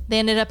it. They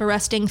ended up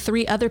arresting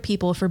 3 other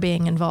people for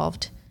being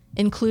involved,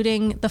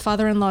 including the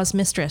father-in-law's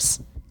mistress.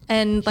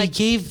 And like,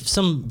 he gave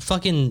some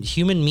fucking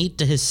human meat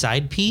to his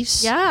side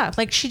piece? Yeah,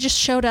 like she just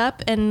showed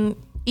up and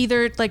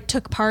either like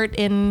took part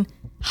in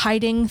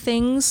hiding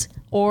things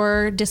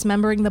or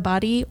dismembering the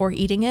body or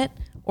eating it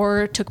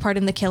or took part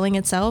in the killing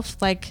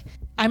itself. Like,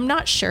 I'm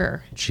not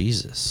sure.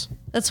 Jesus.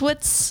 That's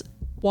what's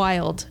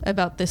wild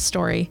about this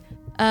story.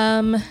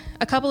 A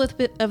couple of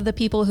the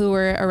people who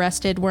were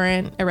arrested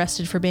weren't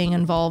arrested for being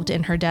involved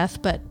in her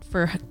death, but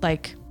for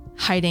like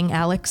hiding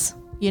Alex,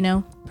 you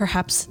know,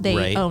 perhaps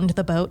they owned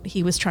the boat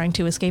he was trying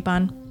to escape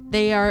on.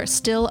 They are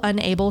still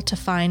unable to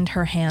find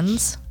her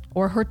hands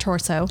or her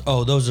torso.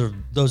 Oh, those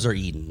are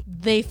eaten.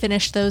 They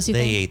finished those.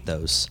 They ate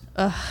those.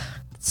 Ugh,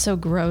 it's so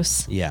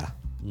gross. Yeah.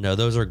 No,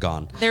 those are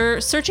gone.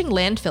 They're searching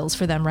landfills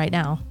for them right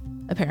now,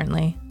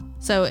 apparently.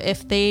 So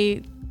if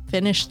they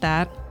finish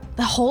that,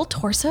 the whole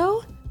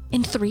torso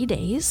in 3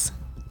 days?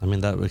 I mean,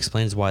 that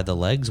explains why the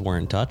legs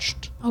weren't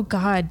touched. Oh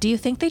God, do you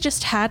think they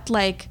just had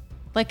like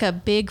a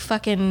big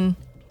fucking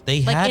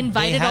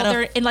invited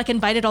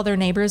all their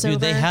neighbors over?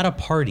 Dude, they had a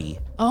party.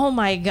 Oh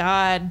my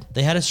God.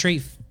 They had a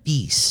straight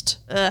feast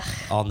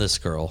on this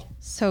girl.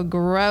 So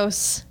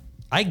gross.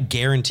 I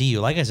guarantee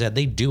you, like I said,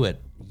 they do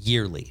it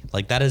yearly.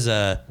 Like, that is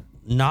a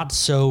not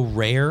so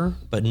rare,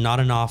 but not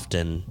an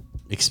often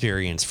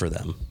experience for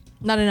them.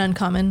 Not an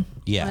uncommon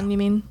one, you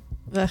mean?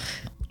 Ugh,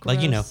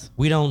 like, you know,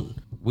 we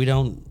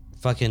don't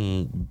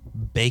fucking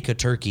bake a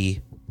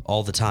turkey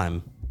all the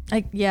time.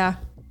 Yeah.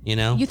 You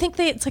know? You think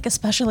it's like a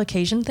special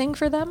occasion thing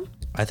for them?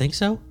 I think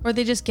so. Or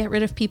they just get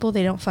rid of people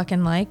they don't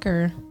fucking like,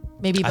 or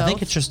maybe both? I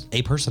think it's just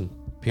a person,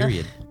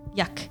 period. Ugh,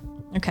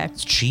 yuck. Okay.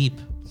 It's cheap.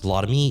 It's a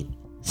lot of meat.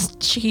 It's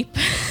cheap.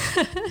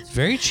 It's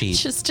very cheap.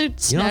 Just to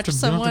snatch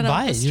someone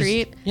off the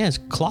street.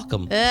 Just clock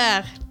them.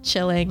 Ugh,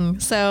 chilling.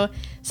 So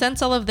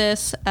since all of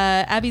this,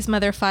 Abby's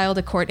mother filed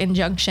a court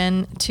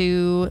injunction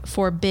to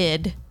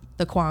forbid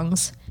the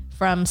Kwongs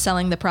from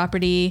selling the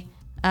property.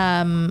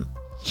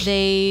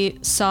 She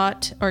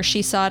sought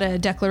a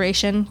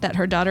declaration that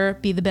her daughter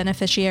be the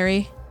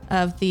beneficiary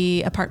of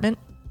the apartment,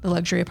 the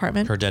luxury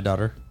apartment. Her dead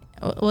daughter?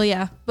 Well,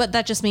 yeah, but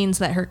that just means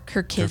that her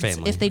kids,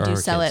 family, if they do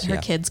sell it, her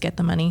kids get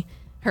the money.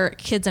 Her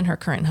kids and her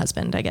current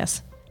husband, I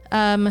guess.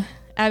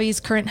 Abby's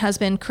current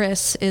husband,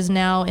 Chris, is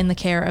now in the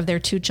care of their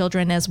 2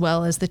 children, as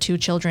well as the 2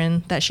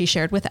 children that she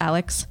shared with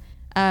Alex.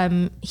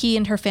 He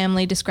and her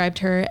family described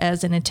her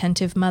as an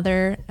attentive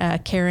mother, a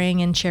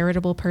caring and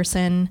charitable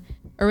person.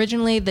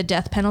 Originally, the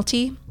death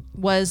penalty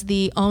was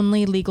the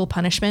only legal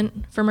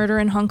punishment for murder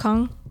in Hong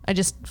Kong. I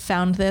just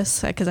found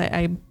this because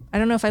I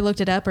don't know if I looked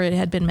it up or it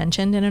had been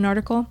mentioned in an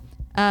article.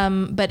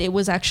 But it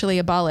was actually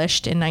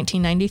abolished in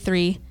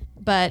 1993.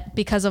 But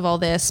because of all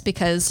this,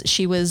 because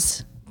she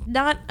was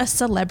not a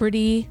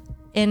celebrity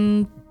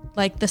in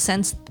like the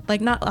sense, like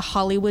not a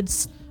Hollywood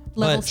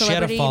level but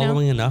celebrity. She had a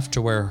following enough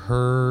to where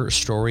her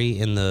story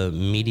in the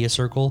media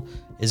circle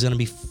is going to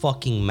be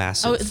fucking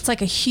massive. Oh, it's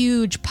like a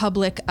huge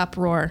public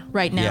uproar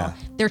right now. Yeah.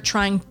 They're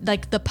trying,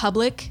 like the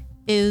public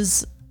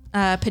is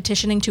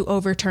petitioning to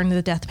overturn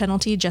the death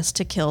penalty just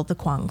to kill the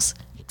Kwangs.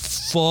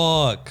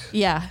 Fuck.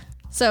 Yeah.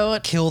 So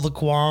Kill the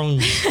Kwang.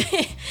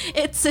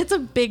 it's a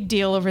big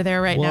deal over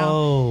there right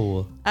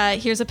Whoa. now.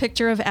 Here's a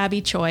picture of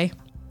Abby Choi.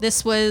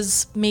 This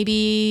was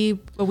maybe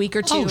a week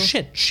or two. Oh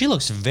shit, she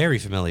looks very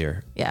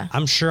familiar. Yeah.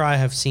 I'm sure I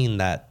have seen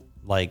that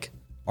like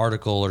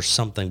article or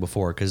something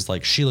before because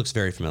like she looks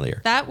very familiar.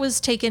 That was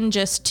taken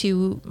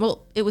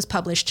it was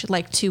published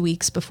like 2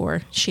 weeks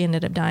before she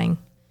ended up dying.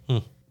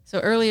 So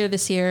earlier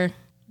this year,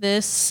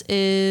 this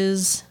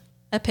is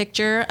a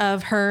picture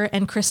of her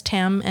and Chris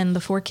Tam and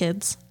the 4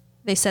 kids.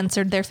 They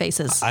censored their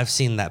faces. I've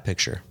seen that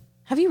picture.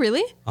 Have you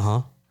really?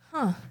 Uh-huh.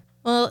 Huh.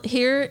 Well,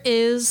 here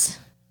is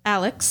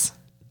Alex.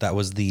 That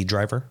was the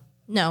driver?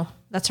 No,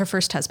 that's her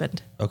first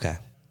husband. Okay.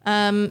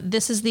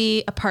 This is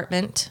the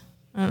apartment.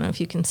 I don't know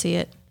if you can see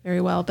it very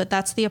well, but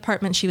that's the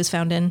apartment she was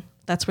found in.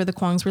 That's where the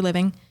Kwangs were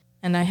living.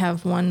 And I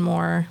have one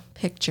more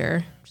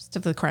picture just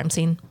of the crime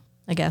scene,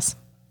 I guess,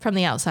 from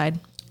the outside.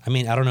 I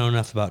mean, I don't know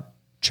enough about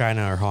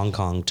China or Hong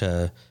Kong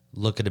to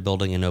look at a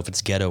building and know if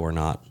it's ghetto or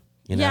not.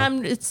 You know?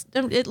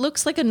 Yeah, it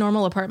looks like a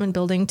normal apartment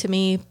building to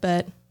me,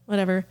 but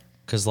whatever.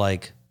 Because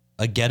like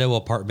a ghetto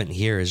apartment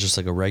here is just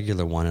like a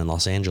regular one in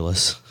Los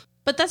Angeles.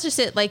 But that's just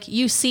it. Like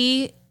you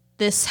see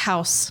this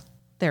house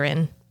they're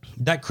in.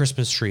 That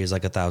Christmas tree is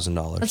like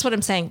 $1,000. That's what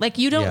I'm saying. Like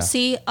you don't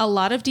see a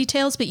lot of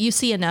details, but you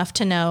see enough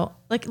to know.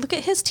 Like look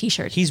at his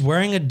t-shirt. He's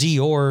wearing a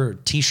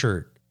Dior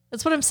t-shirt.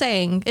 That's what I'm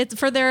saying. It's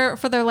for their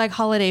like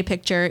holiday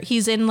picture.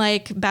 He's in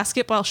like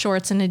basketball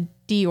shorts and a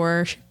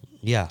Dior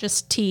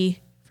just tee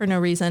for no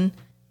reason.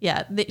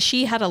 Yeah,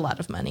 she had a lot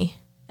of money,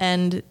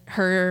 and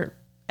her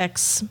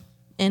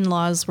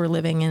ex-in-laws were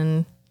living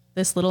in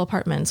this little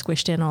apartment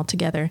squished in all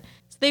together.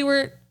 So they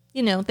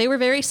were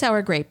very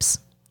sour grapes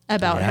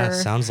about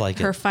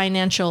her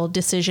financial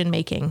decision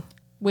making,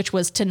 which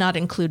was to not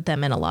include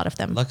them in a lot of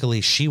them.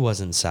 Luckily, she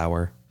wasn't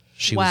sour.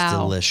 She was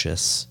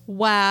delicious.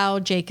 Wow,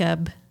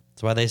 Jacob.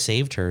 That's why they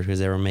saved her, because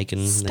they were making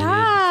they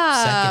needed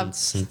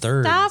seconds and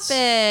thirds. Stop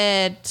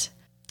it.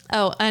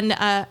 Oh,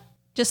 and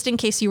just in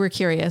case you were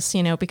curious,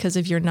 because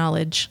of your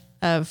knowledge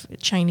of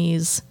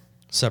Chinese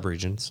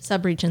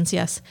subregions,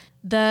 yes.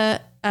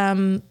 The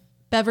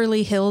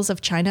Beverly Hills of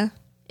China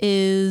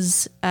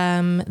is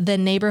the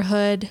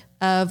neighborhood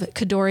of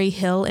Kadoorie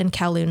Hill in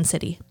Kowloon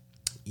City.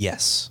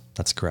 Yes,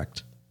 that's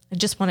correct. I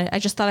just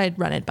thought I'd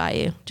run it by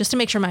you just to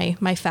make sure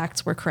my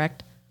facts were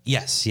correct.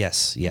 Yes.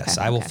 Okay,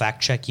 I will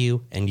fact check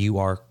you, and you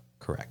are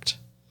correct.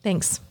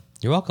 Thanks.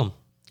 You're welcome.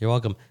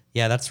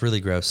 Yeah, that's really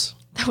gross.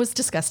 That was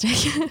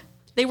disgusting.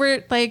 They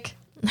were like,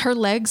 her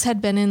legs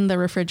had been in the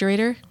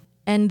refrigerator,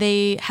 and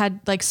they had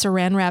like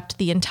saran wrapped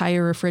the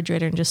entire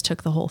refrigerator and just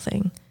took the whole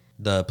thing.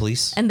 The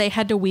police? And they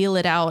had to wheel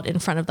it out in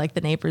front of like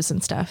the neighbors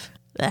and stuff.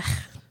 Ugh.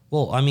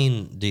 Well, I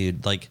mean,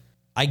 dude, like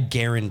I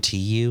guarantee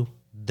you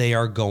they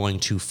are going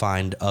to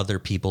find other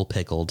people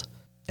pickled.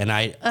 And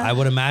I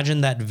would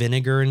imagine that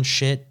vinegar and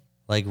shit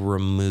like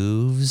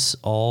removes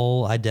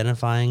all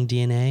identifying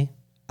DNA.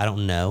 I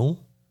don't know.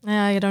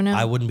 I don't know.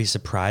 I wouldn't be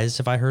surprised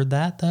if I heard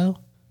that though.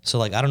 So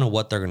like, I don't know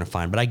what they're going to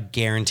find, but I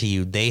guarantee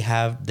you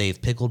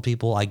they've pickled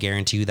people. I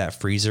guarantee you that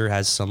freezer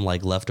has some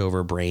like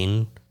leftover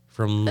brain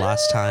from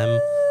last time.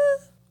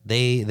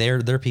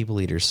 They're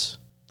people eaters.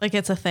 Like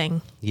it's a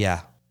thing.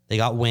 Yeah. They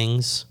got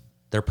wings.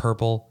 They're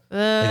purple.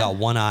 They got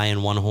one eye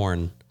and one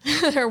horn.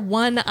 They're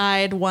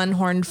one-eyed,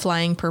 one-horned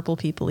flying purple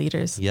people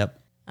eaters. Yep.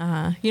 You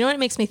know what it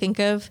makes me think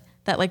of?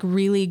 That like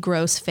really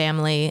gross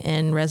family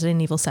in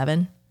Resident Evil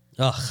 7.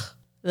 Ugh.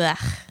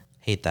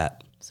 Hate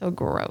that. So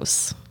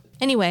gross.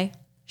 Anyway,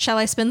 shall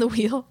I spin the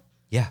wheel?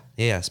 Yeah,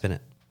 spin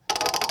it.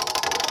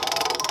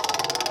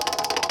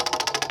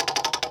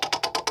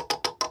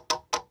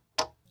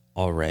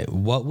 All right.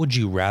 What would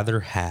you rather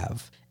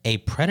have? A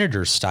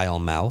predator-style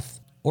mouth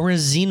or a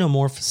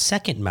xenomorph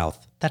second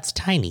mouth that's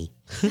tiny?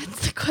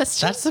 That's the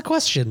question. That's the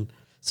question.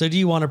 So do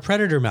you want a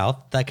predator mouth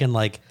that can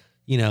like,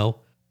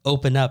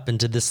 open up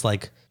into this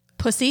like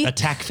pussy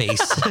attack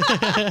face?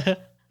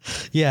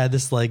 Yeah,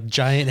 this like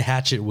giant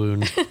hatchet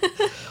wound.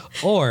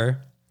 Or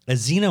a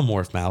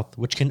xenomorph mouth,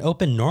 which can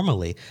open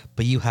normally,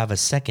 but you have a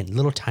second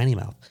little tiny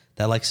mouth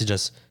that likes to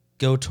just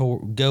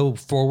go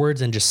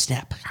forwards and just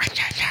snap.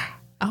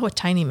 Oh, a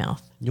tiny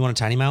mouth. You want a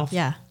tiny mouth?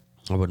 Yeah.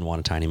 I wouldn't want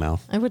a tiny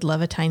mouth. I would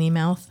love a tiny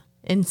mouth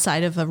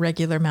inside of a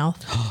regular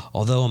mouth.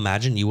 Although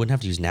imagine you wouldn't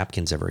have to use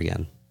napkins ever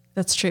again.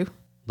 That's true.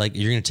 Like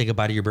you're going to take a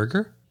bite of your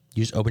burger,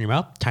 you just open your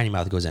mouth, tiny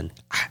mouth goes in.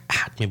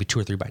 Maybe 2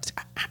 or 3 bites.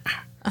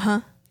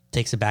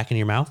 Takes it back into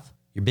your mouth,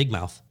 your big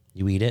mouth.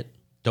 You eat it.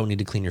 Don't need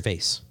to clean your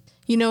face.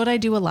 You know what I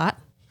do a lot?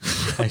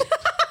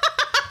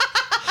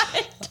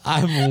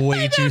 I'm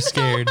way too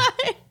scared.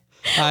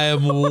 I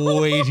am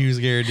way too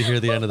scared to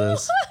hear the end of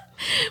this.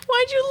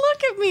 Why'd you look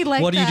look at me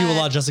like What do you that. do a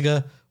lot,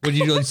 Jessica? What do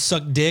you do? Like,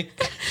 suck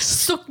dick?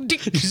 Suck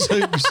dick.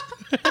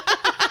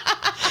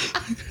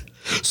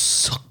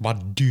 Suck my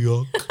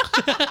dick.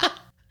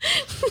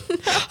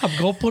 I'm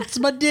gonna put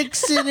my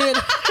dicks in it.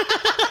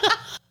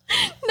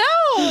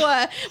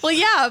 No. Well,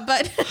 yeah,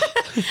 but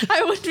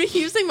I would be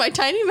using my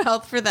tiny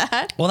mouth for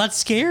that. Well, that's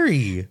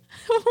scary.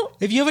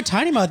 If you have a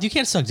tiny mouth, you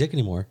can't suck dick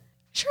anymore.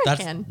 Sure, I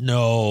can.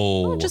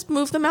 No. Just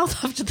move the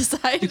mouth off to the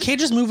side. You can't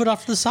just move it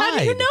off to the side. How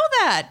do you know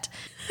that?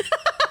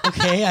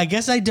 Okay, I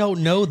guess I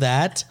don't know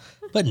that.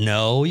 But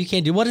no, you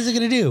can't do. What is it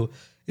going to do?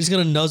 It's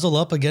going to nuzzle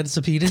up against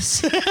the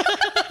penis?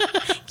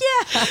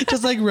 Yeah.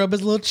 Just like rub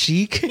his little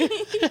cheek?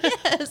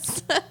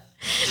 Yes.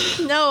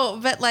 No,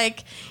 but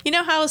like, you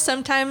know how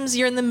sometimes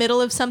you're in the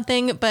middle of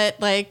something, but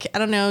like, I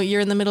don't know,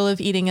 you're in the middle of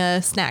eating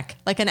a snack,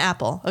 like an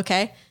apple,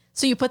 okay?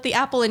 So you put the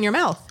apple in your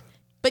mouth,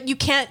 but you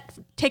can't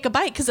take a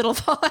bite because it'll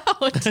fall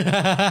out.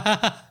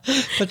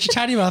 But your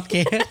tiny mouth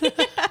can.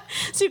 Yeah.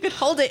 So you could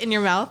hold it in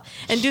your mouth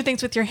and do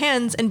things with your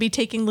hands and be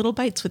taking little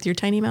bites with your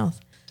tiny mouth.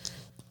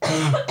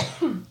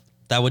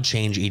 That would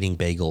change eating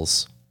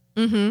bagels.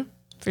 Mm-hmm.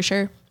 For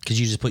sure. Because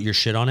you just put your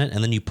shit on it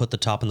and then you put the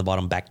top and the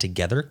bottom back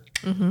together.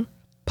 Mm-hmm.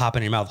 Pop it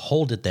in your mouth,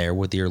 hold it there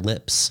with your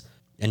lips,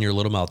 and your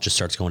little mouth just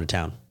starts going to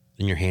town.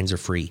 And your hands are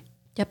free.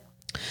 Yep.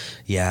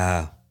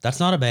 Yeah. That's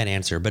not a bad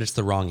answer, but it's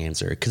the wrong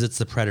answer because it's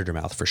the predator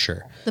mouth for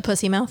sure. The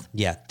pussy mouth?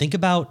 Yeah. Think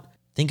about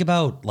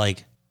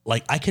like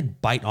I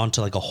could bite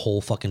onto like a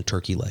whole fucking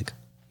turkey leg,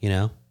 you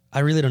know? I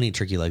really don't eat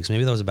turkey legs.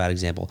 Maybe that was a bad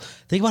example.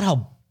 Think about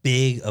how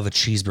big of a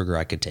cheeseburger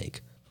I could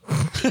take.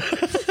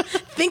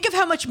 Think of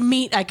how much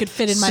meat I could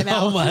fit in my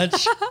mouth.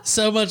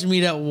 So much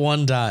meat at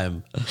one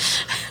time.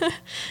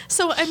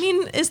 So, I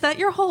mean, is that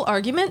your whole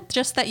argument?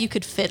 Just that you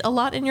could fit a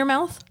lot in your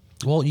mouth?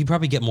 Well, you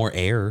probably get more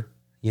air,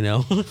 you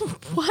know?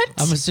 What?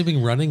 I'm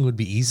assuming running would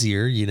be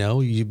easier, you know?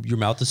 Your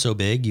mouth is so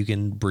big, you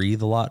can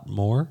breathe a lot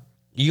more.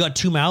 You got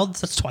two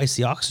mouths? That's twice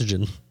the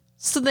oxygen.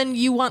 So then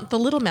you want the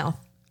little mouth.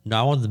 No,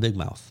 I want the big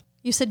mouth.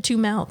 You said two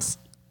mouths.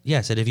 Yeah,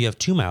 I said if you have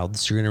two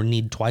mouths, you're going to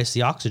need twice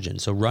the oxygen.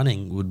 So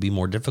running would be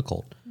more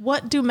difficult.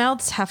 What do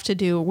mouths have to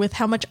do with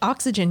how much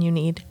oxygen you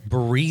need?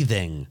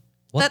 Breathing.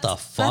 What the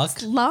fuck?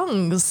 That's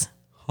lungs.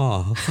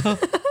 Huh.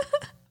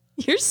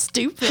 You're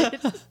stupid.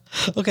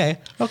 Okay.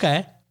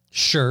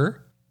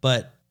 Sure.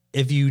 But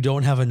if you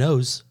don't have a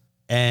nose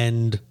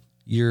and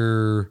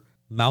your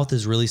mouth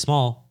is really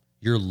small,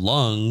 your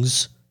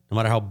lungs, no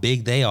matter how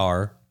big they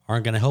are,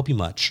 aren't going to help you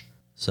much.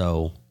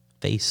 So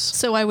face.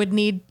 So I would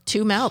need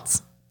two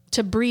mouths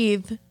to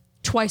breathe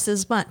twice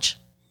as much.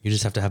 You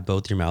just have to have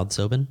both your mouths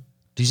open.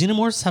 Do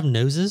xenomorphs have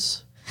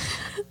noses?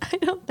 I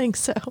don't think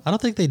so. I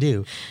don't think they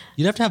do.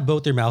 You'd have to have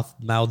both your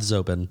mouths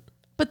open.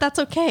 But that's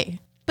okay.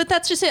 But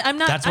that's just it.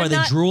 That's why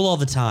they drool all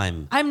the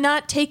time. I'm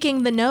not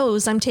taking the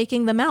nose. I'm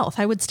taking the mouth.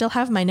 I would still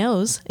have my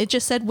nose. It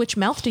just said, which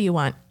mouth do you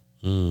want?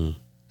 So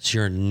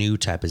you're a new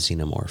type of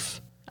xenomorph.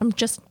 I'm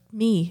just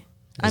me.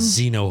 I'm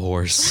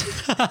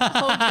Xenohorse. Oh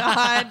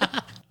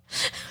God.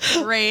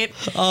 Great.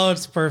 Oh,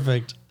 it's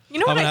perfect. You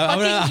know what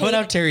I'm gonna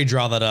have Terry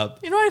draw that up.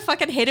 You know what I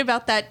fucking hate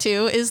about that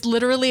too is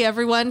literally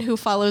everyone who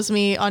follows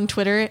me on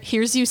Twitter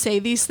hears you say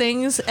these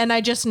things, and I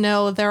just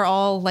know they're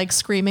all like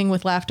screaming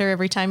with laughter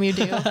every time you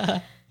do.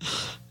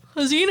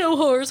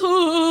 Xenohorse.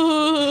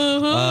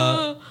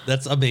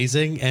 That's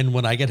amazing. And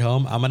when I get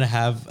home, I'm gonna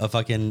have a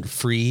fucking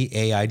free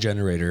AI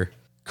generator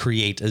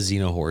create a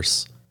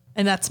Xenohorse,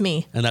 And that's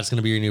me. and that's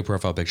gonna be your new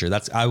profile picture.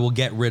 I will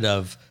get rid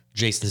of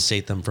Jason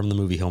Statham from the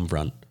movie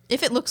Homefront.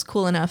 If it looks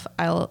cool enough,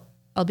 I'll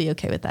be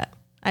okay with that.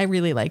 I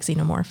really like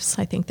xenomorphs.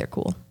 I think they're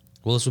cool.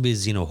 Well, this will be a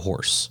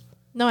Xenohorse.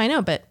 No, I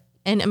know,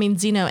 and I mean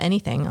Xeno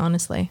anything,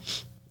 honestly.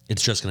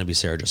 It's just gonna be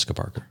Sarah Jessica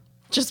Parker.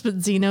 Just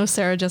with Xeno,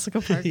 Sarah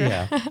Jessica Parker.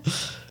 Yeah.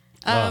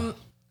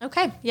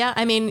 Okay. Yeah.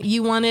 I mean,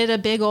 you wanted a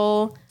big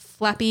old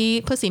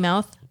flappy pussy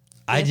mouth.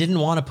 I didn't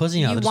want a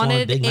pussy mouth. I You just wanted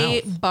wanted a big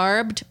a mouth.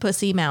 barbed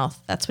pussy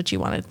mouth. That's what you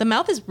wanted. The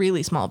mouth is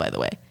really small, by the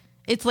way.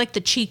 It's like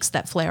the cheeks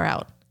that flare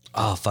out,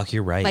 Oh, fuck,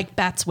 you're right. like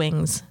bat's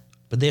wings.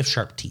 But they have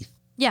sharp teeth.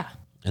 Yeah.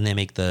 And they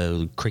make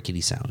the crickety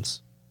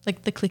sounds.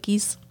 Like the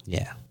clickies,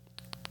 Yeah.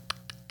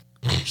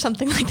 or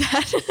something like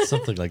that.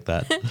 Something like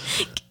that.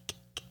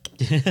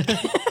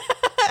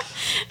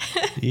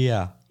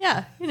 Yeah.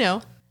 Yeah. You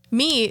know,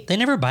 me, They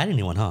never bite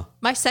anyone, huh?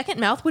 my second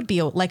mouth would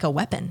be like a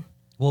weapon.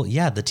 Well,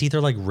 yeah, the teeth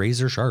are like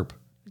razor sharp.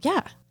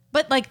 Yeah.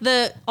 But like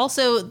the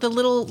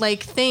little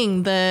like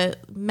thing, the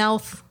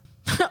mouth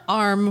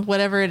arm,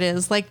 whatever it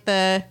is, like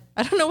I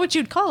don't know what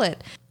you'd call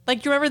it.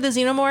 Like, you remember the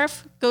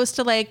xenomorph goes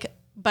to like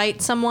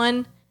bite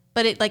someone,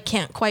 but it like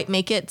can't quite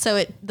make it.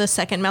 So the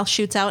second mouth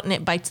shoots out and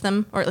it bites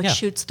them, or it like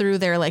shoots through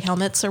their like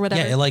helmets or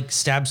whatever. Yeah, it like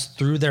stabs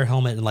through their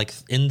helmet and like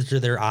into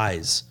their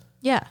eyes.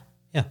 Yeah.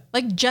 Yeah.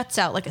 Like juts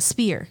out like a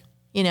spear,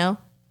 you know?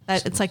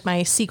 It's like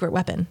my secret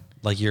weapon.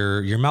 Like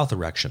your mouth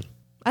erection.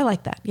 I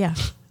like that. Yeah.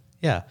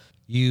 Yeah.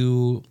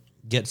 You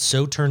get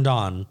so turned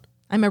on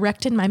I'm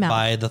erect in my mouth.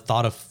 by the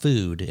thought of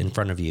food in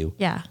front of you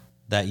Yeah.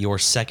 that your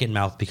second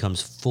mouth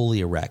becomes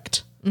fully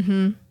erect,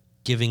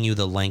 giving you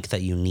the length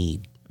that you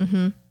need.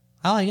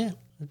 I like it.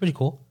 It's pretty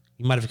cool.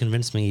 You might have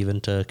convinced me even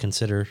to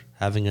consider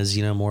having a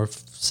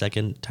xenomorph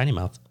second tiny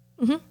mouth.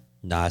 Mm-hmm.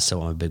 Nah, I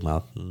still want a big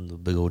mouth, the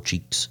big old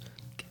cheeks.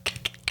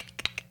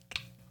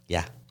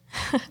 Yeah.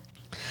 All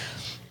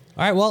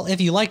right. Well,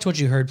 if you liked what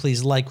you heard,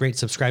 please like, rate,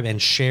 subscribe,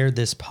 and share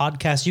this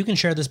podcast. You can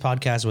share this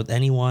podcast with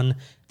anyone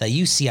that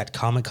you see at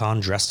Comic-Con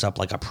dressed up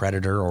like a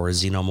predator or a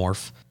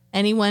xenomorph.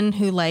 Anyone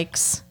who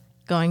likes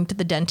going to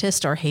the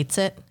dentist or hates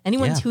it.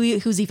 Anyone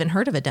who's even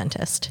heard of a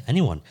dentist.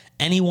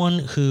 Anyone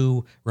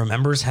who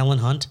remembers Helen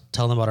Hunt,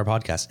 tell them about our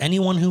podcast.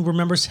 Anyone who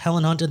remembers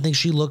Helen Hunt and thinks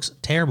she looks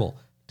terrible,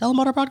 tell them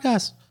about our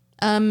podcast.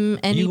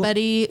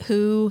 Anybody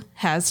who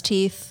has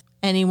teeth.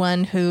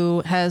 Anyone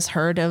who has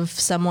heard of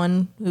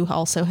someone who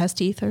also has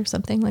teeth or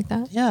something like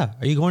that. Yeah.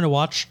 Are you going to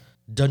watch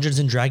Dungeons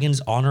and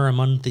Dragons Honor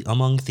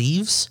Among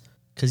Thieves?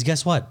 Because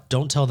guess what?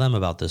 Don't tell them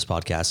about this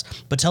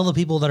podcast, but tell the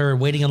people that are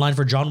waiting in line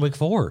for John Wick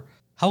 4.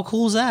 How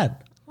cool is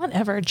that?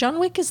 Whatever. John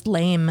Wick is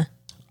lame.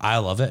 I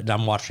love it.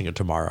 I'm watching it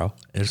tomorrow.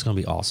 It's going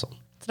to be awesome.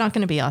 It's not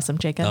going to be awesome,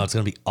 Jacob. No, it's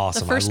going to be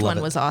awesome. The first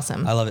one was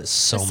awesome. I love it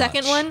so much. The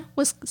second one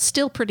was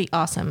still pretty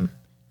awesome.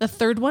 The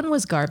third one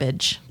was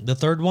garbage. The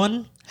third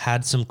one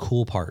had some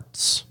cool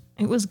parts.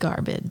 It was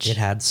garbage. It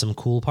had some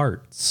cool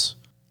parts.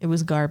 It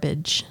was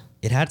garbage.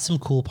 It had some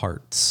cool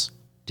parts.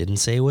 Didn't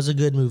say it was a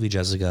good movie,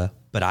 Jessica,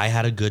 but I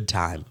had a good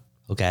time.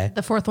 Okay?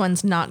 The fourth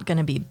one's not going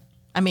to be...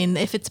 I mean,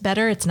 if it's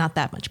better, it's not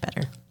that much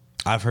better.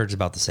 I've heard it's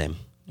about the same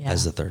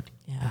as the third.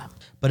 Yeah.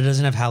 But it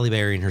doesn't have Halle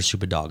Berry and her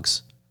stupid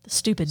dogs. The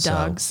stupid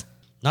dogs.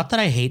 Not that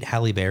I hate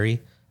Halle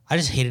Berry. I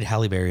just hated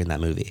Halle Berry in that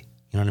movie.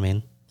 You know what I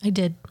mean? I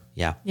did.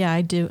 Yeah. Yeah,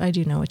 I do. I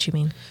do know what you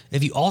mean.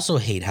 If you also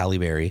hate Halle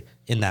Berry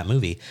in that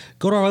movie,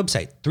 go to our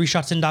website,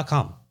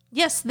 3shotsin.com.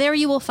 Yes, there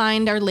you will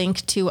find our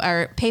link to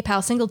our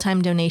PayPal single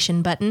time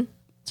donation button.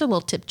 It's a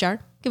little tip jar.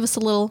 Give us a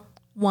little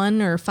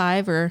 1 or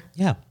 5 or...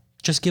 Yeah.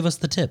 Just give us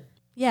the tip.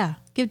 Yeah.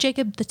 Give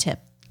Jacob the tip.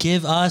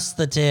 Give us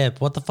the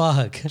tip. What the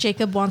fuck?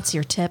 Jacob wants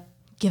your tip.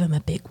 Give him a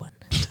big one.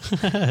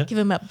 Give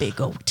him a big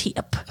old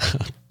tip.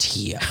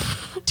 Tip.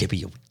 Tip of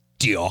your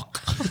dick.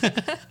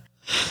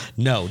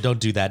 No, don't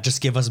do that. Just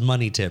give us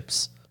money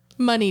tips.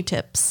 Money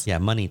tips. Yeah,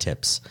 money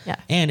tips. Yeah.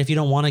 And if you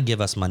don't want to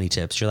give us money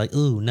tips, you're like,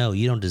 ooh, no,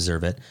 you don't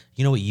deserve it.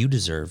 You know what you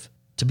deserve?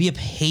 To be a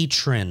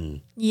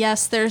patron.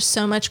 Yes, there's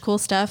so much cool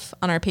stuff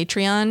on our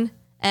Patreon,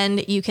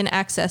 and you can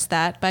access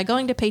that by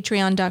going to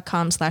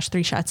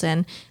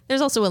patreon.com/3shotsin.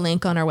 There's also a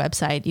link on our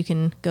website. You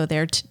can go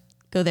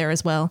there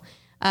as well.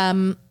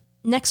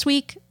 Next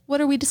week,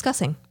 what are we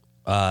discussing?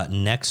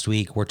 Next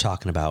week, we're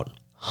talking about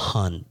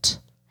Hunt.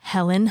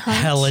 Helen Hunt.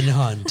 Helen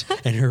Hunt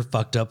and her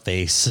fucked up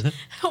face.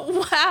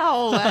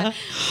 Wow.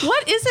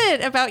 What is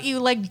it about you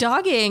like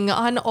dogging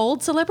on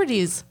old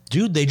celebrities?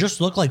 Dude, they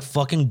just look like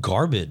fucking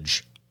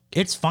garbage.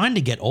 It's fine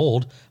to get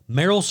old.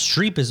 Meryl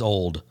Streep is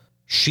old.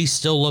 She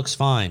still looks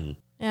fine.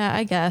 Yeah,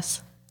 I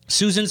guess.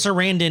 Susan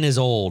Sarandon is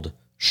old.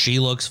 She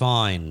looks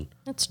fine.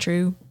 That's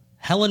true.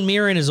 Helen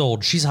Mirren is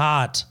old. She's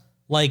hot.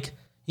 Like,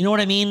 you know what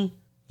I mean?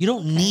 You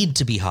don't need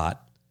to be hot.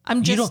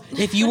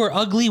 If you were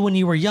ugly when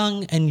you were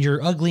young and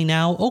you're ugly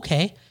now,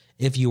 okay.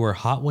 If you were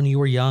hot when you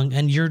were young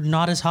and you're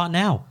not as hot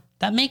now,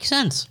 that makes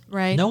sense.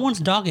 Right. No one's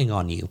dogging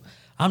on you.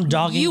 I'm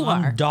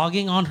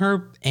dogging on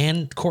her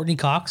and Courtney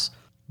Cox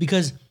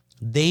because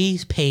they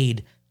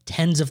paid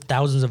tens of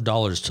thousands of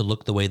dollars to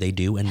look the way they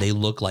do, and they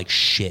look like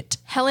shit.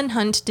 Helen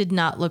Hunt did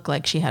not look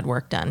like she had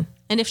work done.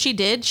 And if she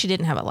did, she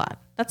didn't have a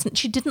lot.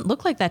 She didn't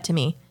look like that to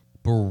me.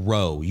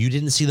 Bro, you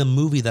didn't see the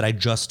movie that I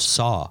just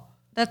saw.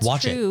 That's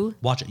true.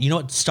 Watch it. You know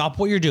what? Stop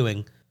what you're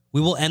doing. We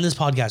will end this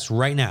podcast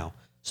right now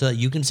so that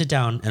you can sit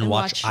down and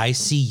watch I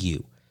See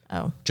You.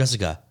 Oh.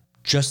 Jessica,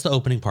 just the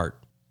opening part.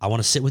 I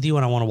want to sit with you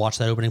and I want to watch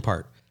that opening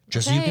part.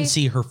 Just so you can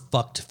see her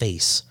fucked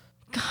face.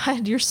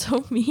 God, you're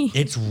so mean.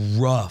 It's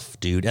rough,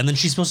 dude. And then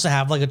she's supposed to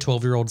have like a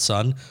 12-year-old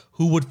son.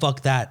 Who would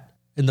fuck that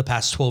in the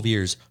past 12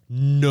 years?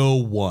 No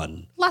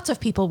one. Lots of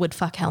people would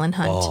fuck Helen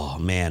Hunt. Oh,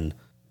 man.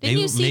 Didn't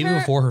you see her?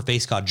 Before her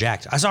face got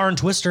jacked. I saw her in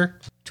Twister.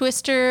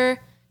 Twister.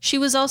 She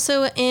was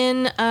also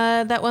in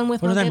that one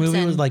with Mel Gibson. Wasn't that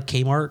movie with like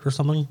Kmart or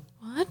something?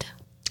 What?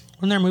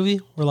 Wasn't there a movie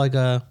where like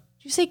a...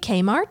 Did you say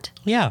Kmart?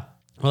 Yeah.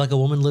 Where like a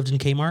woman lived in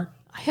Kmart?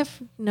 I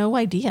have no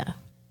idea.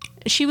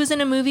 She was in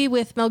a movie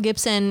with Mel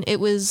Gibson. It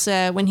was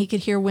when he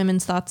could hear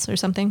women's thoughts or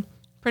something.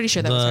 Pretty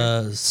sure that was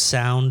her. The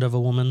Sound of a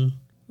Woman?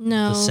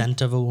 No. The Scent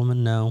of a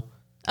Woman? No.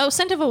 Oh,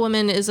 Scent of a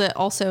Woman is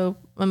also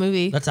a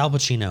movie. That's Al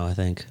Pacino, I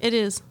think. It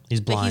is.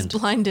 He's blind. But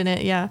he's blind in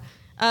it, yeah.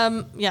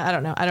 Yeah, I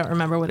don't know. I don't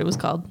remember what it was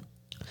called.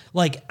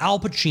 Like Al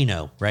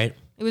Pacino, right?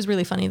 It was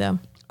really funny, though.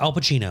 Al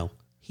Pacino,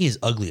 he is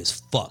ugly as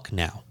fuck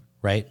now,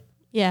 right?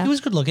 Yeah. He was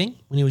good looking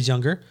when he was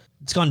younger.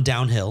 It's gone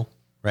downhill,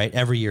 right?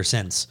 Every year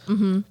since.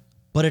 Mm-hmm.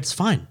 But it's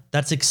fine.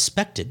 That's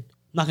expected.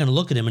 I'm not going to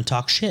look at him and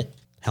talk shit.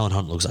 Helen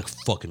Hunt looks like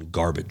fucking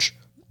garbage.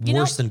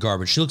 Worse than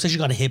garbage. She looks like she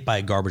got hit by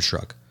a garbage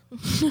truck.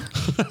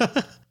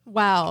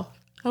 Wow.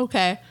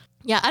 Okay.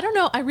 Yeah, I don't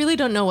know. I really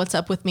don't know what's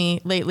up with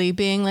me lately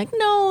being like,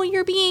 no,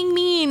 you're being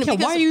mean. Yeah,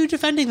 why are you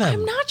defending them?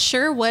 I'm not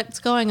sure what's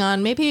going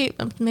on. Maybe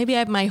I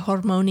have my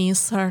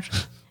hormones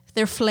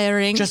they're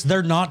flaring. Just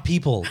they're not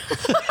people.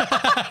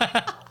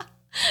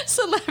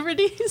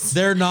 Celebrities.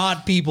 They're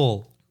not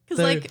people.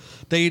 Because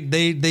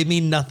They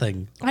mean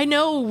nothing. I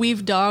know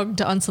we've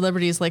dogged on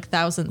celebrities like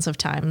thousands of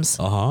times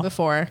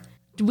before.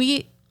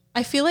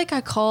 I feel like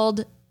I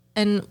called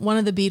and one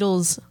of the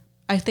Beatles,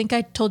 I think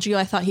I told you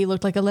I thought he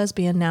looked like a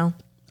lesbian now.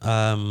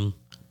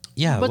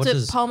 Yeah. What's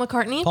it, Paul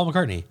McCartney? Paul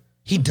McCartney.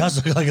 He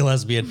does look like a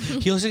lesbian.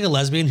 He looks like a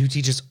lesbian who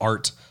teaches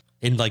art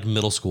in like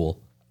middle school.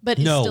 But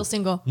he's still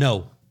single.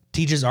 No.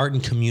 Teaches art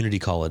in community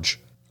college.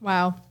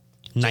 Wow.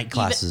 Night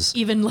classes.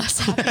 Even less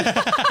happy.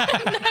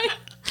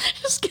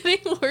 Just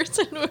getting worse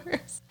and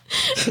worse.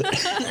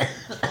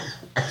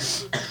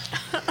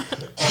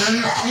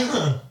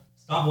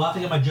 Stop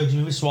laughing at my jokes. You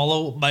made me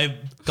swallow my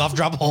cough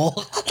drop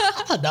hole.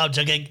 No, I'm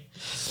joking.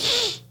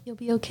 You'll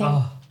be okay.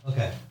 Oh,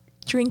 okay.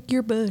 Drink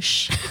your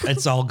bush.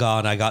 It's all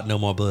gone. I got no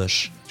more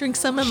bush. Drink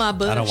some of my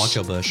bush. I don't want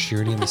your bush.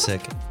 You're gonna get me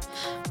sick.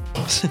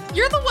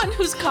 You're the one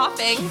who's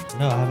coughing.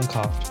 No, I haven't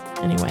coughed.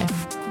 Anyway,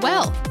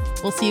 well,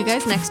 we'll see you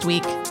guys next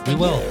week. We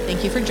will.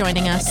 Thank you for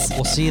joining us.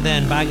 We'll see you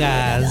then. Bye,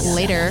 guys.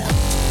 Later.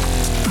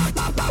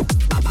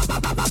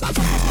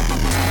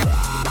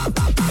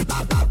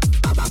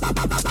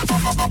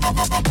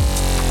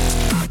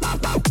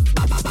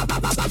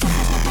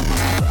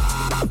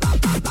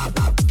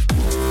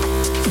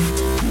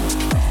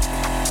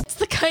 It's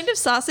the kind of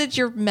sausage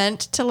you're meant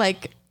to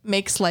like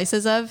make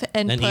slices of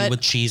and put eat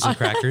with cheese and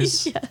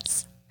crackers.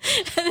 Yes.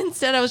 And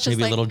instead I was just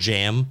maybe like a little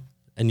jam,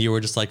 and you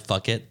were just like,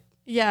 fuck it.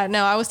 Yeah,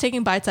 no, I was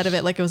taking bites out of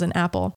it like it was an apple.